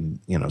maybe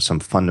some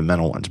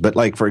fundamental ones. But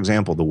like, for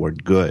example, the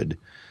word good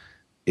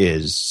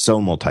is so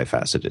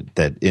multifaceted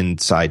that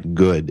inside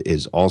good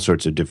is all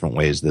sorts of different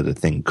ways that a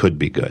thing could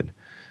be good.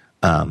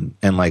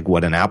 And like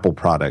what an Apple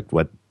product,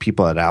 what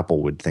people at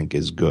Apple would think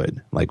is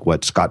good, like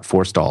what Scott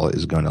Forstall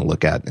is going to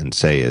look at and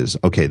say is,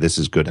 okay, this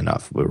is good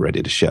enough, we're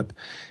ready to ship,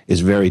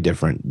 is very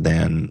different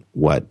than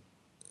what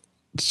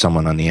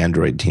someone on the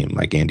Android team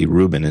like Andy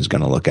Rubin is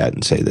going to look at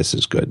and say this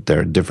is good.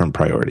 There are different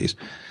priorities.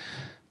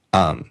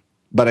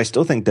 But I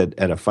still think that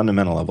at a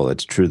fundamental level,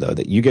 it's true, though,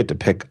 that you get to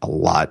pick a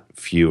lot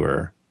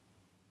fewer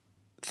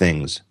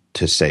things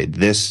to say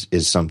this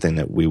is something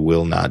that we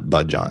will not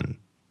budge on.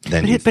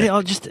 But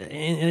I'll just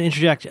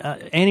interject.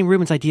 Andy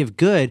Rubin's idea of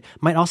good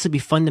might also be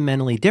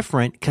fundamentally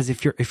different because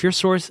if you're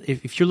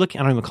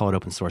looking, I don't even call it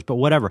open source, but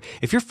whatever.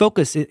 If your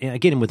focus,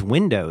 again, with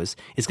Windows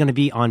is going to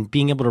be on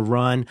being able to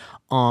run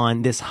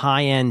on this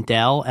high-end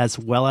Dell as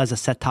well as a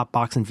set-top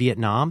box in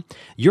Vietnam,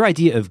 your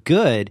idea of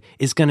good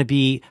is going to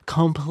be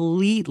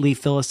completely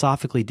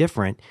philosophically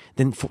different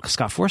than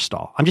Scott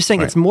Forstall. I'm just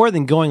saying It's more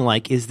than going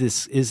like, is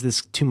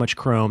this too much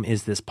Chrome?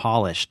 Is this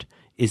polished?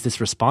 Is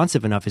this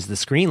responsive enough? Is the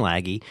screen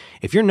laggy?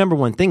 If your number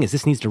one thing is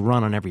this needs to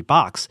run on every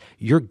box,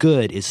 your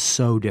good is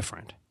so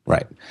different.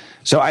 Right.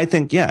 So I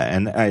think,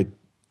 and I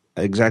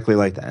exactly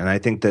like that. And I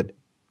think that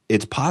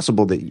it's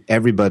possible that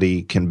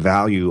everybody can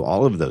value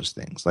all of those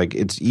things. Like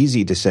it's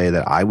easy to say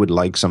that I would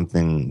like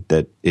something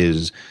that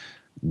is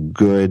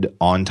good,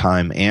 on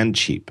time, and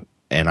cheap,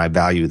 and I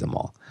value them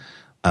all.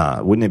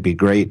 Wouldn't it be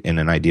great in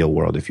an ideal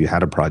world if you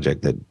had a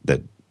project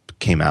that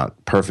came out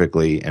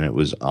perfectly and it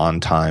was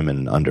on time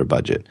and under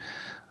budget?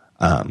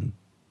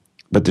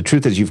 But the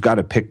truth is, you've got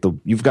to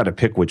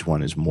pick which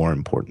one is more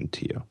important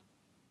to you.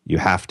 You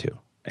have to,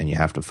 and you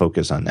have to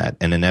focus on that.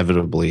 And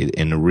inevitably,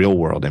 in the real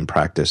world, in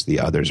practice, the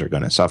others are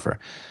going to suffer.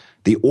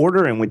 The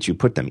order in which you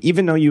put them,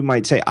 even though you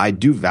might say, I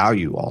do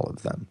value all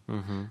of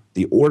them,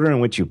 the order in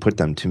which you put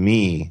them, to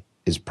me,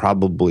 is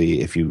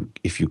probably, if you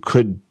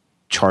could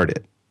chart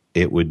it,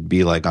 it would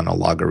be like on a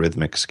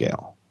logarithmic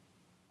scale,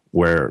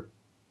 where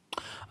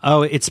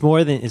Oh, it's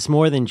more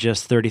than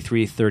just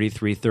 33,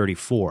 33,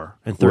 34,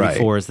 and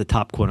 34 is the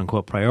top quote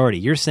unquote priority.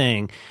 You're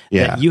saying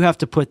that you have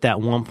to put that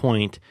 1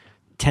 point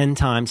 10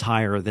 times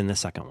higher than the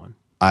second one.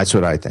 That's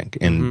what I think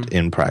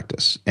in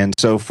practice. And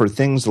so for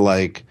things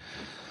like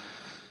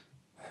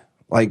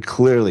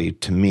clearly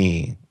to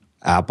me,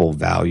 Apple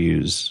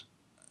values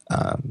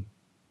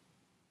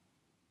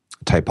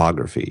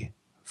typography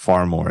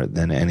far more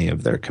than any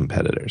of their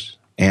competitors.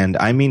 And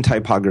I mean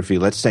typography,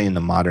 let's say in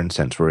the modern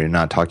sense, where you're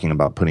not talking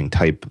about putting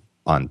type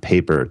on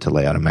paper to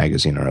lay out a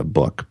magazine or a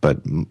book, but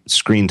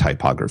screen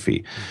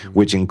typography,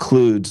 which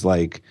includes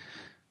like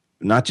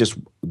not just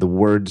the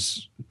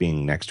words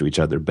being next to each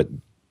other, but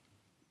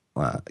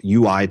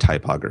UI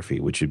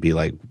typography, which would be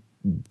like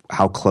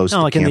how close.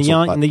 No, like in the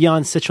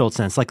Jan Sichel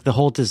sense, like the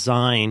whole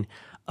design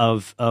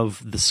of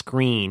the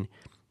screen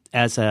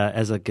as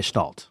a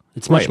gestalt.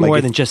 It's much more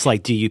than just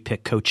like, do you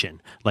pick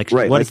Cochin? Like,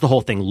 what does the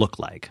whole thing look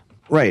like?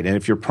 Right, and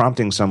if you're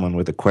prompting someone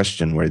with a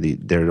question where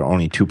there are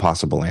only two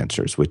possible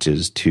answers, which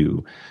is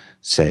to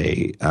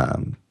say,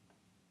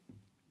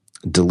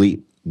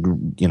 delete.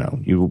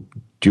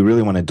 Do you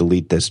really want to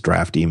delete this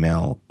draft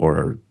email,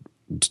 or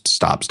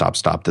stop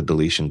the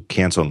deletion,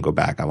 cancel and go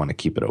back? I want to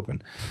keep it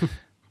open.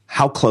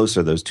 How close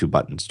are those two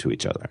buttons to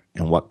each other,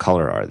 and what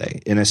color are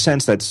they? In a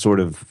sense, that's sort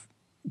of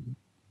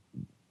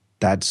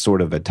a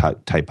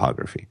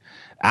typography.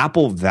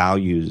 Apple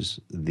values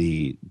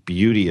the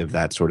beauty of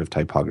that sort of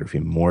typography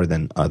more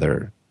than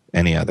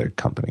any other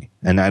company.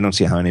 And I don't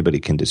see how anybody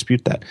can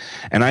dispute that.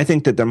 And I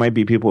think that there might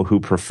be people who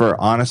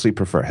honestly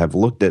prefer, have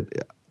looked at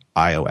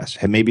iOS,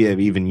 have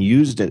even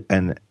used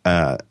an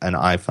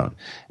iPhone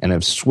and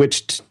have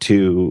switched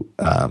to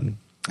a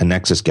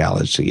Nexus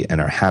Galaxy and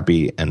are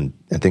happy, and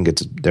I think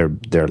it's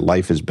their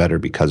life is better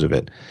because of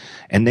it.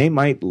 And they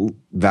might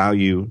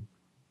value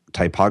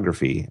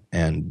typography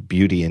and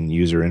beauty and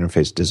user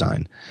interface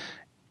design,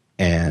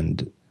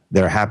 and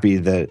they're happy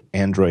that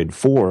Android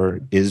 4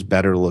 is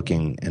better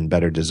looking and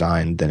better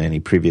designed than any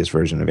previous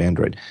version of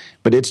Android.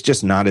 But it's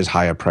just not as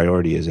high a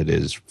priority as it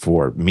is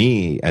for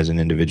me as an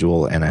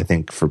individual, and I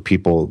think for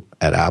people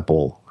at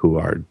Apple who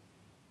are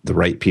the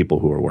right people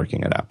who are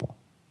working at Apple.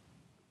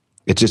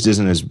 It just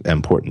isn't as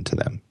important to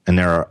them. And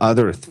there are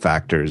other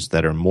factors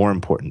that are more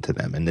important to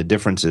them. And the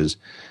differences,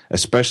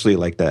 especially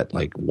like that,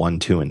 like 1,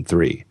 2, and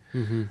 3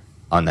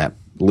 on that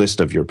list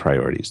of your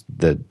priorities,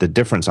 the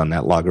difference on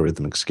that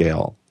logarithmic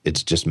scale,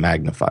 it's just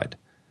magnified.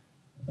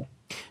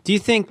 Do you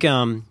think,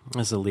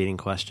 that's a leading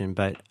question,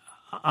 but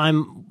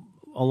I'm,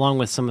 along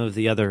with some of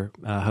the other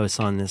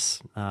hosts on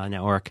this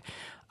network,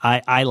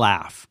 I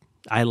laughed.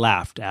 I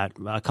laughed at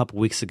a couple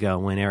weeks ago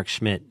when Eric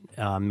Schmidt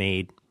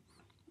made,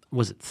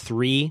 was it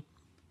 3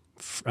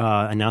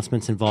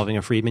 announcements involving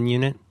a Friedman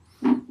unit?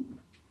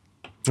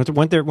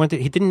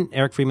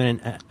 Eric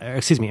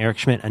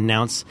Schmidt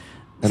announce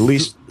at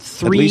least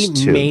 3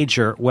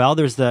 major. Well,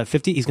 there's the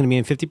 50. He's going to be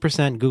in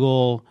 50%.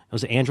 Google,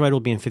 Android will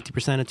be in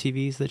 50% of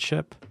TVs that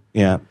ship.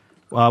 Yeah.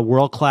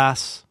 World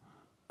class.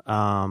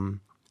 A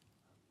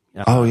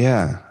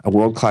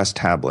world class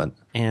tablet.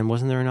 And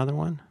wasn't there another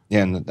one?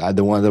 Yeah, and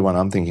the one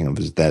I'm thinking of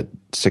is that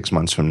 6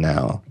 months from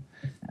now,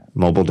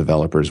 mobile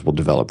developers will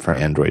develop for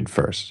Android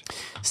first.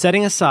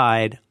 Setting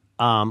aside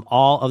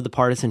all of the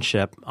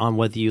partisanship on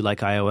whether you like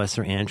iOS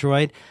or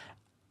Android,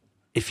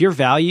 if your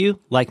value,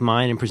 like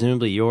mine and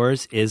presumably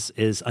yours,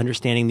 is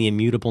understanding the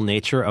immutable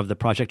nature of the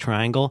Project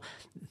Triangle,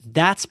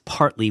 that's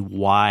partly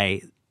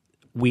why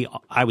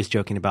I was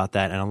joking about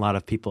that, and a lot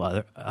of people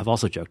have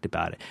also joked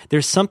about it.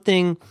 There's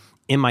something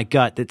in my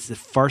gut that's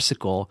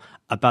farcical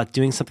about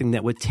doing something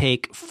that would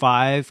take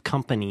 5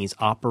 companies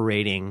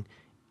operating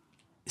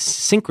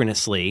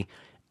synchronously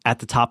at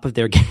the top of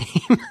their game.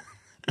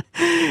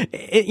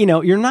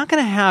 You're not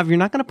going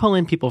to pull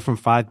in people from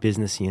 5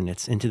 business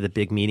units into the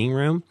big meeting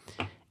room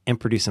and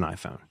produce an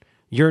iPhone.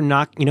 You're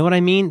not, you know what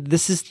I mean?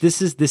 This is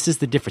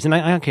the difference. And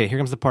okay, here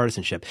comes the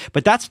partisanship.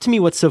 But that's to me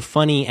what's so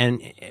funny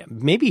and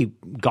maybe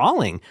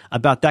galling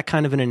about that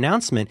kind of an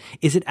announcement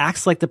is it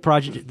acts like the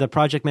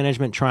project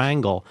management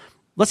triangle.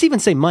 Let's even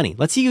say money.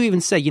 Let's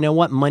even say, you know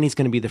what? Money's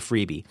going to be the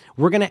freebie.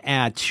 We're going to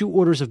add 2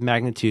 orders of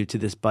magnitude to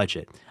this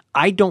budget.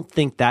 I don't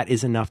think that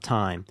is enough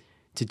time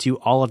to do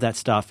all of that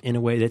stuff in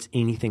a way that's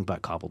anything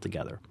but cobbled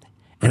together.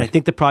 And I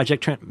think the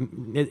project,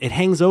 it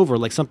hangs over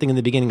like something in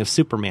the beginning of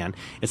Superman.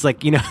 It's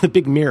like, the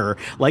big mirror.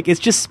 Like it's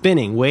just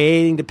spinning,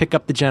 waiting to pick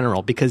up the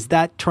general because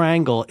that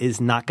triangle is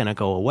not going to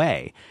go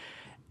away.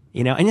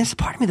 And there's a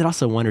part of me that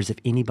also wonders if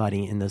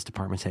anybody in those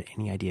departments had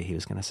any idea he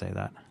was going to say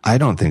that. I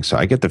don't think so.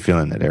 I get the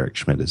feeling that Eric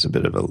Schmidt is a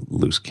bit of a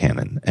loose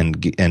cannon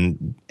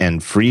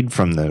and freed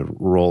from the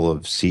role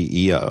of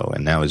CEO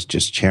and now is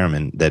just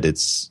chairman, that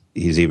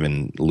he's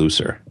even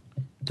looser.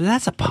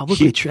 That's a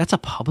publicly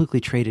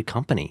traded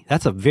company.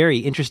 That's a very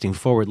interesting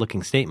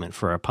forward-looking statement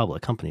for a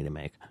public company to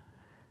make.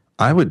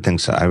 I would think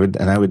so. I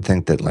would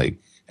think that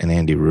and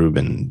Andy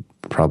Rubin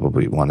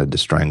probably wanted to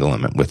strangle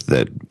him with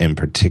in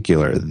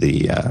particular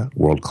the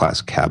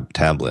world-class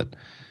tablet.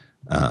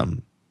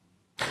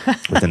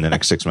 within the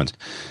next 6 months.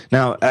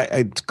 Now,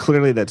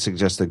 clearly that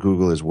suggests that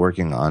Google is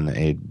working on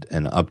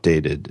an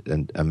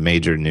updated, a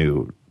major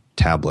new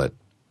tablet.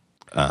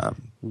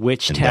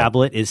 Which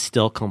tablet is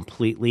still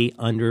completely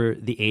under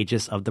the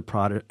aegis of the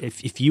product.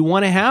 If you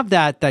want to have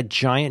that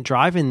giant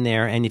drive in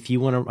there, and if you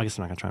want to, I guess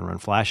I'm not going to try and run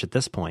Flash at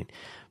this point.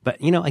 But,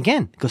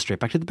 again, it goes straight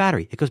back to the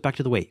battery. It goes back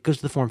to the weight. It goes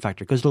to the form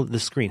factor. It goes to the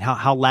screen.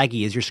 How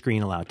laggy is your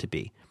screen allowed to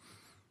be?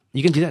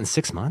 You can do that in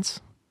 6 months?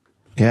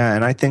 Yeah,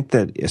 and I think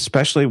that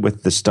especially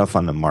with the stuff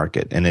on the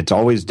market, and it's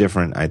always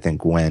different, I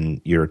think,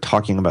 when you're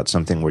talking about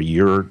something where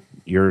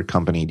your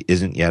company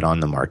isn't yet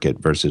on the market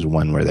versus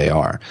one where they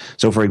are.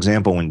 So, for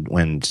example,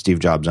 when Steve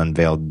Jobs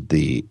unveiled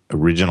the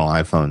original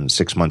iPhone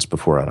 6 months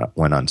before it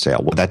went on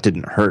sale, well, that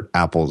didn't hurt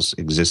Apple's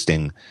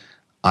existing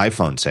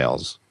iPhone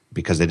sales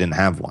because they didn't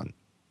have one.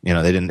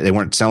 They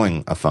weren't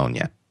selling a phone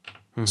yet.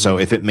 Mm-hmm. So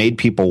if it made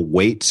people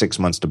wait 6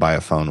 months to buy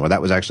a phone, well,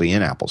 that was actually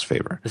in Apple's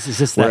favor. Is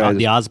this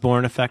the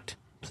Osborne effect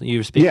you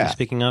were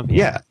speaking of?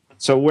 Yeah.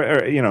 So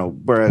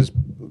whereas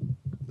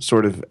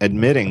sort of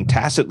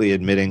tacitly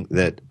admitting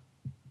that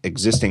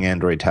existing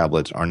Android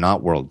tablets are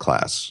not world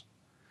class,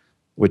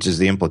 which is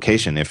the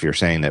implication if you're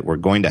saying that we're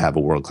going to have a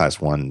world class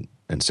one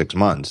in 6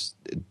 months,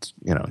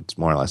 it's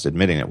more or less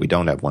admitting that we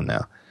don't have one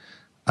now.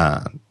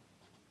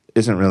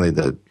 Isn't really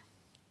the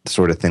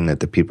sort of thing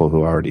that the people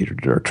who already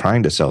are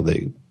trying to sell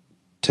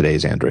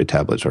today's Android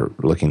tablets are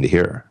looking to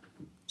hear.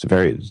 It's a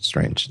very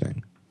strange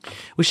thing.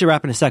 We should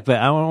wrap in a sec, but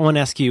I want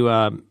to ask you,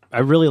 I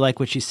really like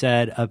what you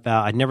said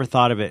about, I never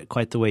thought of it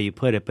quite the way you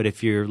put it, but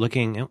if you're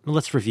looking,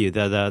 let's review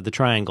the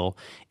triangle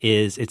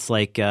it's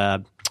like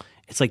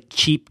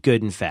cheap,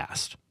 good, and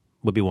fast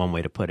would be one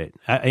way to put it.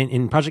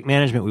 In project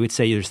management, we would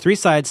say there's three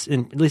sides,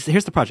 and at least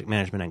here's the project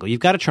management angle. You've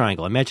got a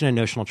triangle. Imagine a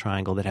notional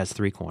triangle that has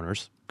three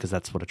corners, because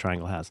that's what a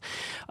triangle has.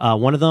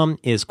 One of them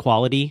is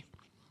quality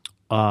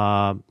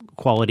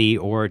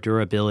or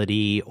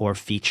durability or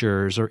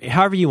features or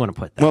however you want to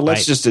put that. Well,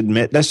 let's just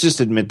admit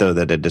though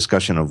that a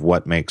discussion of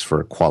what makes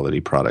for a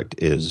quality product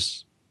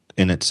is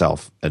in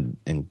itself an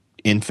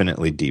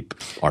infinitely deep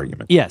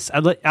argument. Yes,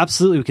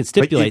 absolutely, we could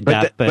stipulate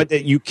but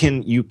you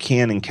can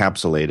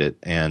encapsulate it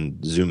and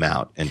zoom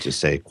out and just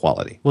say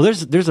quality. Well,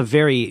 there's a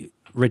very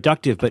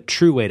reductive but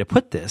true way to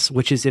put this,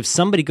 which is if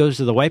somebody goes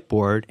to the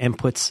whiteboard and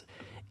puts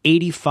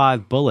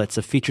 85 bullets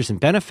of features and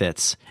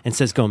benefits and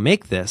says, go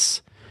make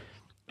this.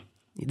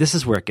 This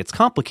is where it gets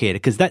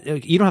complicated, because that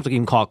you don't have to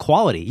even call it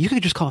quality. You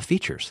could just call it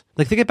features.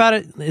 Like, think about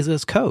it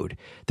as code.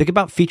 Think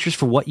about features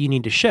for what you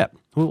need to ship.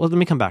 Well, let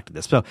me come back to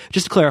this. So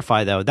just to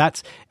clarify, though,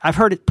 I've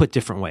heard it put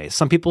different ways.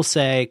 Some people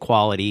say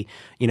quality.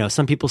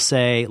 Some people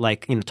say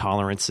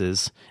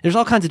tolerances. There's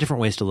all kinds of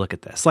different ways to look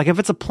at this. Like, if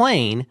it's a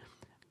plane,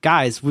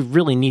 guys, we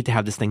really need to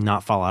have this thing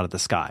not fall out of the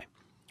sky,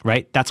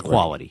 right? That's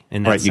quality. Right.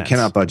 In that sense. You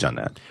cannot budge on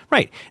that.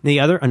 Right.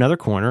 Another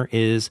corner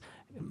is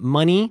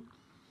money,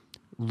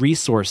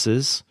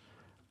 resources.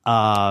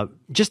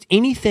 Just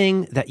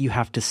anything that you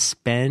have to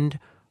spend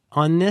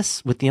on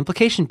this, with the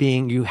implication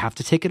being you have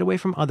to take it away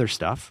from other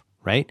stuff,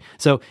 right?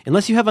 So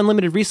unless you have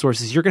unlimited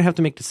resources, you're going to have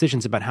to make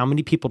decisions about how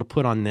many people to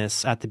put on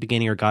this at the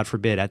beginning or, God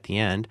forbid, at the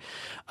end.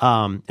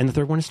 And the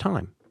third one is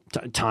time.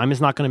 Time is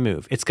not going to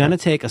move. It's going to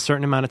take a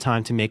certain amount of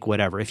time to make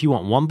whatever. If you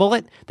want one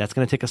bullet, that's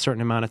going to take a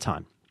certain amount of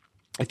time.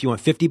 If you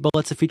want 50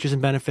 bullets of features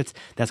and benefits,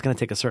 that's going to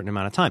take a certain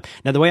amount of time.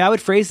 Now, the way I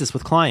would phrase this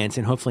with clients,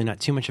 and hopefully not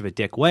too much of a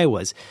dick way,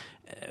 was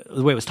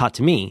the way it was taught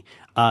to me.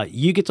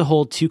 You get to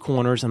hold two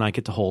corners and I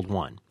get to hold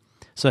one.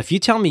 So if you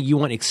tell me you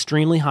want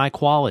extremely high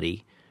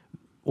quality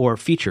or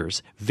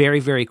features very,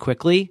 very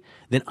quickly,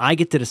 then I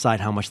get to decide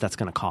how much that's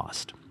going to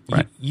cost.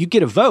 Right. You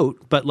get a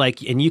vote,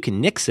 and you can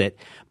nix it,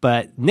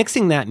 but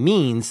nixing that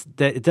means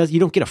that you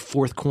don't get a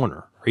fourth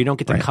corner, or you don't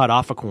get to cut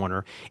off a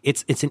corner.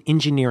 It's an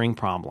engineering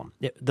problem.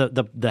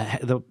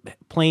 The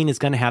plane is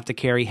going to have to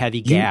carry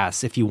heavy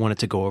gas if you want it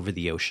to go over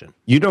the ocean.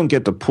 You don't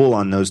get to pull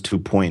on those 2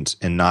 points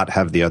and not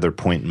have the other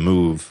point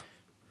move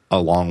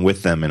along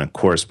with them in a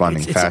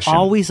corresponding fashion. It's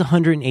always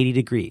 180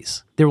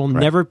 degrees. There will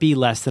never be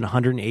less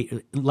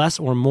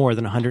or more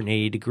than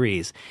 180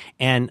 degrees.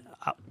 And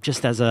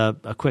just as a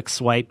quick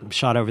swipe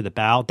shot over the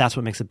bow, that's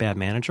what makes a bad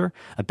manager.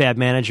 A bad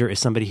manager is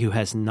somebody who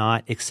has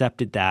not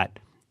accepted that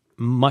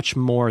much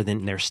more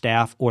than their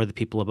staff or the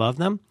people above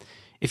them.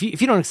 If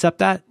you don't accept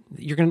that,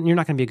 you're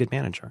not going to be a good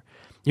manager.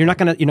 You're not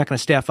going to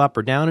staff up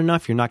or down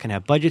enough. You're not going to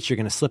have budgets. You're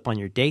going to slip on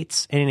your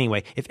dates. And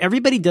anyway, if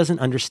everybody doesn't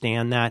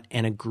understand that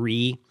and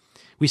agree,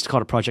 we used to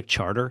call it a project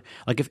charter.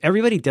 Like, if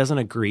everybody doesn't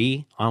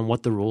agree on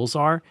what the rules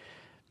are,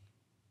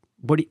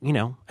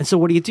 and so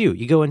what do?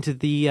 You go into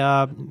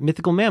the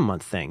Mythical Man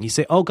Month thing. You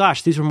say, oh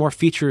gosh, these were more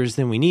features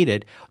than we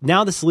needed.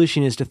 Now the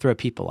solution is to throw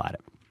people at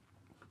it.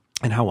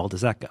 And how well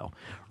does that go,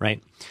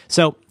 right?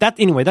 So that's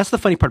the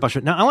funny part about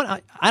it. Now,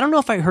 I don't know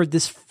if I heard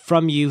this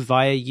from you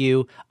via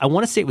you. I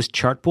want to say it was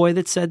Chartboy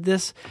that said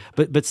this,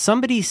 but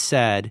somebody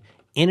said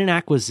in an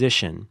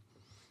acquisition,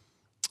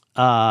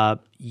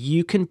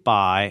 you can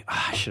buy.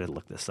 I should have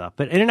looked this up,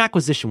 but in an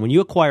acquisition, when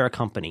you acquire a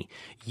company,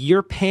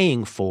 you're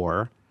paying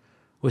for,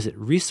 was it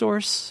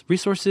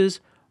resources,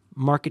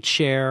 market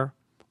share,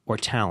 or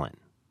talent?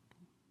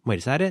 Wait,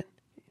 is that it?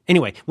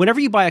 Anyway, whenever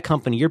you buy a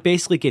company, you're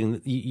basically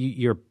getting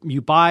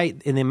you buy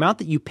in the amount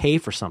that you pay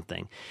for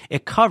something.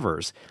 It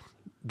covers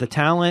the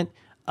talent,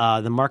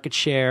 the market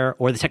share,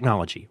 or the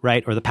technology,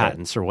 right, or the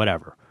patents, or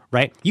whatever.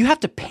 Right? You have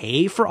to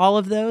pay for all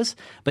of those,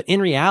 but in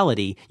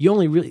reality, you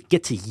only really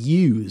get to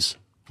use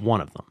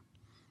one of them.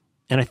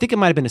 And I think it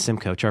might have been a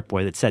Simco chart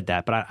boy that said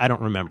that, but I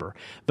don't remember.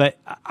 But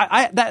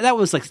that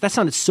was like, that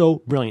sounded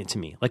so brilliant to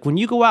me. Like when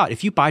you go out,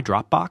 if you buy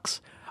Dropbox,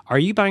 are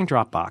you buying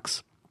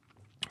Dropbox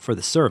for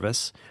the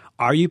service?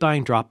 Are you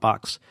buying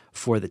Dropbox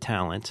for the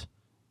talent?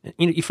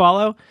 You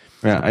follow?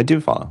 Yeah, I do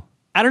follow.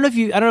 I don't know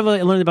if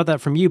I learned about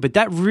that from you, but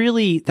that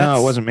really, no,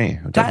 it wasn't me.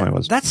 It definitely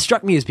wasn't. That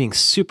struck me as being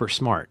super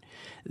smart.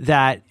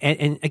 That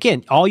and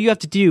again, all you have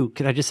to do,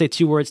 can I just say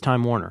 2 words,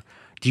 Time Warner?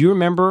 Do you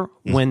remember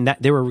when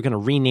they were going to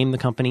rename the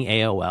company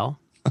AOL?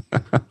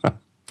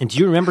 And do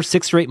you remember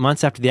 6 or 8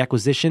 months after the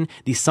acquisition,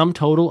 the sum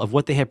total of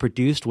what they had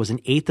produced was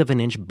 1/8 of an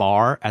inch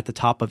bar at the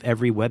top of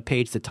every web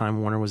page that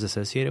Time Warner was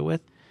associated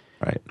with?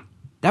 Right.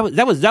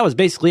 That was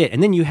basically it.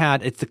 And then you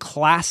had, it's the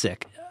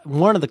classic,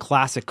 one of the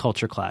classic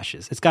culture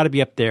clashes. It's got to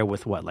be up there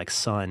with what, like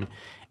Sun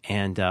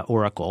and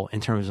Oracle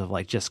in terms of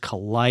like just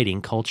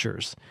colliding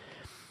cultures.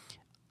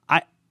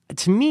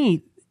 To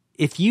me,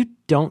 if you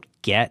don't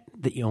get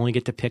that you only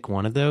get to pick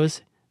one of those,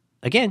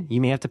 again,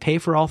 you may have to pay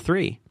for all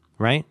three,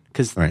 right?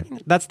 Because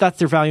that's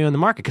their value in the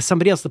market. Because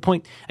somebody else, the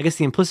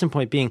implicit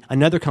point being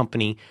another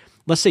company,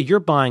 let's say you're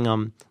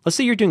buying let's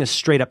say you're doing a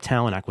straight up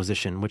talent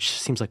acquisition, which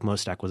seems like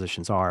most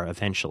acquisitions are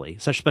eventually,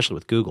 especially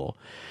with Google.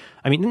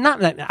 I mean, not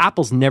that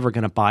Apple's never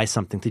going to buy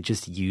something to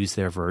just use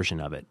their version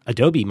of it.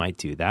 Adobe might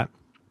do that.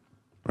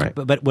 Right.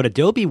 But what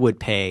Adobe would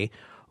pay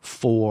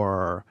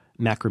for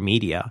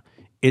Macromedia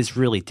is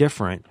really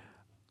different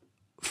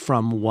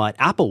from what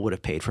Apple would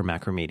have paid for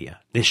Macromedia.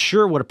 They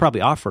sure would have probably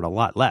offered a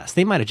lot less.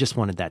 They might have just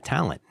wanted that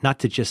talent, not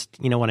to just,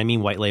 you know what I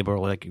mean, white label or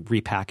like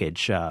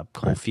repackage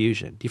Cold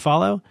Fusion. Do you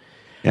follow?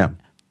 Yeah.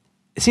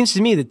 It seems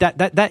to me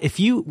that if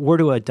you were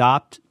to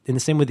adopt, in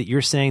the same way that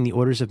you're saying, the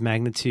orders of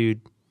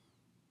magnitude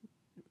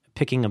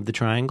picking of the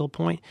triangle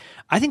point,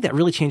 I think that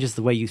really changes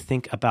the way you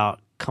think about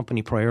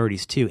company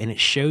priorities too, and it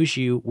shows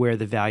you where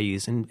the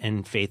values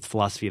and faith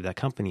philosophy of that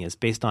company is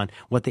based on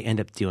what they end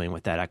up doing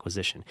with that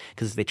acquisition.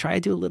 Because if they try to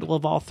do a little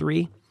of all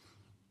three,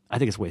 I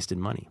think it's wasted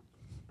money.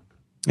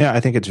 Yeah, I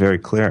think it's very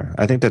clear.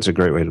 I think that's a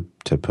great way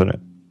to put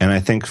it. And I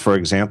think, for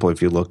example,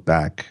 if you look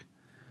back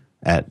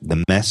at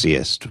the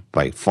messiest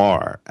by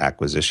far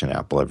acquisition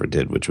Apple ever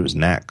did, which was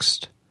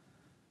Next,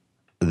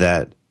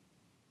 that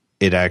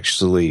it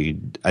actually,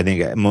 I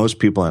think most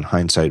people in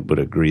hindsight would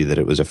agree that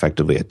it was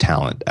effectively a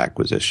talent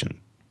acquisition.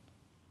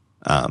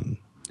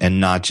 And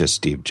not just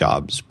Steve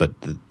Jobs, but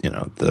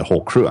the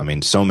whole crew. I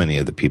mean, so many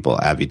of the people,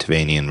 Avi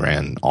Tevanian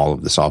ran all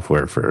of the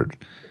software for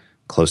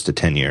close to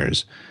 10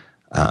 years.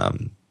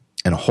 And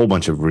a whole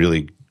bunch of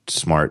really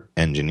smart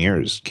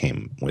engineers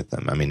came with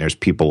them. I mean, there's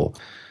people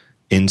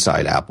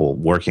inside Apple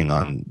working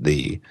on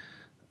the,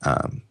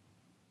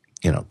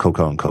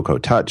 Cocoa and Cocoa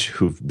Touch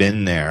who've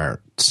been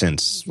there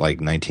since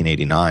like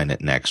 1989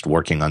 at Next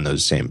working on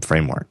those same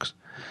frameworks.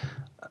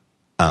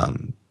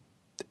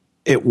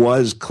 It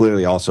was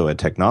clearly also a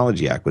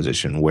technology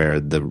acquisition where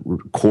the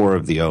core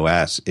of the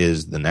OS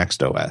is the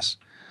Next OS.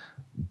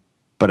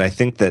 But I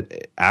think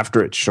that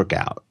after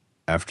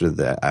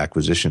the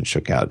acquisition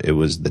shook out, it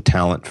was the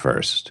talent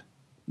first,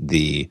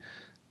 the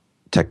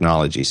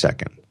technology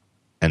second.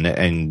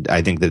 And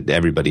I think that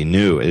everybody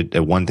knew it.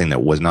 One thing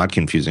that was not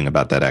confusing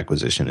about that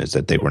acquisition is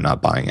that they were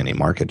not buying any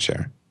market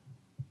share.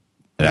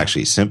 It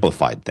actually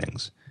simplified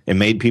things. It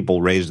made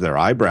people raise their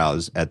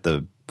eyebrows at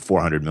the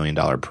 $400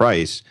 million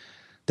price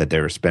that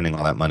they were spending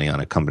all that money on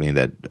a company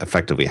that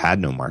effectively had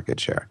no market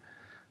share.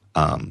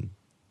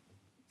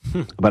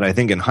 But I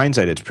think in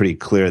hindsight, it's pretty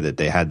clear that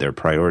they had their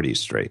priorities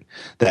straight.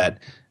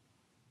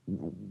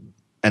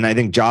 And I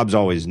think Jobs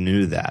always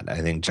knew that. I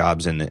think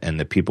Jobs and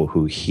the people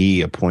who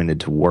he appointed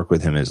to work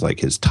with him as like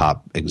his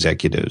top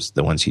executives,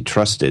 the ones he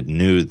trusted,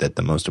 knew that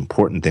the most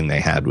important thing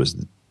they had was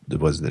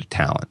the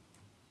talent.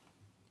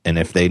 And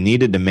if they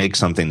needed to make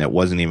something that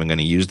wasn't even going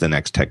to use the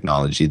next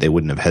technology, they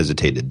wouldn't have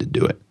hesitated to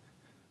do it.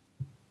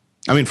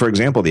 I mean, for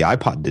example, the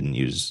iPod didn't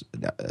use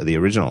the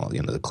original,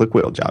 the click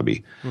wheel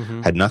Jobby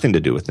had nothing to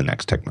do with the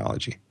next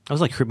technology. I was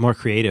like more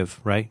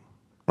creative, right?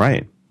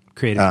 Right.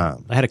 Creative. I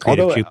had a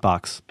creative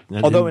jukebox.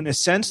 Although in a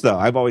sense, though,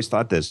 I've always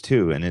thought this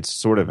too, and it's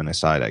sort of an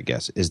aside, I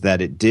guess, is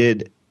that it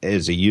did,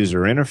 as a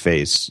user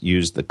interface,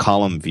 use the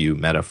column view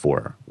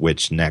metaphor,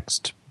 which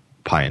Next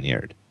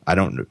pioneered. I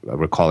don't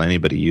recall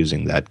anybody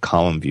using that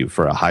column view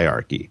for a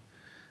hierarchy.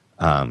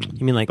 You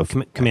mean like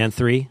Command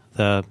 3?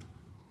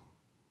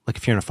 Like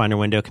if you're in a Finder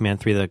window,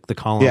 Command 3, the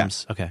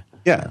columns? Yeah. Okay.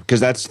 Yeah,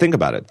 because think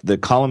about it. The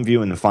column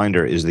view in the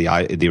Finder is the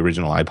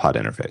original iPod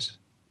interface.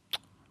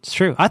 It's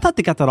true. I thought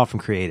they got that all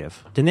from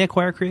Creative. Didn't they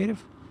acquire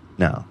Creative?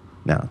 No.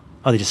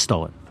 Oh, they just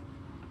stole it.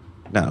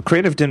 No,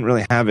 Creative didn't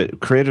really have it.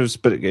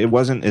 But it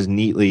wasn't as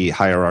neatly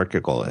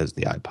hierarchical as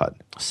the iPod.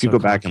 If you go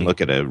back and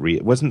look at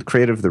wasn't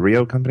Creative the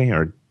Rio company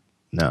or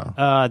no?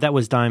 That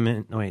was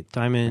Diamond. No, wait,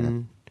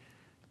 Diamond.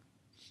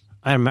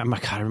 I remember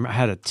I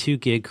had a 2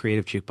 gig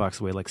Creative Jukebox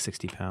that weighed like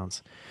 60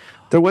 pounds.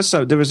 There was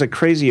a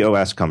crazy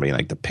OS company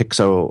like the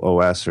Pixo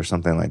OS or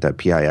something like that,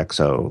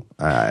 Pixo.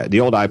 The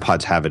old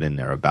iPods have it in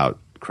there about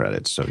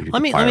credits. So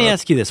let me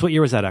ask you this: what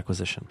year was that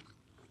acquisition?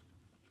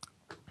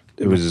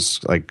 It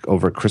was like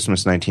over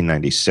Christmas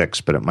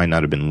 1996, but it might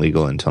not have been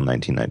legal until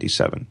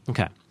 1997.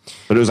 Okay,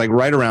 but it was like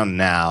right around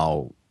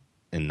now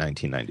in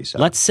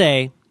 1997. Let's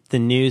say the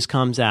news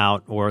comes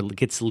out or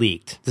gets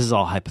leaked. This is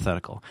all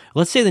hypothetical.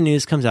 Let's say the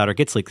news comes out or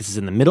gets leaked. This is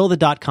in the middle of the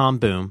dot-com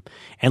boom.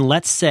 And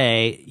let's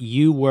say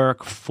you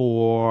work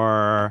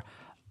for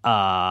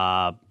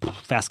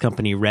Fast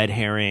Company, Red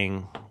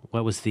Herring.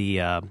 What was the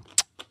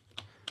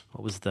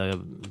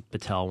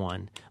Battelle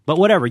one? But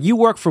whatever. You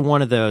work for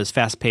one of those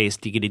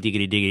fast-paced,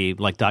 diggity,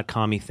 like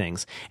dot-com-y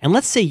things. And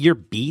let's say your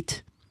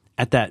beat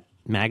at that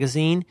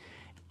magazine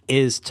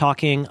is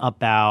talking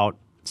about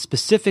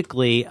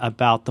specifically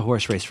about the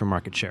horse race for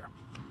market share,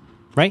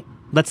 right?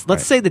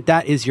 Let's say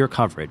that is your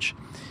coverage.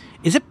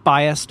 Is it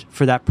biased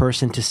for that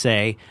person to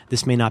say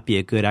this may not be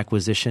a good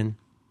acquisition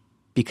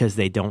because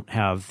they don't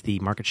have the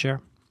market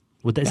share?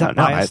 Is that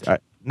biased?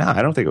 No,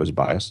 I don't think it was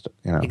biased.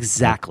 You know.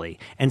 Exactly.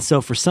 And so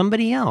for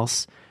somebody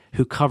else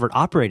who covered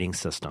operating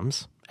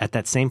systems at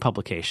that same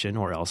publication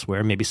or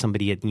elsewhere, maybe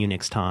somebody at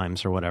Unix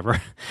Times or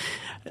whatever,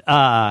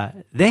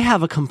 they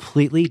have a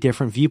completely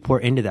different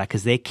viewport into that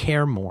because they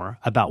care more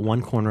about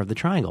one corner of the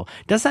triangle.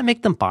 Does that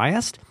make them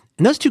biased?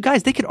 And those two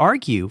guys, they could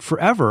argue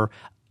forever.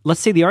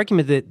 Let's say the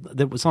argument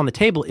that was on the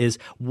table is,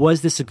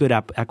 was this a good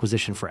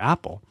acquisition for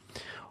Apple?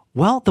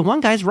 Well, the one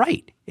guy's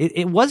right.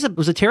 It was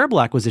a terrible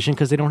acquisition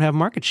because they don't have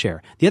market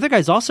share. The other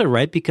guy's also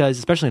right because,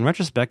 especially in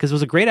retrospect, because it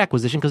was a great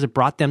acquisition because it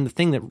brought them the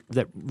thing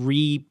that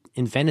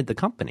reinvented the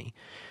company.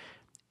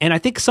 And I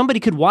think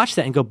somebody could watch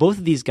that and go, both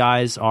of these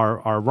guys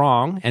are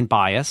wrong and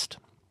biased,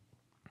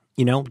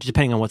 you know,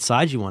 depending on what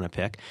side you want to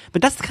pick.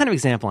 But that's the kind of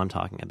example I'm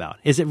talking about.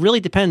 Is it really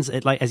depends,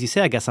 like as you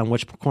say, I guess, on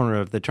which corner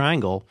of the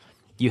triangle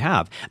you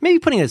have. Maybe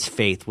putting it as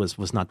faith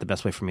was not the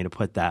best way for me to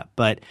put that.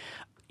 But,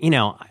 you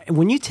know,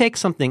 when you take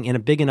something in a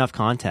big enough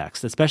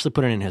context, especially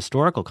put it in a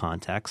historical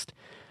context,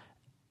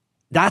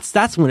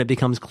 that's when it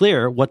becomes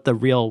clear what the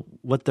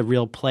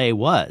real play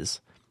was.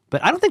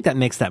 But I don't think that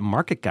makes that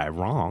market guy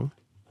wrong.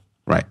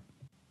 Right.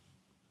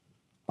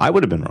 I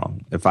would have been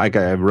wrong. If I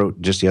wrote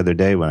just the other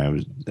day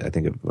when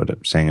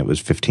saying it was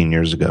 15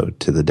 years ago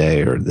to the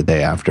day or the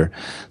day after,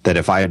 that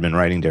if I had been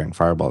writing Daring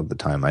Fireball at the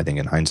time, I think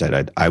in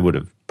hindsight, I would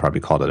have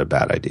probably called it a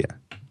bad idea.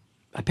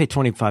 I paid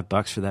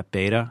 $25 for that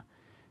beta.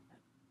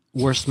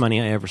 Worst money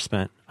I ever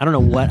spent. I don't know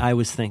what I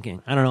was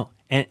thinking. I don't know.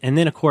 And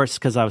then, of course,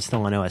 because I was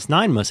still on OS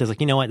 9 most, I was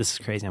like, you know what? This is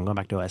crazy. I'm going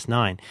back to OS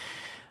 9.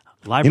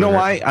 Library. You know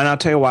why? And I'll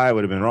tell you why I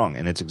would have been wrong.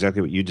 And it's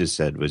exactly what you just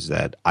said, was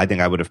that I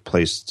think I would have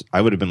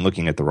been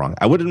looking at the wrong.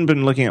 I wouldn't have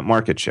been looking at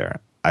market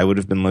share. I would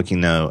have been looking,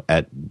 though,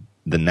 at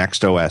the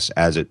next OS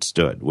as it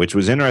stood, which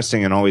was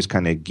interesting and always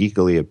kind of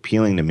geekily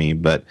appealing to me,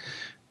 but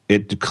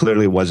it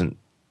clearly wasn't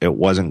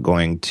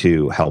going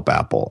to help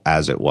Apple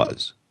as it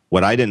was.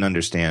 What I didn't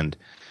understand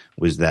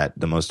was that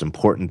the most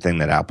important thing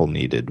that Apple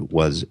needed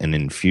was an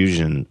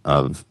infusion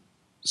of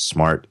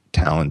smart,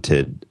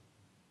 talented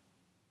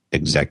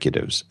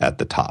executives at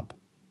the top.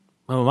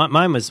 Oh,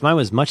 mine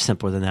was much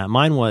simpler than that.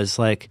 Mine was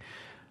like,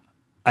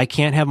 I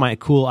can't have my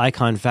cool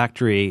icon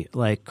factory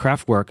like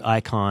Kraftwerk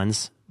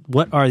icons.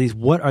 What are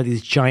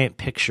these giant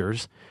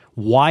pictures?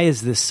 Why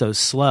is this so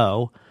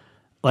slow?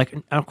 Like,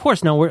 of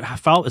course, no. Is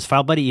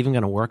FileBuddy even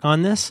going to work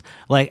on this?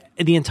 Like,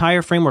 the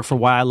entire framework for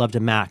why I loved a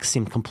Mac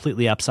seemed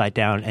completely upside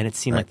down, and it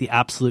seemed like the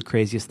absolute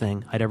craziest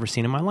thing I'd ever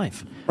seen in my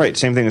life. Right,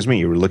 same thing as me.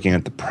 You were looking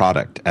at the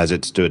product as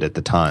it stood at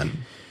the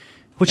time.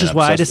 Which is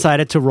why I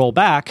decided to roll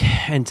back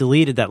and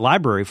deleted that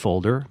library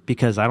folder,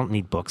 because I don't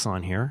need books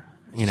on here.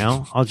 You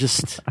know, I'll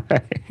just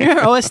here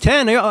OS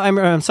 10.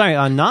 I'm sorry,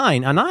 on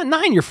 9. On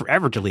 9, you're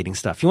forever deleting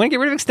stuff. You want to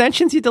get rid of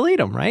extensions, you delete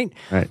them, right?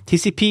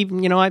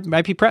 TCP, you know,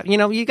 IP prep. You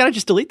know, you got to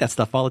just delete that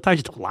stuff all the time.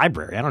 Just a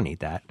library. I don't need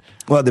that.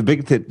 Well,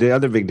 the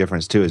other big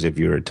difference too is if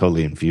you were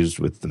totally infused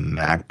with the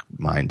Mac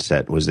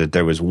mindset, was that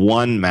there was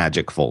one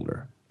magic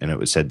folder, and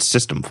it said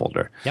system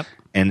folder. Yep.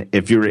 And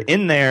if you were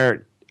in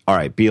there, all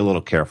right, be a little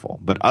careful.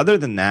 But other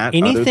than that,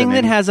 anything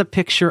that has a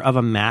picture of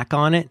a Mac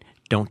on it,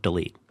 don't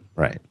delete.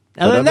 Right.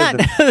 Other than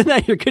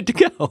that, you're good to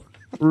go.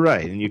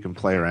 Right, and you can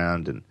play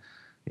around and,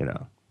 you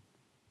know,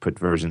 put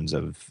versions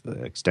of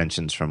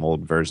extensions from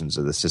old versions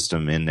of the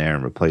system in there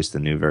and replace the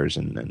new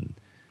version, and,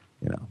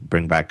 you know,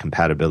 bring back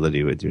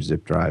compatibility with your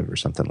zip drive or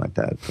something like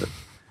that. But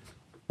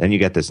then you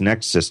get this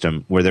next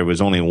system where there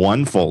was only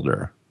one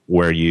folder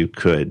where you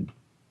could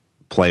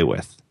play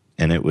with.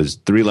 And it was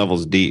 3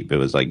 levels deep. It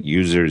was like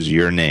users,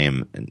 your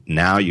name. And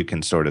now you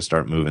can sort of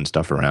start moving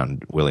stuff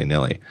around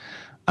willy-nilly.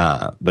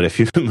 But if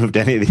you moved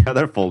any of the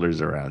other folders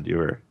around, you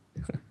were...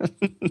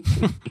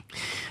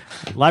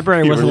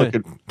 Library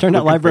turned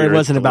out library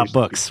wasn't about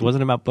books.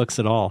 Wasn't about books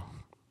at all.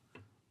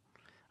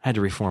 I had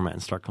to reformat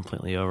and start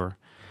completely over.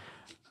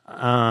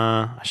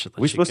 I should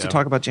let we supposed to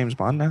talk about James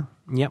Bond now?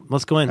 Yep.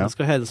 Let's go in. No? Let's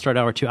go ahead. Let's start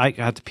hour 2. I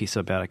have to pee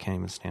so bad I can't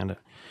even stand it.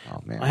 Oh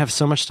man, I have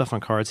so much stuff on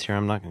cards here.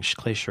 I'm not going to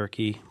Clay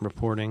Shirky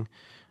reporting.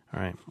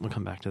 All right. We'll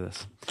come back to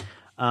this.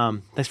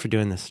 Thanks for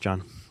doing this,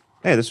 John.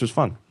 hey, this was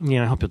fun.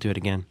 Yeah, I hope you'll do it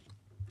again.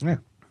 Yeah.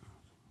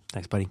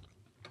 Thanks, buddy.